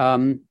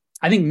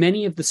 I think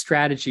many of the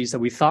strategies that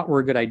we thought were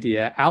a good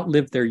idea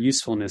outlived their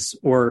usefulness,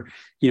 or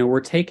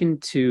were taken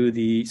to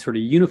the sort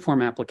of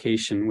uniform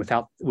application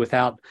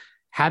without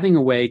having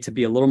a way to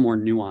be a little more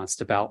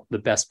nuanced about the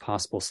best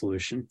possible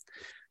solution.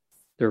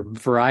 There are a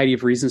variety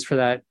of reasons for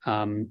that.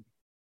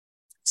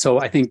 So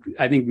I think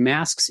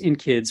masks in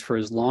kids, for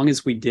as long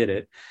as we did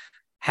it,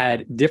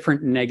 had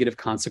different negative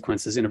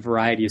consequences in a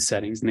variety of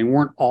settings, and they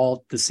weren't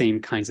all the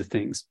same kinds of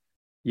things.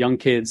 Young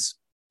kids,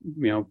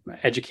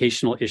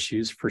 educational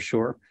issues for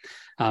sure.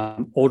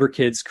 Older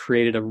kids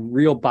created a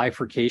real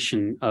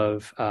bifurcation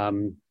of,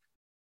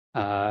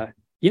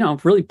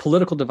 really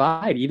political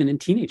divide, even in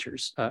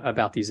teenagers,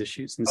 about these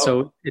issues. And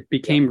so it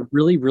became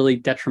really, really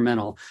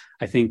detrimental,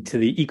 I think, to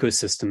the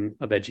ecosystem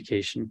of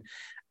education.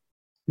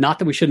 Not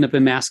that we shouldn't have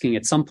been masking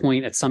at some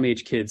point at some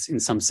age kids in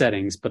some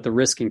settings, but the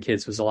risk in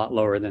kids was a lot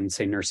lower than,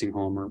 say, nursing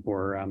home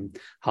or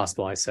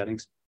hospitalized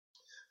settings.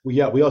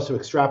 We also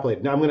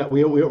extrapolated. Now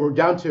we're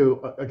down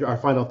to our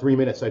final 3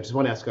 minutes. I just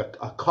want to ask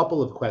a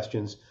couple of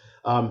questions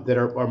that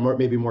are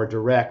maybe more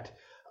direct.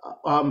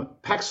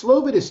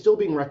 Paxlovid is still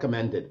being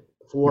recommended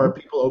for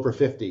people over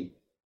 50,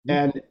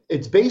 and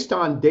it's based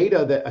on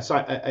data that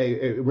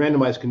a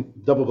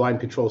randomized double-blind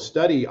controlled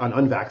study on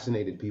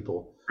unvaccinated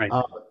people. Right.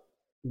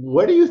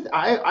 What do you?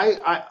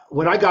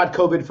 When I got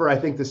COVID for I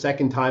think the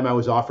second time, I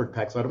was offered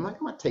Paxlovid. I'm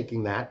not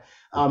taking that.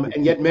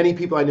 And yet many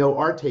people I know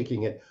are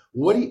taking it.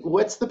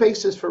 What's the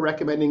basis for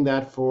recommending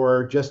that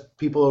for just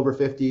people over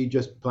 50,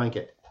 just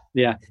blanket?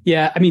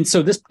 Yeah. I mean,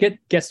 so this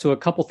gets to a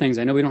couple things.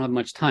 I know we don't have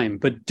much time,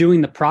 but doing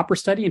the proper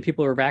study in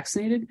people who are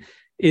vaccinated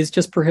is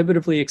just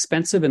prohibitively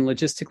expensive and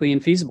logistically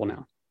infeasible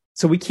now.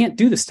 So we can't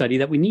do the study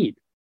that we need.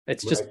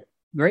 It's just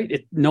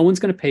right. No one's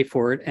going to pay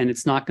for it, and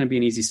it's not going to be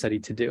an easy study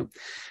to do.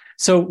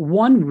 So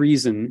one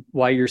reason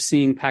why you're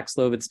seeing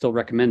Paxlovid still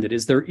recommended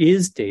is there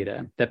is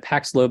data that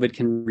Paxlovid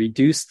can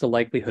reduce the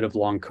likelihood of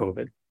long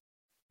COVID,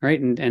 right?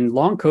 And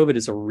long COVID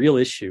is a real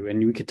issue,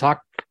 and we could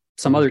talk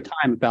some other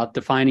time about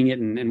defining it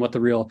and what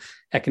the real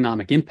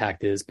economic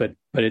impact is, but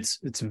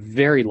it's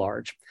very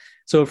large.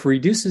 So if it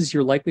reduces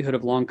your likelihood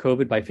of long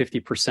COVID by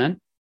 50%,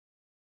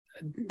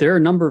 there are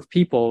a number of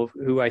people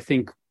who I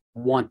think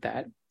want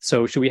that.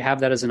 So should we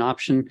have that as an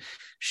option?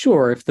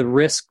 Sure, if the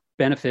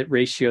risk-benefit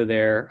ratio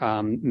there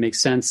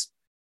makes sense,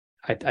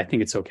 I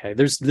think it's okay.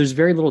 There's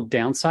very little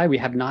downside. We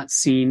have not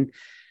seen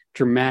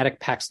dramatic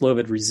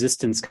Paxlovid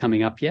resistance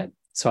coming up yet.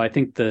 So I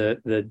think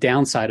the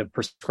downside of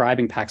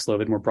prescribing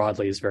Paxlovid more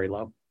broadly is very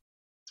low.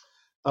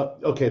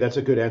 Okay, that's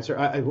a good answer.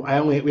 we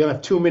only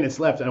have 2 minutes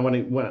left, and I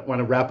want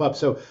to wrap up.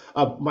 So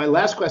my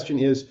last question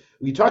is: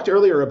 we talked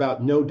earlier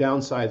about no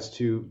downsides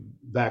to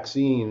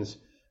vaccines.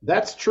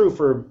 That's true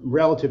for,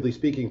 relatively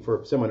speaking,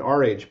 for someone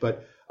our age,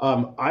 but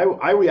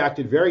I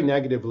reacted very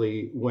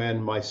negatively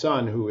when my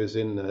son, who is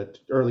in the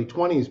early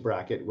 20s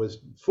bracket, was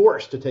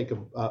forced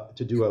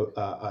to do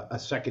a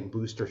second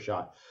booster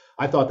shot.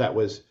 I thought that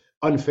was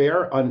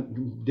unfair,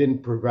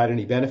 didn't provide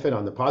any benefit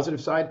on the positive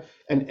side,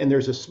 and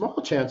there's a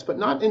small chance, but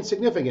not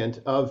insignificant,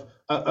 of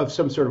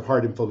some sort of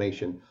heart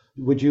inflammation.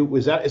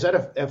 Is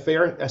that a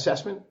fair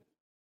assessment?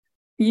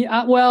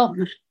 Yeah, well,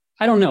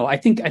 I don't know. I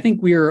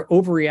think we are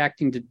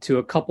overreacting to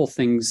a couple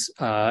things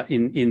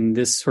in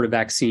this sort of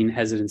vaccine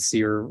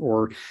hesitancy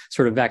or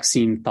sort of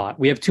vaccine thought.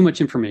 We have too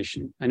much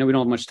information. I know we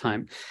don't have much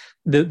time.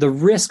 The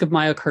risk of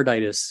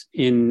myocarditis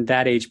in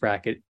that age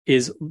bracket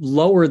is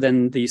lower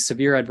than the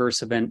severe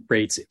adverse event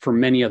rates for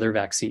many other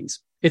vaccines.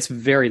 It's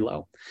very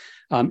low.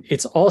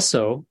 It's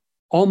also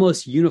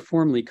almost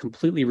uniformly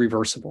completely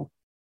reversible,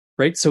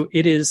 right? So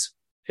it's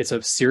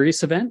a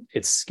serious event.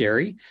 It's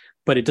scary,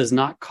 but it does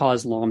not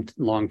cause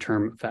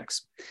long-term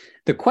effects.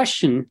 The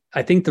question,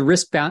 I think the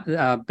risk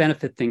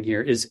benefit thing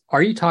here is,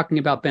 are you talking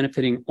about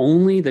benefiting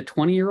only the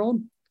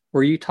 20-year-old, or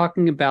are you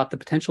talking about the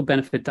potential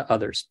benefit to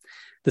others?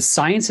 The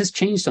science has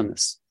changed on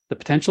this. The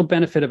potential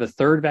benefit of a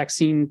third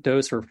vaccine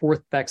dose or a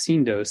fourth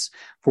vaccine dose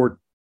for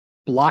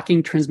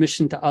blocking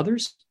transmission to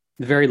others,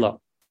 very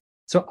low.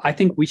 So I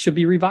think we should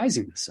be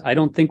revising this. I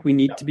don't think we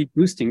need to be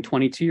boosting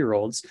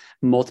 22-year-olds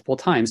multiple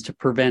times to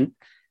prevent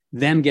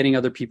them getting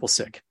other people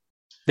sick.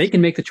 They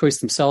can make the choice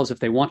themselves if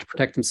they want to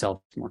protect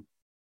themselves more.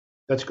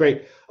 That's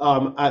great.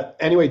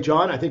 Anyway,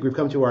 John, I think we've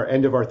come to our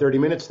end of our 30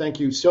 minutes. Thank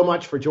you so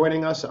much for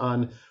joining us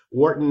on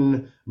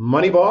Wharton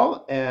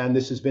Moneyball. And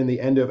this has been the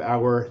end of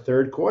our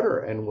third quarter,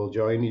 and we'll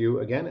join you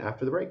again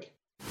after the break.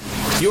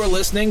 You're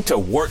listening to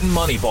Wharton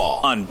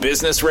Moneyball on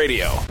Business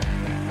Radio.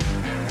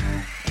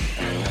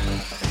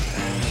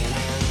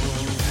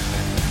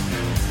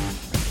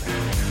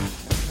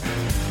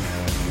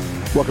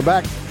 Welcome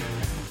back.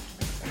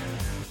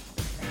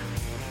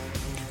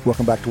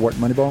 Welcome back to Wharton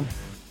Moneyball.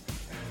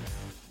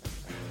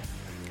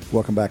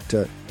 Welcome back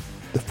to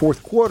the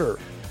fourth quarter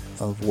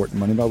of Wharton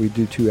Moneyball. We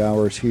do 2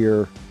 hours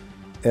here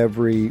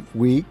every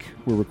week.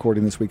 We're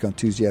recording this week on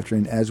Tuesday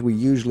afternoon, as we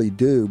usually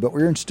do, but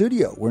we're in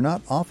studio. We're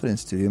not often in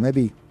studio.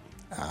 Maybe,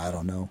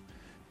 10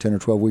 or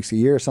 12 weeks a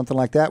year, something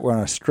like that. We're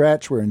on a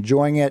stretch. We're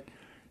enjoying it.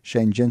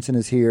 Shane Jensen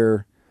is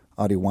here.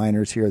 Audie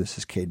Weiner's here. This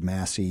is Cade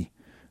Massey.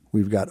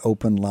 We've got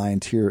open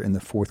lines here in the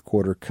fourth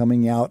quarter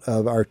coming out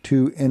of our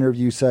 2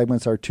 interview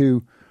segments, our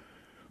 2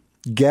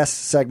 guest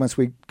segments.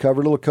 We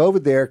covered a little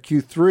COVID there,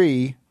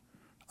 Q3.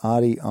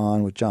 Audie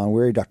on with John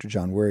Wherry, Dr.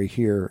 John Wherry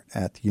here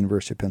at the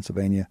University of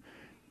Pennsylvania.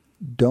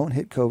 Don't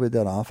hit COVID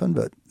that often,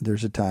 but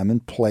there's a time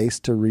and place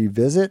to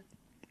revisit.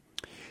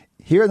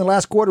 Here in the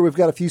last quarter, we've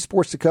got a few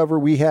sports to cover.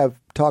 We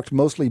have talked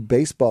mostly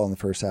baseball in the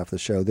first half of the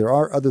show. There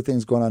are other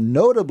things going on,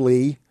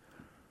 notably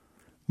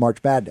March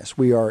Madness.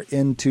 We are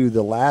into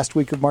the last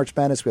week of March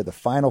Madness. We have the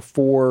Final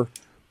Four,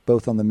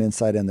 both on the men's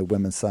side and the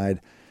women's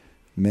side.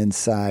 Men's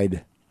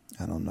side,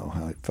 I don't know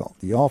how it felt.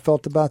 You all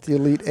felt about the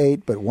Elite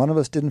Eight, but one of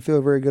us didn't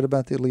feel very good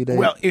about the Elite Eight.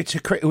 Well,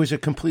 it was a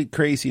complete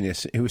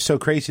craziness. It was so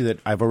crazy that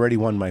I've already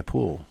won my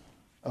pool.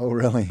 Oh,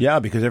 really? Yeah,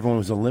 because everyone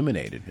was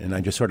eliminated, and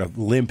I just sort of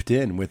limped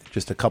in with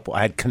just a couple.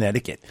 I had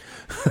Connecticut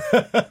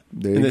there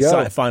you in the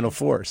go. Final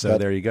Four, so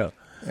there you go.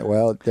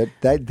 Well,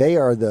 they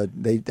are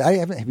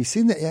have you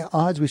seen the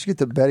odds? We should get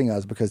the betting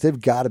odds because they've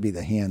got to be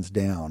the hands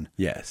down.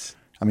 Yes.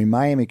 I mean,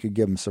 Miami could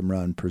give them some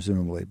run,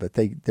 presumably, but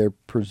they're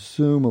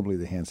presumably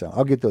the hands down.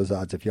 I'll get those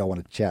odds if y'all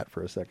want to chat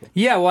for a second.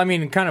 Yeah, well, I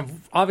mean, kind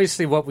of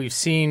obviously what we've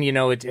seen,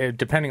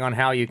 depending on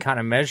how you kind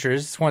of measure,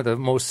 it's one of the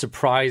most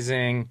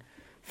surprising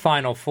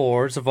Final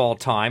Fours of all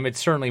time. It's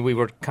certainly, we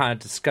were kind of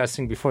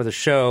discussing before the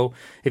show,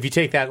 if you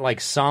take that like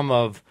some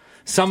of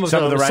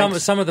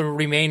the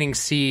remaining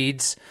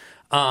seeds,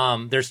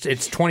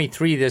 it's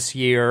 23 this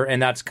year, and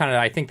that's kind of,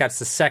 I think that's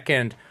the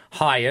second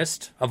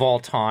highest of all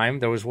time.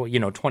 There was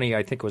 20,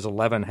 I think it was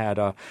 11 had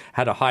a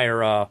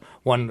higher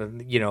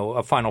one,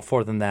 a Final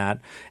Four than that.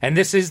 And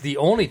this is the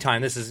only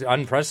time, this is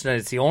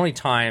unprecedented, it's the only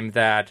time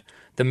that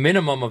the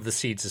minimum of the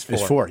seeds is 4.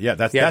 It's 4, yeah.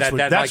 That's like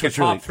what's a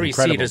top really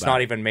 3 seed has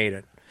not even made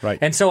it. Right.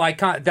 And so I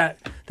can't, that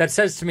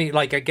says to me,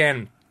 like,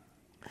 again,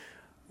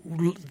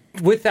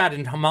 with that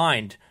in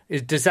mind,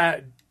 does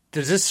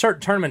this certain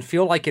tournament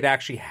feel like it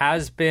actually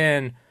has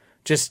been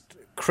just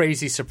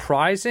crazy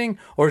surprising,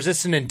 or is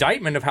this an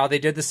indictment of how they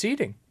did the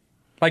seeding?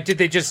 Like, did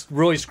they just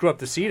really screw up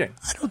the seeding?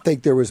 I don't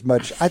think there was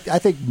much. I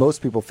think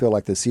most people feel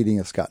like the seeding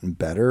has gotten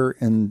better,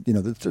 and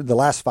the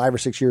last 5 or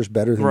 6 years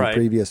better than the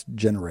previous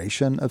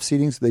generation of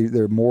seedings.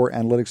 They're more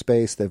analytics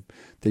based.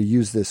 They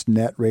use this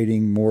net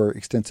rating more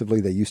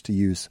extensively. They used to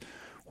use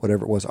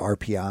whatever it was,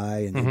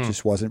 RPI, and it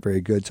just wasn't very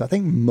good. So I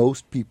think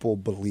most people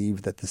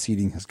believe that the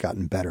seeding has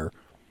gotten better.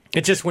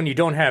 It's just when you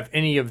don't have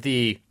any of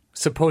the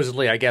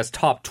supposedly, I guess,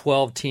 top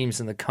 12 teams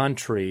in the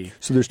country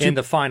in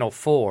the Final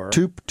Four.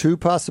 Two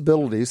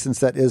possibilities, since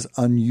that is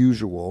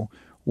unusual.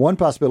 One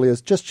possibility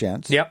is just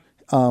chance. Yep.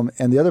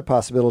 And the other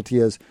possibility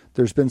is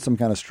there's been some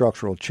kind of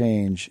structural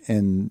change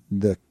in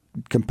the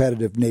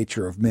competitive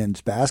nature of men's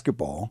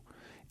basketball.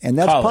 And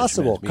that's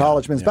possible.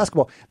 College men's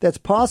basketball. That's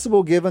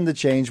possible given the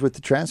change with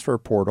the transfer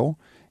portal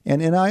and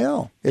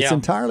NIL. It's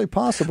entirely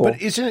possible. But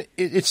isn't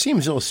it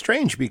seems a little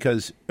strange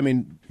because, I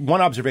mean,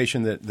 one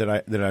observation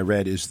that I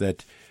read is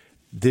that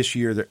this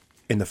year,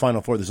 in the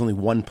Final Four, there's only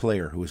one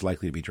player who is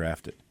likely to be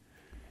drafted.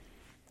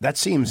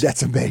 That's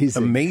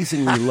amazing.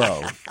 Amazingly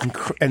low.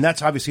 And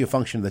that's obviously a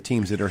function of the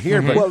teams that are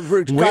here. But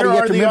where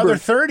are the other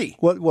 30?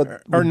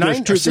 Or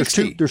 9 or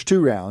 60? There's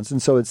 2 rounds,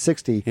 and so it's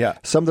 60. Yeah.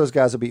 Some of those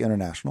guys will be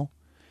international.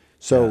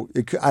 So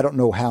I don't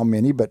know how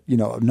many, but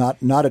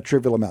not a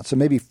trivial amount. So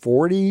maybe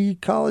 40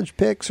 college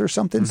picks or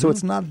something. So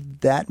it's not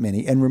that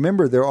many. And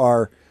remember, there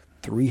are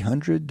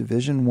 300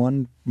 Division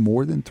I,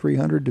 more than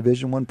 300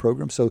 Division I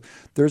programs. So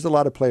there's a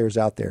lot of players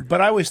out there.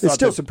 But I always thought it's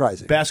still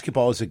surprising.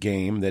 Basketball is a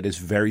game that is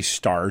very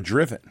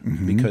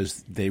star-driven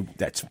because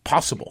that's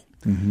possible.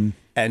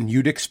 And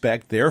you'd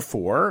expect,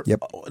 therefore,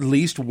 at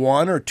least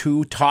 1 or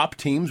 2 top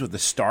teams with a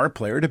star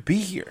player to be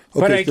here.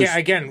 Okay, but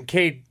again,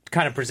 Cade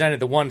kind of presented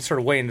the one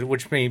sort of way in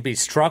which maybe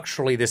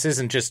structurally this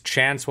isn't just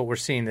chance what we're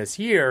seeing this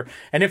year.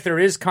 And if there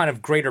is kind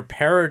of greater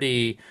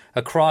parity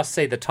across,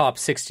 say, the top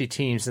 60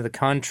 teams in the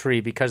country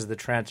because of the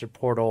transfer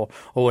portal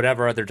or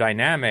whatever other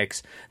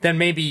dynamics, then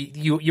maybe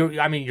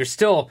you're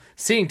still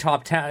seeing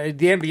top talent.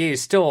 The NBA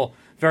is still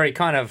very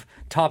kind of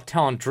top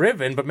talent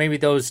driven, but maybe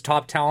those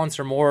top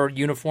talents are more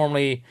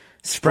uniformly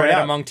spread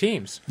among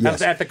teams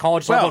at the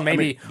college level, and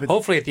maybe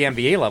hopefully at the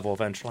NBA level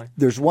eventually.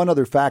 There's one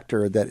other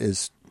factor that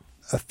is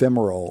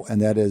ephemeral, and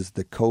that is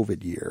the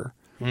COVID year.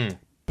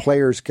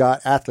 College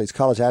athletes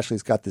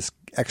got this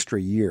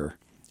extra year.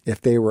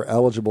 If they were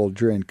eligible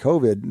during the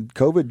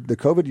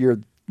COVID year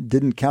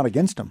didn't count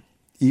against them,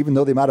 even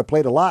though they might have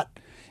played a lot.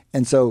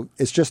 And so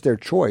it's just their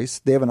choice.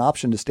 They have an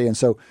option to stay. And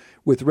so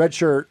with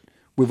redshirt,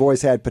 we've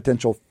always had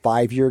potential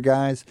 5-year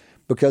guys.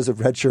 Because of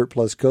redshirt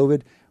plus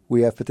COVID,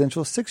 we have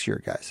potential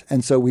 6-year guys.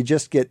 And so we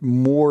just get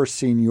more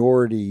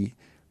seniority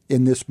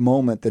in this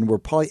moment than we'll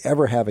probably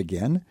ever have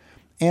again.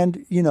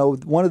 And,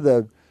 one of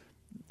the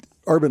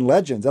urban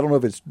legends, I don't know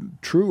if it's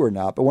true or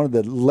not, but one of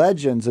the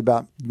legends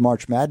about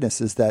March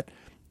Madness is that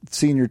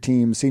senior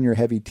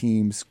heavy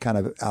teams kind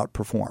of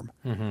outperform.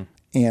 Mm-hmm.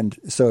 And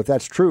so if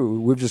that's true,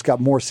 we've just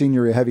got more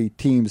senior heavy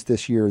teams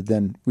this year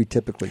than we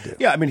typically do.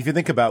 Yeah, I mean, if you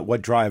think about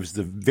what drives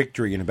the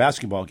victory in a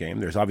basketball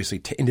game, there's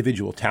obviously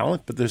individual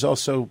talent, but there's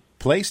also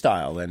play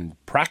style and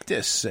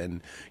practice.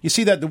 And you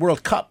see that in the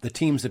World Cup, the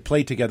teams that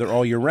play together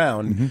all year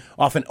round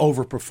often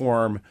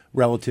overperform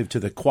relative to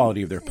the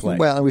quality of their play.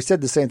 Well, and we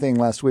said the same thing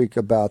last week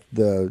about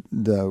the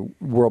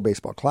World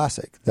Baseball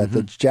Classic, that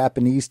the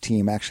Japanese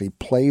team actually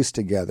plays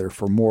together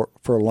for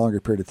a longer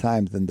period of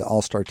time than the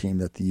all-star team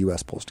that the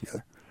U.S. pulls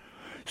together.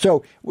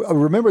 So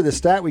remember the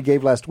stat we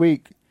gave last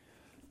week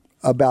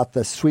about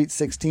the Sweet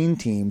 16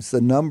 teams, the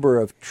number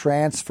of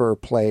transfer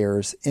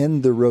players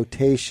in the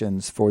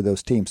rotations for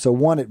those teams. So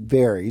one, it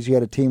varies. You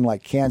had a team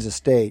like Kansas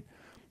State,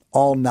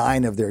 all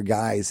 9 of their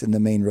guys in the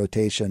main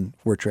rotation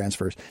were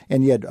transfers.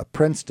 And you had a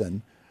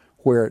Princeton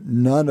where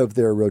none of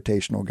their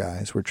rotational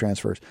guys were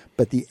transfers.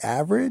 But the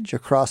average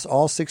across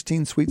all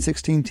 16 Sweet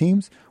 16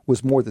 teams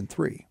was more than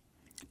 3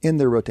 in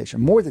their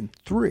rotation. More than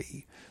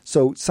 3.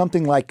 So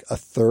something like a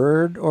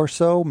third or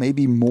so,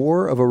 maybe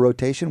more of a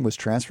rotation was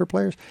transfer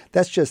players.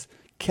 That's just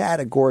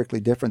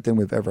categorically different than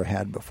we've ever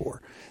had before.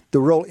 The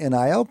role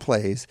NIL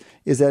plays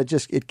is that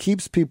it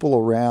keeps people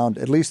around,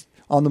 at least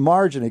on the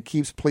margin, it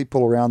keeps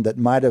people around that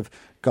might have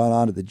gone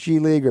on to the G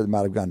League or they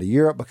might have gone to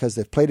Europe because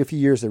they've played a few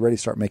years, they're ready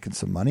to start making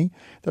some money.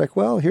 They're like,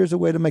 well, here's a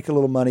way to make a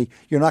little money.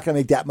 You're not going to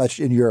make that much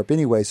in Europe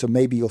anyway, so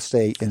maybe you'll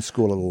stay in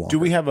school a little longer. Do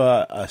we have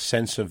a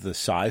sense of the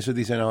size of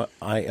these NIL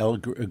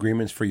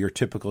agreements for your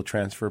typical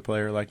transfer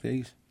player like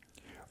these?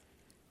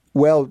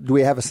 Well, do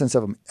we have a sense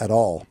of them at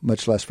all,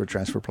 much less for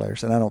transfer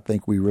players? And I don't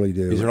think we really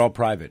do. These are all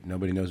private.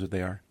 Nobody knows what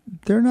they are?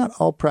 They're not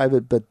all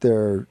private, but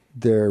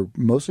they're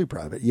mostly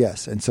private,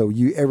 yes. And so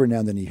every now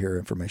and then you hear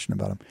information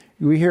about them.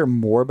 We hear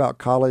more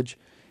about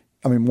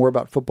more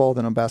about football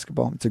than on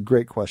basketball. It's a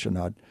great question,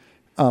 Odd.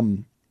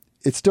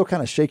 It's still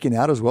kind of shaking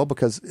out as well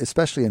because,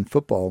 especially in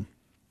football,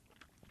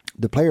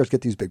 the players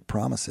get these big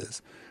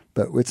promises,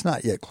 but it's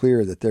not yet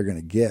clear that they're going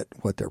to get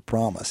what they're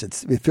promised.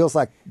 It feels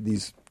like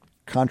these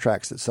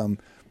contracts that some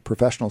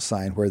professionals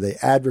sign where they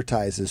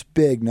advertise this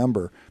big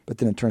number, but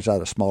then it turns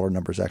out a smaller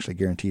number is actually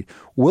guaranteed.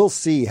 We'll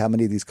see how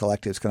many of these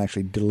collectives can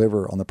actually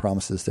deliver on the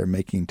promises they're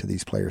making to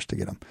these players to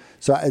get them.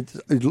 So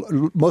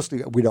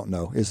mostly we don't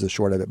know is the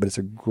short of it, but it's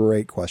a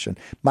great question.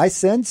 My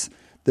sense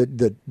that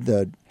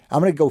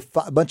I'm going to go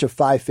a bunch of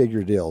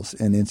 5-figure deals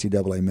in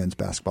NCAA men's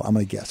basketball. I'm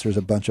going to guess there's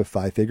a bunch of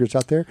 5 figures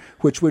out there,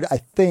 which would, I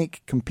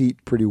think,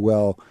 compete pretty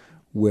well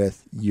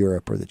with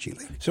Europe or the G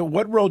League. So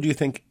what role do you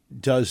think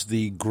does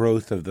the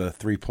growth of the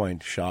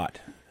three-point shot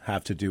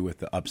have to do with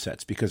the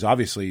upsets? Because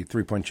obviously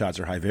three-point shots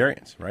are high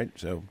variance, right?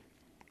 So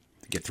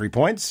to get 3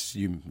 points,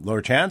 you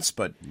lower chance,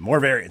 but more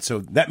variance. So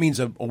that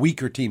means a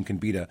weaker team can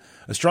beat a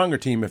stronger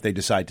team if they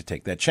decide to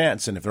take that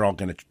chance. And if they're all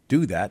going to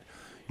do that,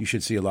 you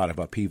should see a lot of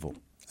upheaval.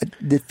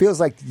 It feels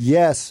like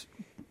yes,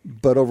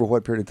 but over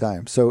what period of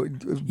time? So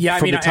from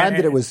the time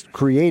that it was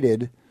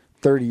created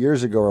 30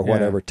 years ago or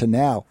whatever to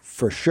now,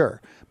 for sure.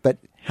 But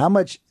how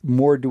much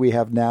more do we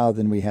have now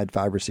than we had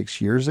 5 or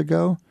 6 years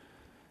ago?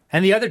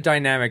 And the other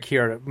dynamic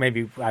here,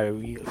 maybe I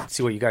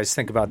see what you guys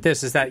think about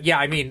this, is that,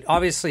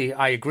 obviously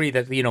I agree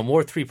that,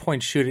 more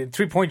three-point shooting.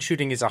 Three-point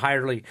shooting is a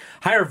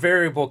higher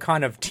variable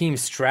kind of team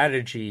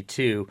strategy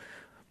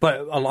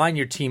but align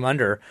your team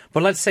under.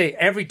 But let's say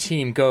every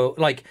team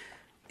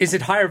is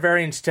it higher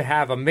variance to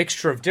have a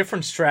mixture of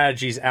different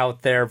strategies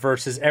out there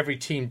versus every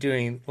team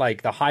doing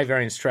the high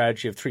variance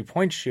strategy of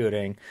 3-point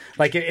shooting?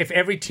 Like if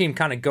every team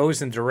kind of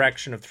goes in the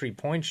direction of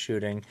 3-point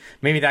shooting,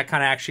 maybe that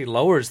kind of actually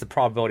lowers the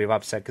probability of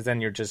upset because then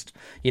you're just,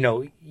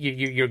 you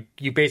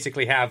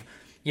basically have,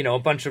 a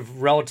bunch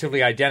of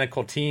relatively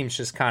identical teams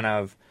just kind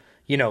of,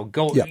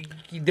 go. Yep.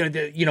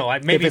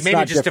 Maybe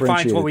it just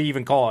defines what we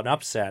even call an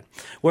upset.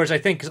 Whereas I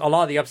think a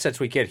lot of the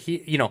upsets we get,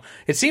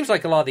 it seems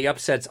like a lot of the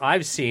upsets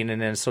I've seen in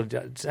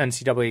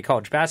NCAA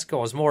college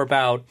basketball is more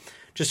about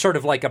just sort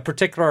of like a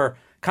particular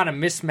kind of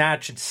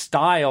mismatched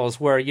styles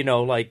where this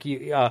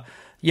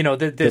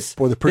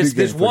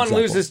one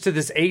loses to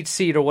this 8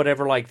 seed or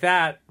whatever like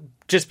that.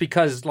 Just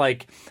because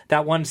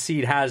that 1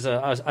 seed has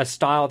a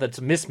style that's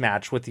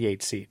mismatched with the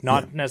 8 seed,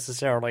 not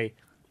necessarily.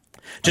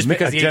 Just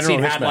because the 8 seed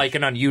had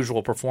an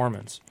unusual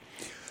performance.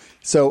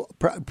 So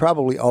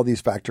probably all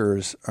these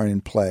factors are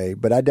in play,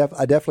 but I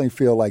definitely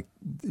feel like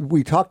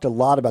we talked a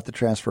lot about the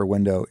transfer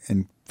window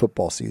in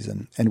football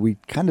season, and we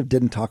kind of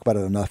didn't talk about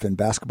it enough in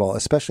basketball,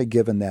 especially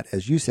given that,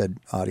 as you said,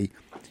 Adi,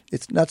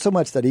 it's not so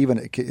much that even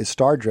it is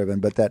star-driven,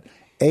 but that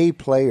a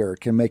player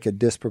can make a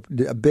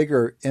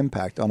bigger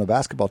impact on a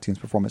basketball team's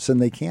performance than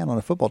they can on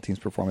a football team's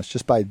performance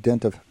just by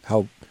dint of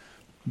how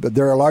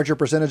they're a larger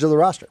percentage of the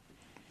roster.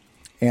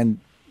 And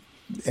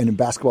and in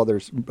basketball,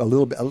 there's a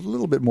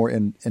little bit more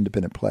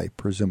independent play,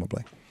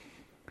 presumably.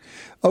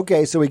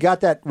 Okay, so we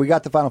got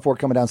the Final Four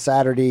coming down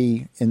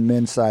Saturday in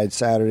men's side.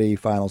 Saturday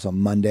finals on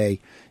Monday.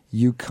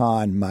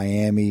 UConn,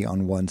 Miami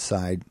on one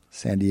side,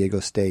 San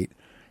Diego State,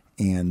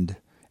 and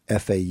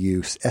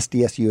FAU.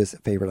 SDSU is a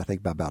favorite, I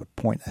think, by about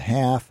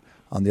 1.5.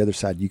 On the other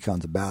side,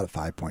 UConn's about a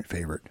 5-point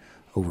favorite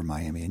over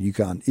Miami. And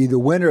UConn, either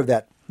winner of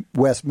that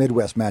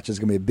Midwest match is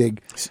going to be a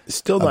big,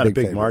 still not a big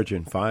favorite.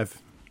 Margin,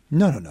 5.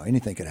 No.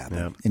 Anything could happen.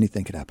 Yeah.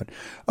 Anything could happen.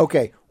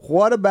 Okay,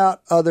 what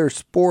about other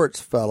sports,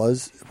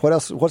 fellas? What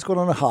else? What's going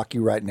on in hockey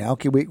right now?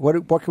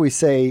 What can we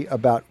say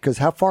about? Because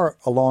how far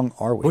along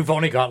are we? We've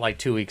only got like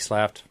 2 weeks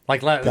left. Like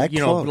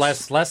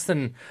close. less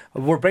than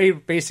we're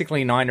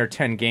basically 9 or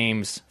 10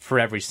 games for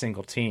every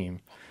single team.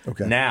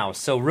 Okay. Now,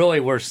 so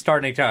really we're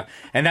starting to,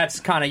 and that's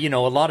kind of a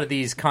lot of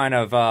these kind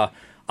of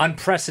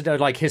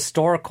unprecedented, like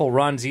historical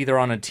runs, either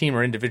on a team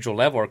or individual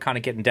level, are kind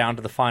of getting down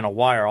to the final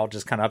wire. I'll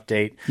just kind of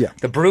update. Yeah.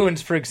 The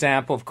Bruins, for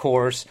example, of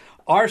course,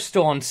 are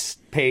still on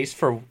pace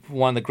for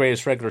one of the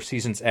greatest regular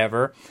seasons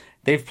ever.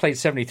 They've played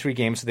 73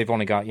 games, so they've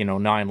only got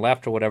 9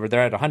 left or whatever.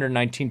 They're at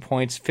 119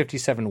 points,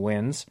 57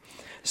 wins.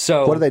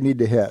 So what do they need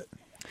to hit?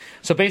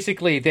 So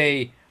basically,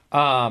 they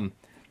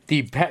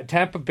the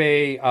Tampa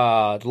Bay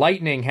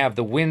Lightning have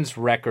the wins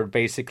record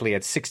basically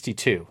at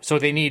 62. So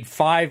they need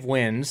 5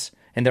 wins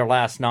in their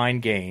last 9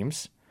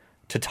 games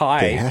to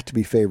tie. They have to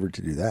be favored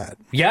to do that.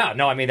 Yeah,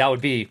 no, I mean that would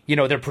be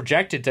they're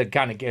projected to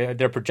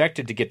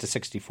get to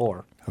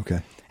 64. Okay.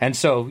 And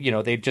so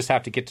they just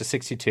have to get to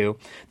 62.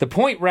 The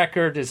point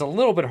record is a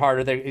little bit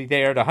harder.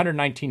 They are at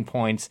 119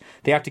 points.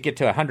 They have to get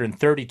to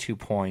 132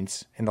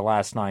 points in the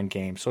last 9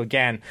 games. So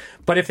again,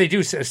 but if they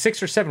do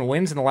 6 or 7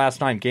 wins in the last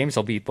 9 games,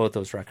 they'll beat both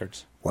those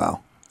records.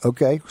 Wow.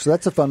 Okay, so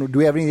that's a fun one. Do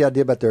we have any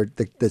idea about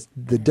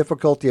the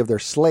difficulty of their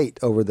slate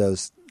over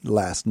those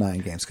last 9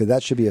 games? Because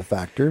that should be a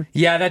factor.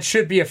 Yeah, that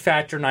should be a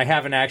factor, and I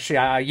haven't actually.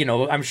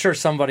 I'm sure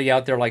somebody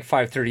out there like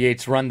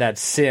 538's run that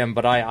sim,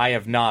 but I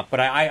have not. But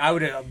I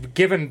would,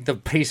 given the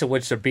pace at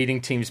which they're beating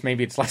teams,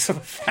 maybe it's less of a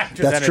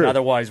factor than true. It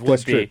otherwise would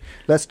That's be. True.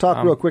 Let's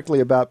talk real quickly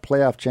about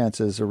playoff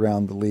chances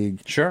around the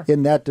league. Sure.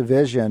 In that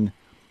division,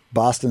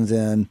 Boston's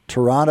in,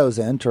 Toronto's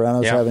in.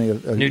 Toronto's having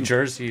a New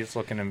Jersey is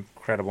looking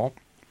incredible.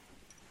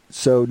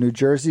 So New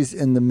Jersey's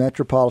in the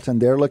Metropolitan.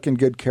 They're looking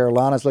good.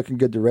 Carolina's looking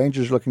good. The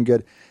Rangers are looking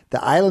good.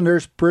 The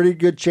Islanders, pretty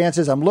good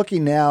chances. I'm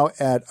looking now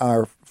at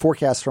our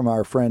forecast from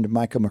our friend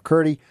Micah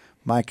McCurdy.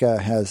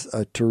 Micah has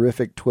a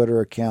terrific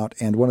Twitter account,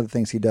 and one of the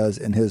things he does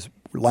in his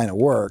line of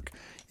work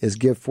is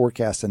give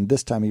forecasts, and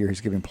this time of year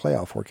he's giving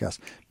playoff forecasts.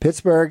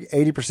 Pittsburgh,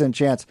 80%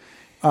 chance.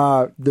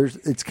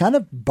 It's kind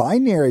of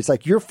binary. It's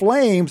like your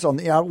Flames on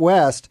the out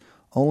west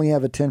only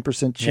have a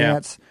 10%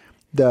 chance. Yeah.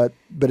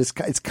 But it's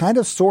kind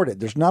of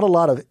sorted. There's not a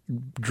lot of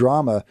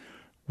drama.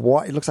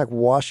 It looks like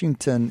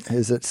Washington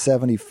is at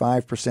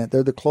 75%.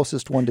 They're the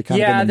closest one to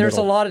kind of in the there's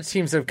middle. a lot of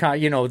teams that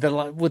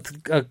have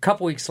with a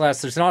couple weeks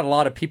less, there's not a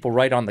lot of people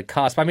right on the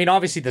cusp. I mean,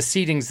 obviously the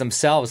seedings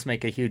themselves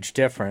make a huge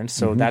difference,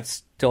 so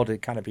that's still to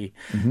kind of be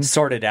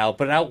sorted out.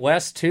 But out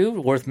west, too,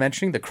 worth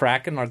mentioning, the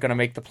Kraken are going to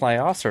make the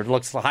playoffs, or it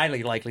looks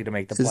highly likely to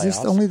make the playoffs. Is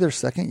this only their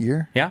second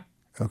year? Yeah.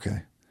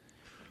 Okay.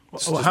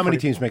 Well, how many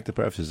teams make the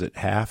playoffs? Is it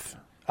half?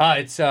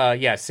 It's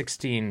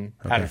 16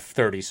 out of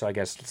 30, so I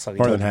guess slightly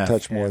more than half.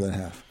 Touch more than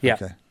half. Yeah,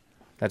 okay.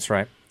 That's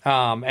right.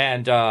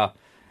 And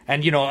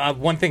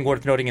one thing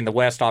worth noting in the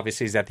West,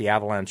 obviously, is that the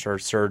Avalanche are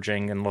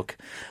surging and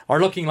are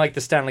looking like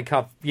the Stanley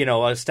Cup,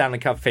 a Stanley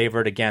Cup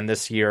favorite again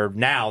this year.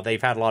 Now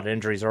they've had a lot of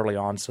injuries early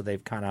on, so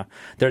they've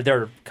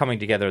they're coming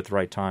together at the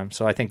right time.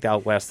 So I think the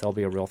out West they'll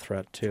be a real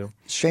threat too.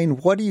 Shane,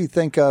 what do you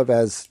think of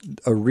as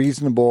a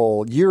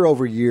reasonable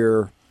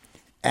year-over-year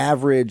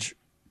average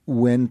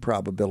win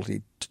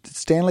probability?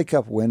 Stanley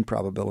Cup win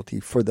probability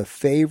for the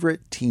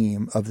favorite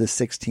team of the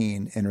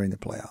 16 entering the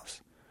playoffs.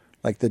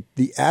 Like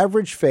the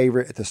average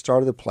favorite at the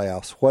start of the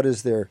playoffs, what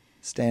is their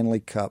Stanley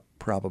Cup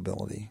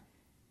probability?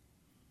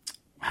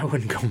 I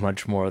wouldn't go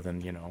much more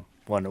than,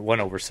 1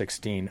 over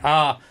 16.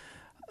 I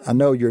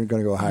know you're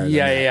going to go higher than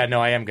that. Yeah,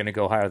 no, I am going to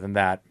go higher than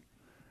that.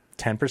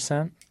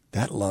 10%?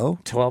 That low?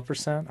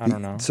 12%? I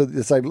don't know. So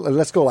it's like,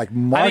 let's go like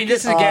market. I mean,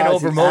 this is again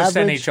over most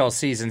NHL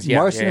seasons. Yeah,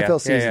 most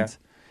NFL seasons.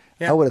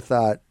 Yeah. I would have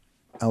thought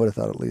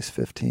at least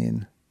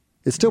 15.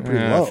 It's still pretty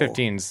low.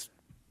 15's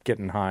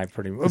getting high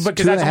pretty much.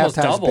 Because that's almost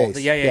double. Base.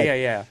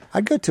 Yeah.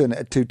 I'd go to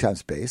a 2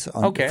 times base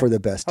for the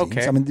best teams.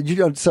 Okay. I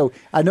mean, so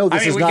I know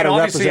this is not a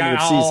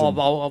representative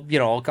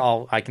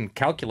season. I can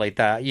calculate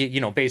that.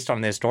 Based on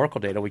the historical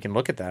data, we can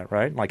look at that,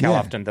 right? Like how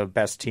often the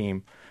best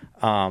team,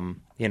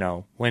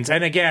 wins.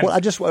 And again, well,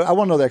 I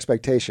want to know the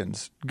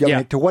expectations. I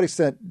mean, to what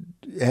extent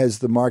has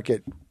the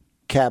market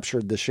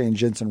captured the Shane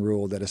Jensen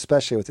rule that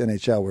especially with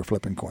NHL we're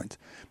flipping coins?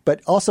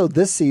 But also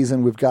this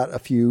season we've got a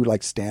few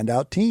like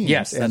standout teams.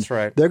 Yes, that's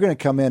right. They're going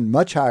to come in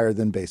much higher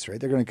than base rate.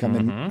 They're going to come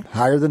in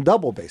higher than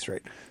double base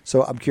rate.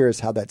 So I'm curious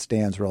how that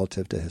stands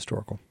relative to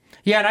historical.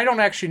 Yeah, and I don't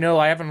actually know.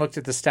 I haven't looked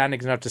at the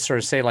standings enough to sort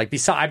of say, like,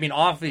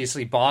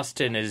 obviously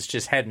Boston is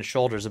just head and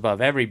shoulders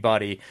above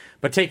everybody,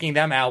 but taking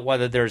them out,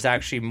 whether there's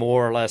actually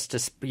more or less,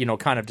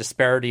 kind of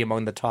disparity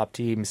among the top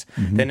teams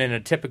than in a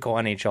typical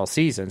NHL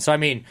season. So,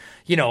 we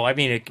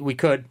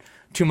could,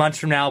 2 months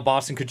from now,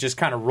 Boston could just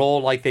kind of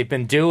roll like they've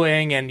been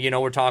doing, and,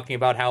 we're talking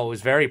about how it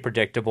was very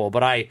predictable.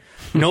 But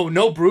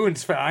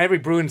every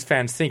Bruins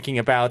fan's thinking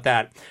about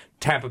that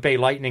Tampa Bay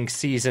Lightning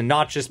season,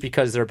 not just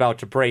because they're about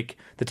to break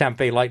the Tampa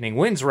Bay Lightning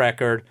wins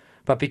record,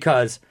 but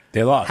because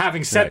they lost.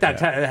 Having set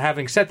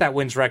that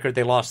wins record,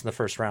 they lost in the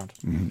first round.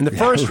 In the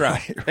first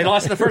round, they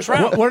lost in the first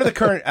round. What are the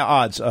current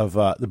odds of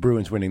the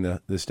Bruins winning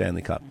the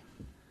Stanley Cup?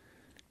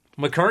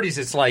 McCurdy's,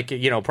 it's like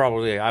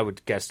probably I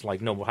would guess like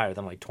no higher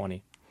than like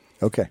 20.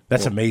 Okay,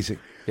 that's amazing.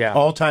 Yeah,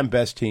 all-time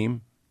best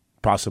team,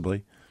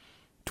 possibly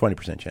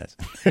 20% chance.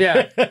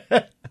 Yeah.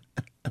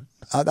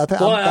 I'm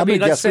going to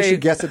guess. We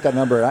should guess at that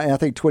number. I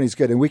think 20 is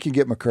good, and we can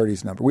get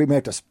McCurdy's number. We may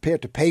have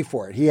to pay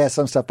for it. He has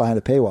some stuff behind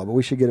the paywall, but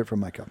we should get it from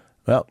Michael.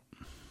 Well,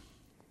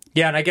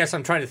 yeah, and I guess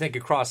I'm trying to think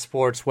across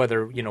sports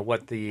whether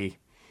what the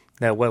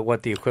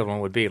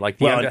equivalent would be. Like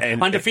the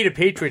undefeated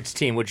Patriots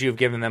team, would you have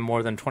given them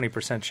more than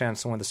 20%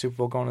 chance to win the Super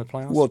Bowl going to the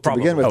playoffs? Well, to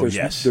begin with,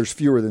 there's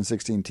fewer than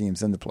 16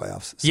 teams in the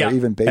playoffs. So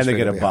even base and they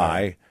get a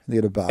bye.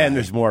 And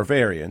there's more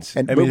variance.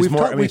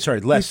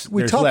 Less.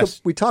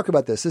 We talk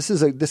about this.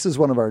 This is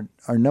one of our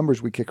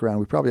numbers we kick around.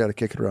 We probably ought to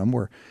kick it around.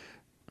 Where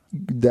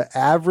the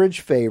average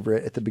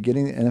favorite at the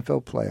beginning of the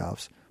NFL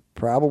playoffs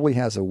probably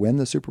has a win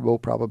the Super Bowl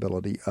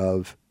probability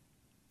of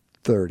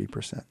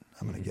 30%.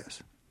 I'm going to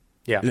guess.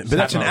 Yeah, but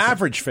that's an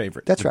average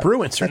favorite. That's right. The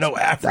Bruins are no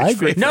average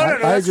favorite. No,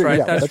 that's right.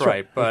 Yeah, that's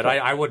right. But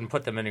I wouldn't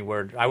put them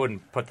anywhere. I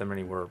wouldn't put them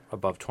anywhere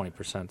above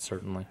 20%.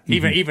 Certainly,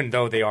 even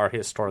though they are a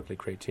historically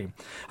great team.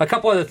 A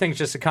couple other things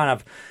just to kind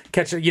of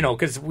catch,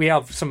 because we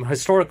have some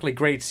historically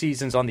great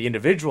seasons on the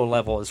individual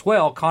level as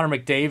well. Connor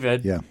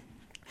McDavid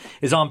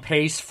is on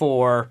pace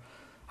for.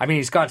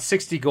 He's got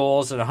 60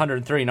 goals and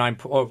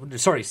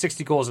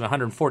 60 goals and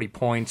 140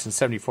 points in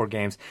 74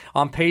 games.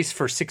 On pace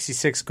for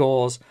 66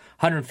 goals,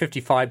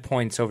 155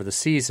 points over the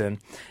season.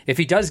 If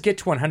he does get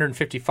to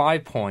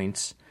 155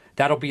 points,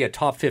 that'll be a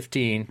top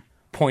 15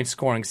 point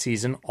scoring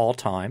season all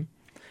time.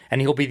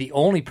 And he'll be the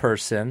only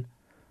person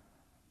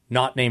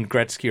not named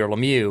Gretzky or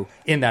Lemieux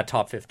in that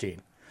top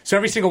 15. So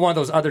every single one of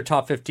those other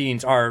top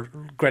 15s are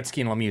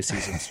Gretzky and Lemieux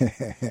seasons.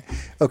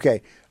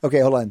 Okay,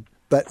 hold on.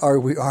 But are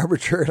we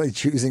arbitrarily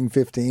choosing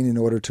 15 in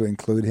order to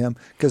include him?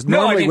 Because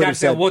normally I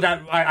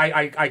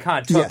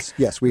kind of took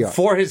yes, we are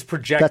for his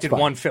projected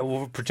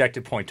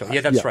projected point total.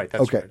 Yeah, that's right.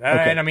 That's right.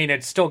 Okay. And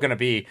it's still going to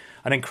be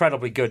an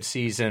incredibly good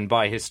season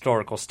by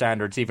historical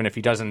standards, even if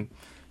he doesn't,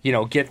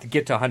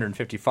 get to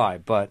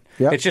 155. But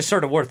it's just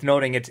sort of worth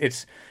noting.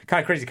 It's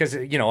kind of crazy because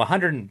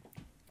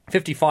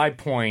 155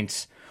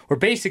 points, we're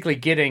basically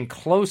getting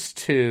close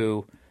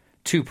to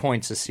 2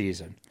 points a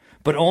season.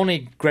 But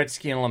only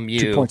Gretzky and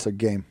Lemieux... 2 points a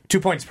game. 2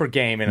 points per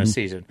game in a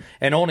season.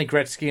 And only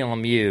Gretzky and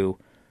Lemieux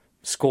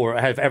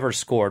have ever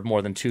scored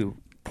more than 2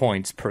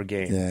 points per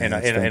game in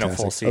a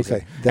full season.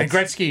 Okay, and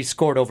Gretzky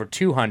scored over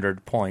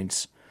 200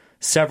 points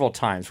several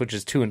times, which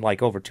is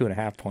over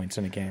 2.5 points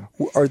in a game.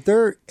 Are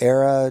there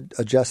era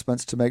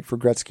adjustments to make for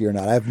Gretzky or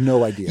not? I have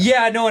no idea.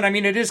 Yeah, no,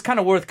 and it is kind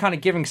of worth kind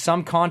of giving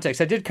some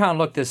context. I did kind of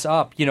look this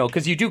up,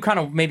 because you do kind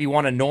of maybe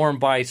want to norm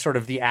by sort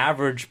of the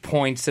average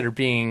points that are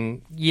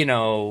being,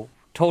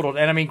 totaled.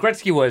 And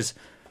Gretzky was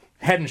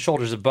head and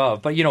shoulders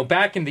above. But,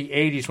 back in the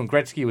 80s when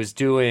Gretzky was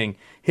doing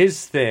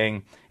his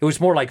thing, it was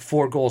more like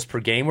 4 goals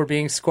per game were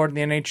being scored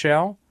in the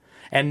NHL.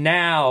 And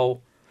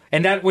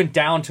that went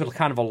down to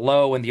kind of a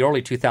low in the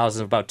early 2000s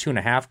of about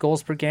 2.5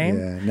 goals per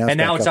game. Yeah,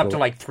 now it's up to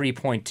like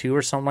 3.2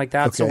 or something like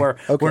that. Okay, so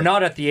we're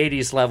not at the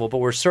 80s level, but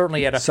we're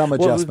certainly at some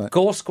adjustment.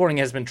 Goal scoring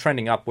has been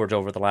trending upwards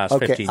over the last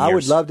 15 years. I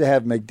would love to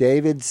have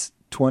McDavid's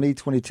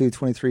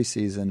 2022-23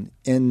 season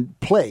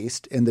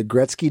placed in the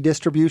Gretzky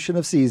distribution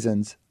of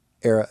seasons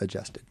era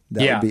adjusted. That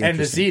would be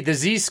interesting. And the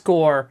Z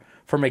score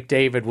for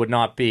McDavid would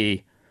not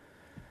be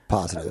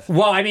positive.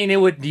 Well, it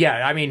would.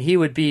 Yeah, he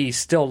would be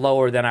still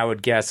lower than I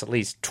would guess at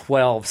least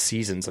 12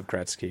 seasons of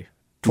Gretzky.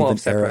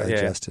 12 even era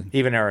adjusted.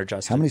 Even era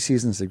adjusted. How many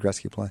seasons did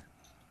Gretzky play?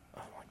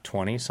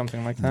 20,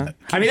 something like that.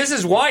 This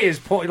is why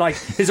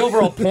his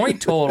overall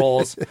point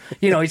totals.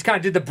 He's kind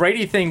of did the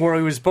Brady thing where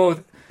he was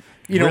both.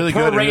 Really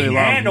per good rate really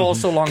and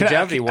also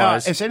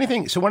longevity-wise. Is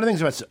anything? So one of the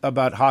things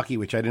about hockey,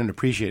 which I didn't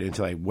appreciate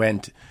until I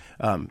went,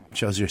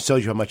 shows you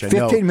how much I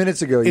know. 15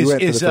 minutes ago, you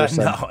went for the first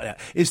time.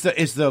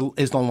 Is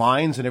the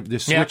lines and the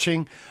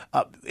switching?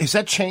 Has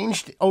that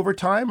changed over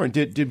time, or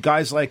did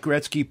guys like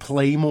Gretzky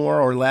play more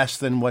or less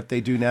than what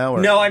they do now?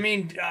 Or? No,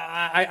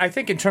 I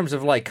think in terms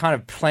of kind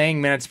of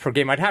playing minutes per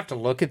game, I'd have to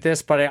look at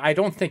this, but I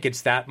don't think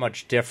it's that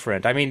much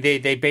different.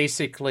 They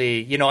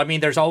basically,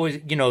 there's always,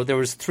 there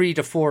was 3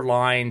 to 4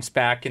 lines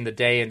back in the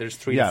day, and there's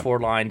 3 to 4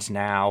 lines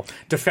now.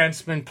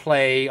 Defensemen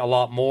play a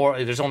lot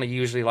more. There's only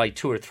usually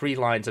 2 or 3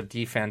 lines of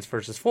defense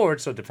versus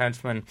forwards, so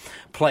defensemen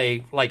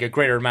play like a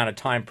greater amount of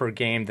time per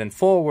game than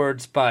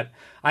forwards. But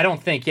I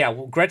don't think,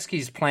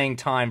 Gretzky's playing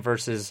time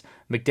versus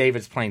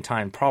McDavid's playing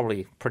time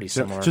probably pretty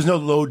similar. So there's no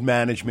load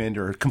management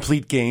or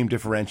complete game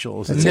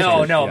differentials.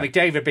 No.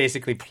 McDavid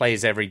basically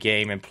plays every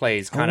game and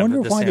plays kind of the same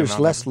amount. I wonder why there's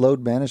less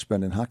load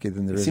management in hockey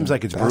than there is in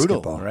basketball. Seems like it's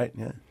brutal, right?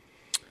 Yeah.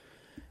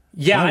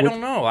 Yeah, I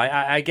don't know.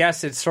 I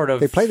guess it's sort of...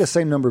 They play the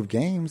same number of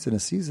games in a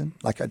season,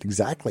 like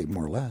exactly,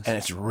 more or less. And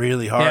it's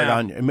really hard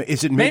on...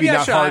 Is it maybe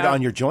not hard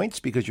on your joints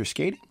because you're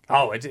skating?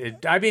 Oh,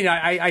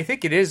 I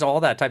think it is all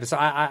that type of stuff.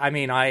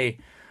 I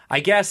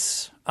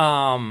guess...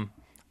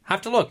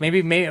 have to look.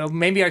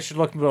 Maybe I should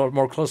look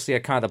more closely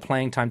at kind of the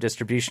playing time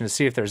distribution to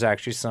see if there's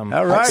actually some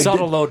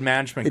subtle load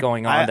management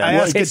going on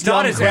there.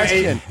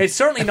 It's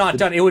certainly not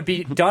done. It would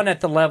be done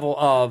at the level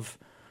of...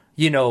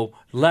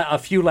 a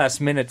few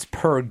less minutes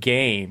per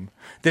game.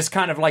 This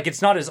kind of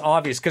it's not as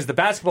obvious because the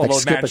basketball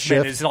load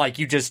management is like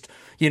you just,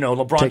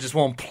 LeBron just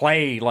won't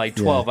play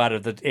 12 out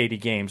of the 80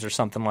 games or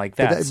something like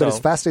that. But it's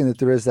fascinating that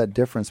there is that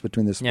difference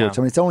between the sports.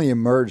 I mean, it's only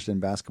emerged in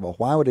basketball.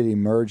 Why would it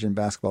emerge in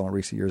basketball in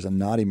recent years and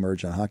not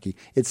emerge in hockey?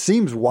 It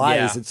seems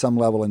wise at some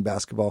level in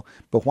basketball,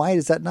 but why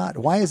is that not?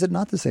 Why is it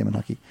not the same in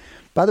hockey?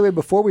 By the way,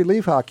 before we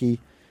leave hockey,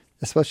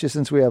 especially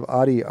since we have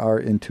Adi, our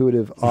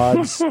intuitive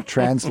odds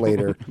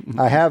translator,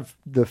 I have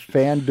the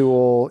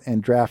FanDuel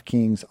and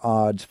DraftKings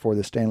odds for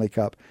the Stanley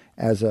Cup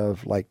as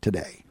of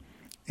today.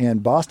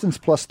 And Boston's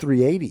plus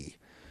 380.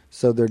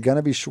 So they're going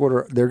to be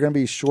shorter. They're going to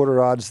be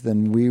shorter odds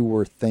than we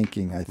were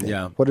thinking, I think.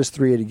 Yeah. What does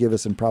 380 give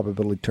us in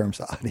probability terms,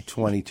 Adi?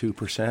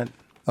 22%.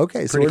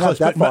 Okay, so we're not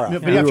that far off.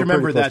 But you have to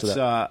remember that's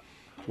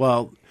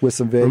with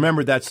some VIG.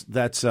 Remember that's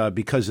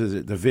because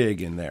of the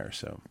VIG in there,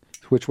 so.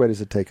 Which way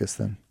does it take us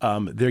then?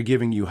 They're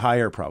giving you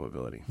higher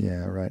probability.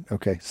 Yeah, right.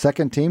 Okay.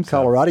 Second team,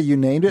 Colorado. You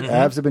named it.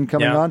 Avs have been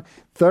coming on.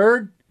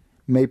 Third,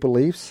 Maple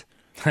Leafs.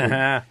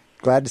 Glad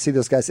to see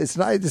those guys. It's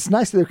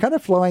nice. They're kind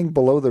of flying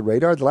below the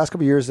radar. The last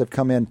couple of years they've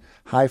come in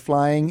high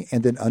flying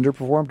and then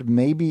underperformed.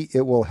 Maybe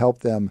it will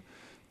help them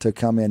to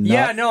come in.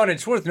 And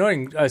it's worth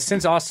noting,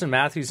 since Austin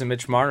Matthews and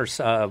Mitch Marner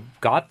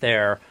got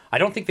there, I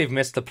don't think they've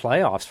missed the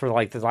playoffs for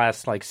the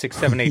last 6,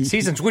 7, 8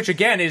 seasons, which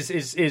again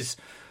is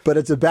but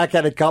it's a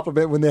backhanded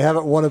compliment when they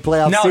haven't won a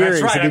playoff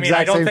series that's right. at the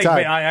exact same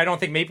time. I don't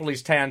think Maple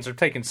Leafs fans are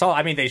taking salt.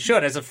 I mean, they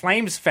should. As a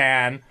Flames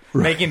fan,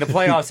 making the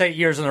playoffs 8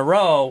 years in a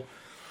row,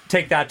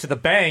 take that to the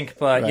bank.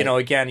 But,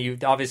 again,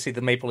 obviously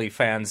the Maple Leaf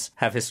fans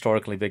have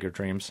historically bigger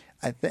dreams.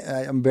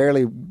 I'm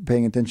barely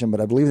paying attention,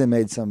 but I believe they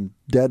made some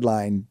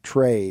deadline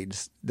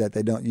trades that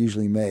they don't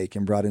usually make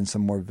and brought in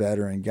some more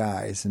veteran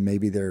guys. And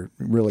maybe they're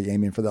really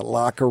aiming for that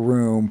locker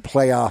room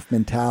playoff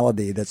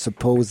mentality that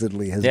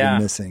supposedly has been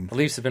missing. The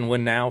Leafs have been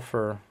win now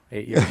for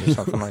 8 years or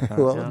something like that.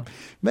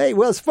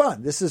 Well, it's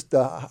fun. This is the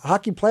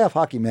playoff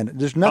hockey, man.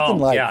 There's nothing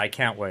like. Yeah, I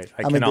can't wait.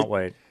 I cannot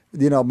wait.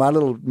 My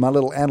little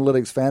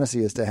analytics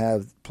fantasy is to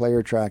have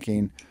player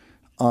tracking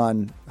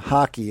on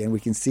hockey, and we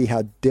can see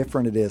how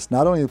different it is.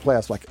 Not only the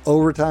playoffs, like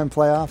overtime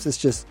playoffs.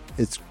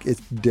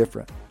 It's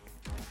different.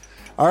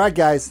 All right,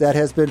 guys, that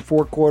has been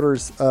 4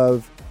 quarters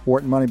of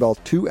Wharton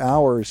Moneyball. 2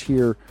 hours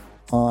here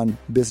on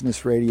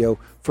Business Radio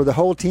for the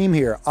whole team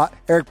here.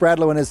 Eric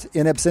Bradlow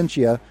in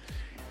absentia.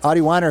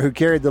 Adi Weiner, who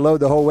carried the load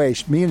the whole way.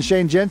 Me and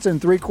Shane Jensen,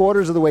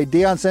 3/4 of the way.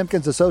 Deion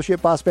Simpkins,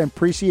 Associate Boss Man,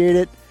 appreciate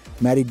it.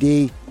 Matty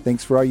D,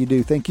 thanks for all you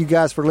do. Thank you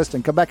guys for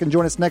listening. Come back and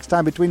join us next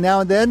time. Between now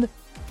and then,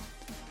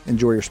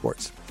 enjoy your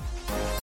sports.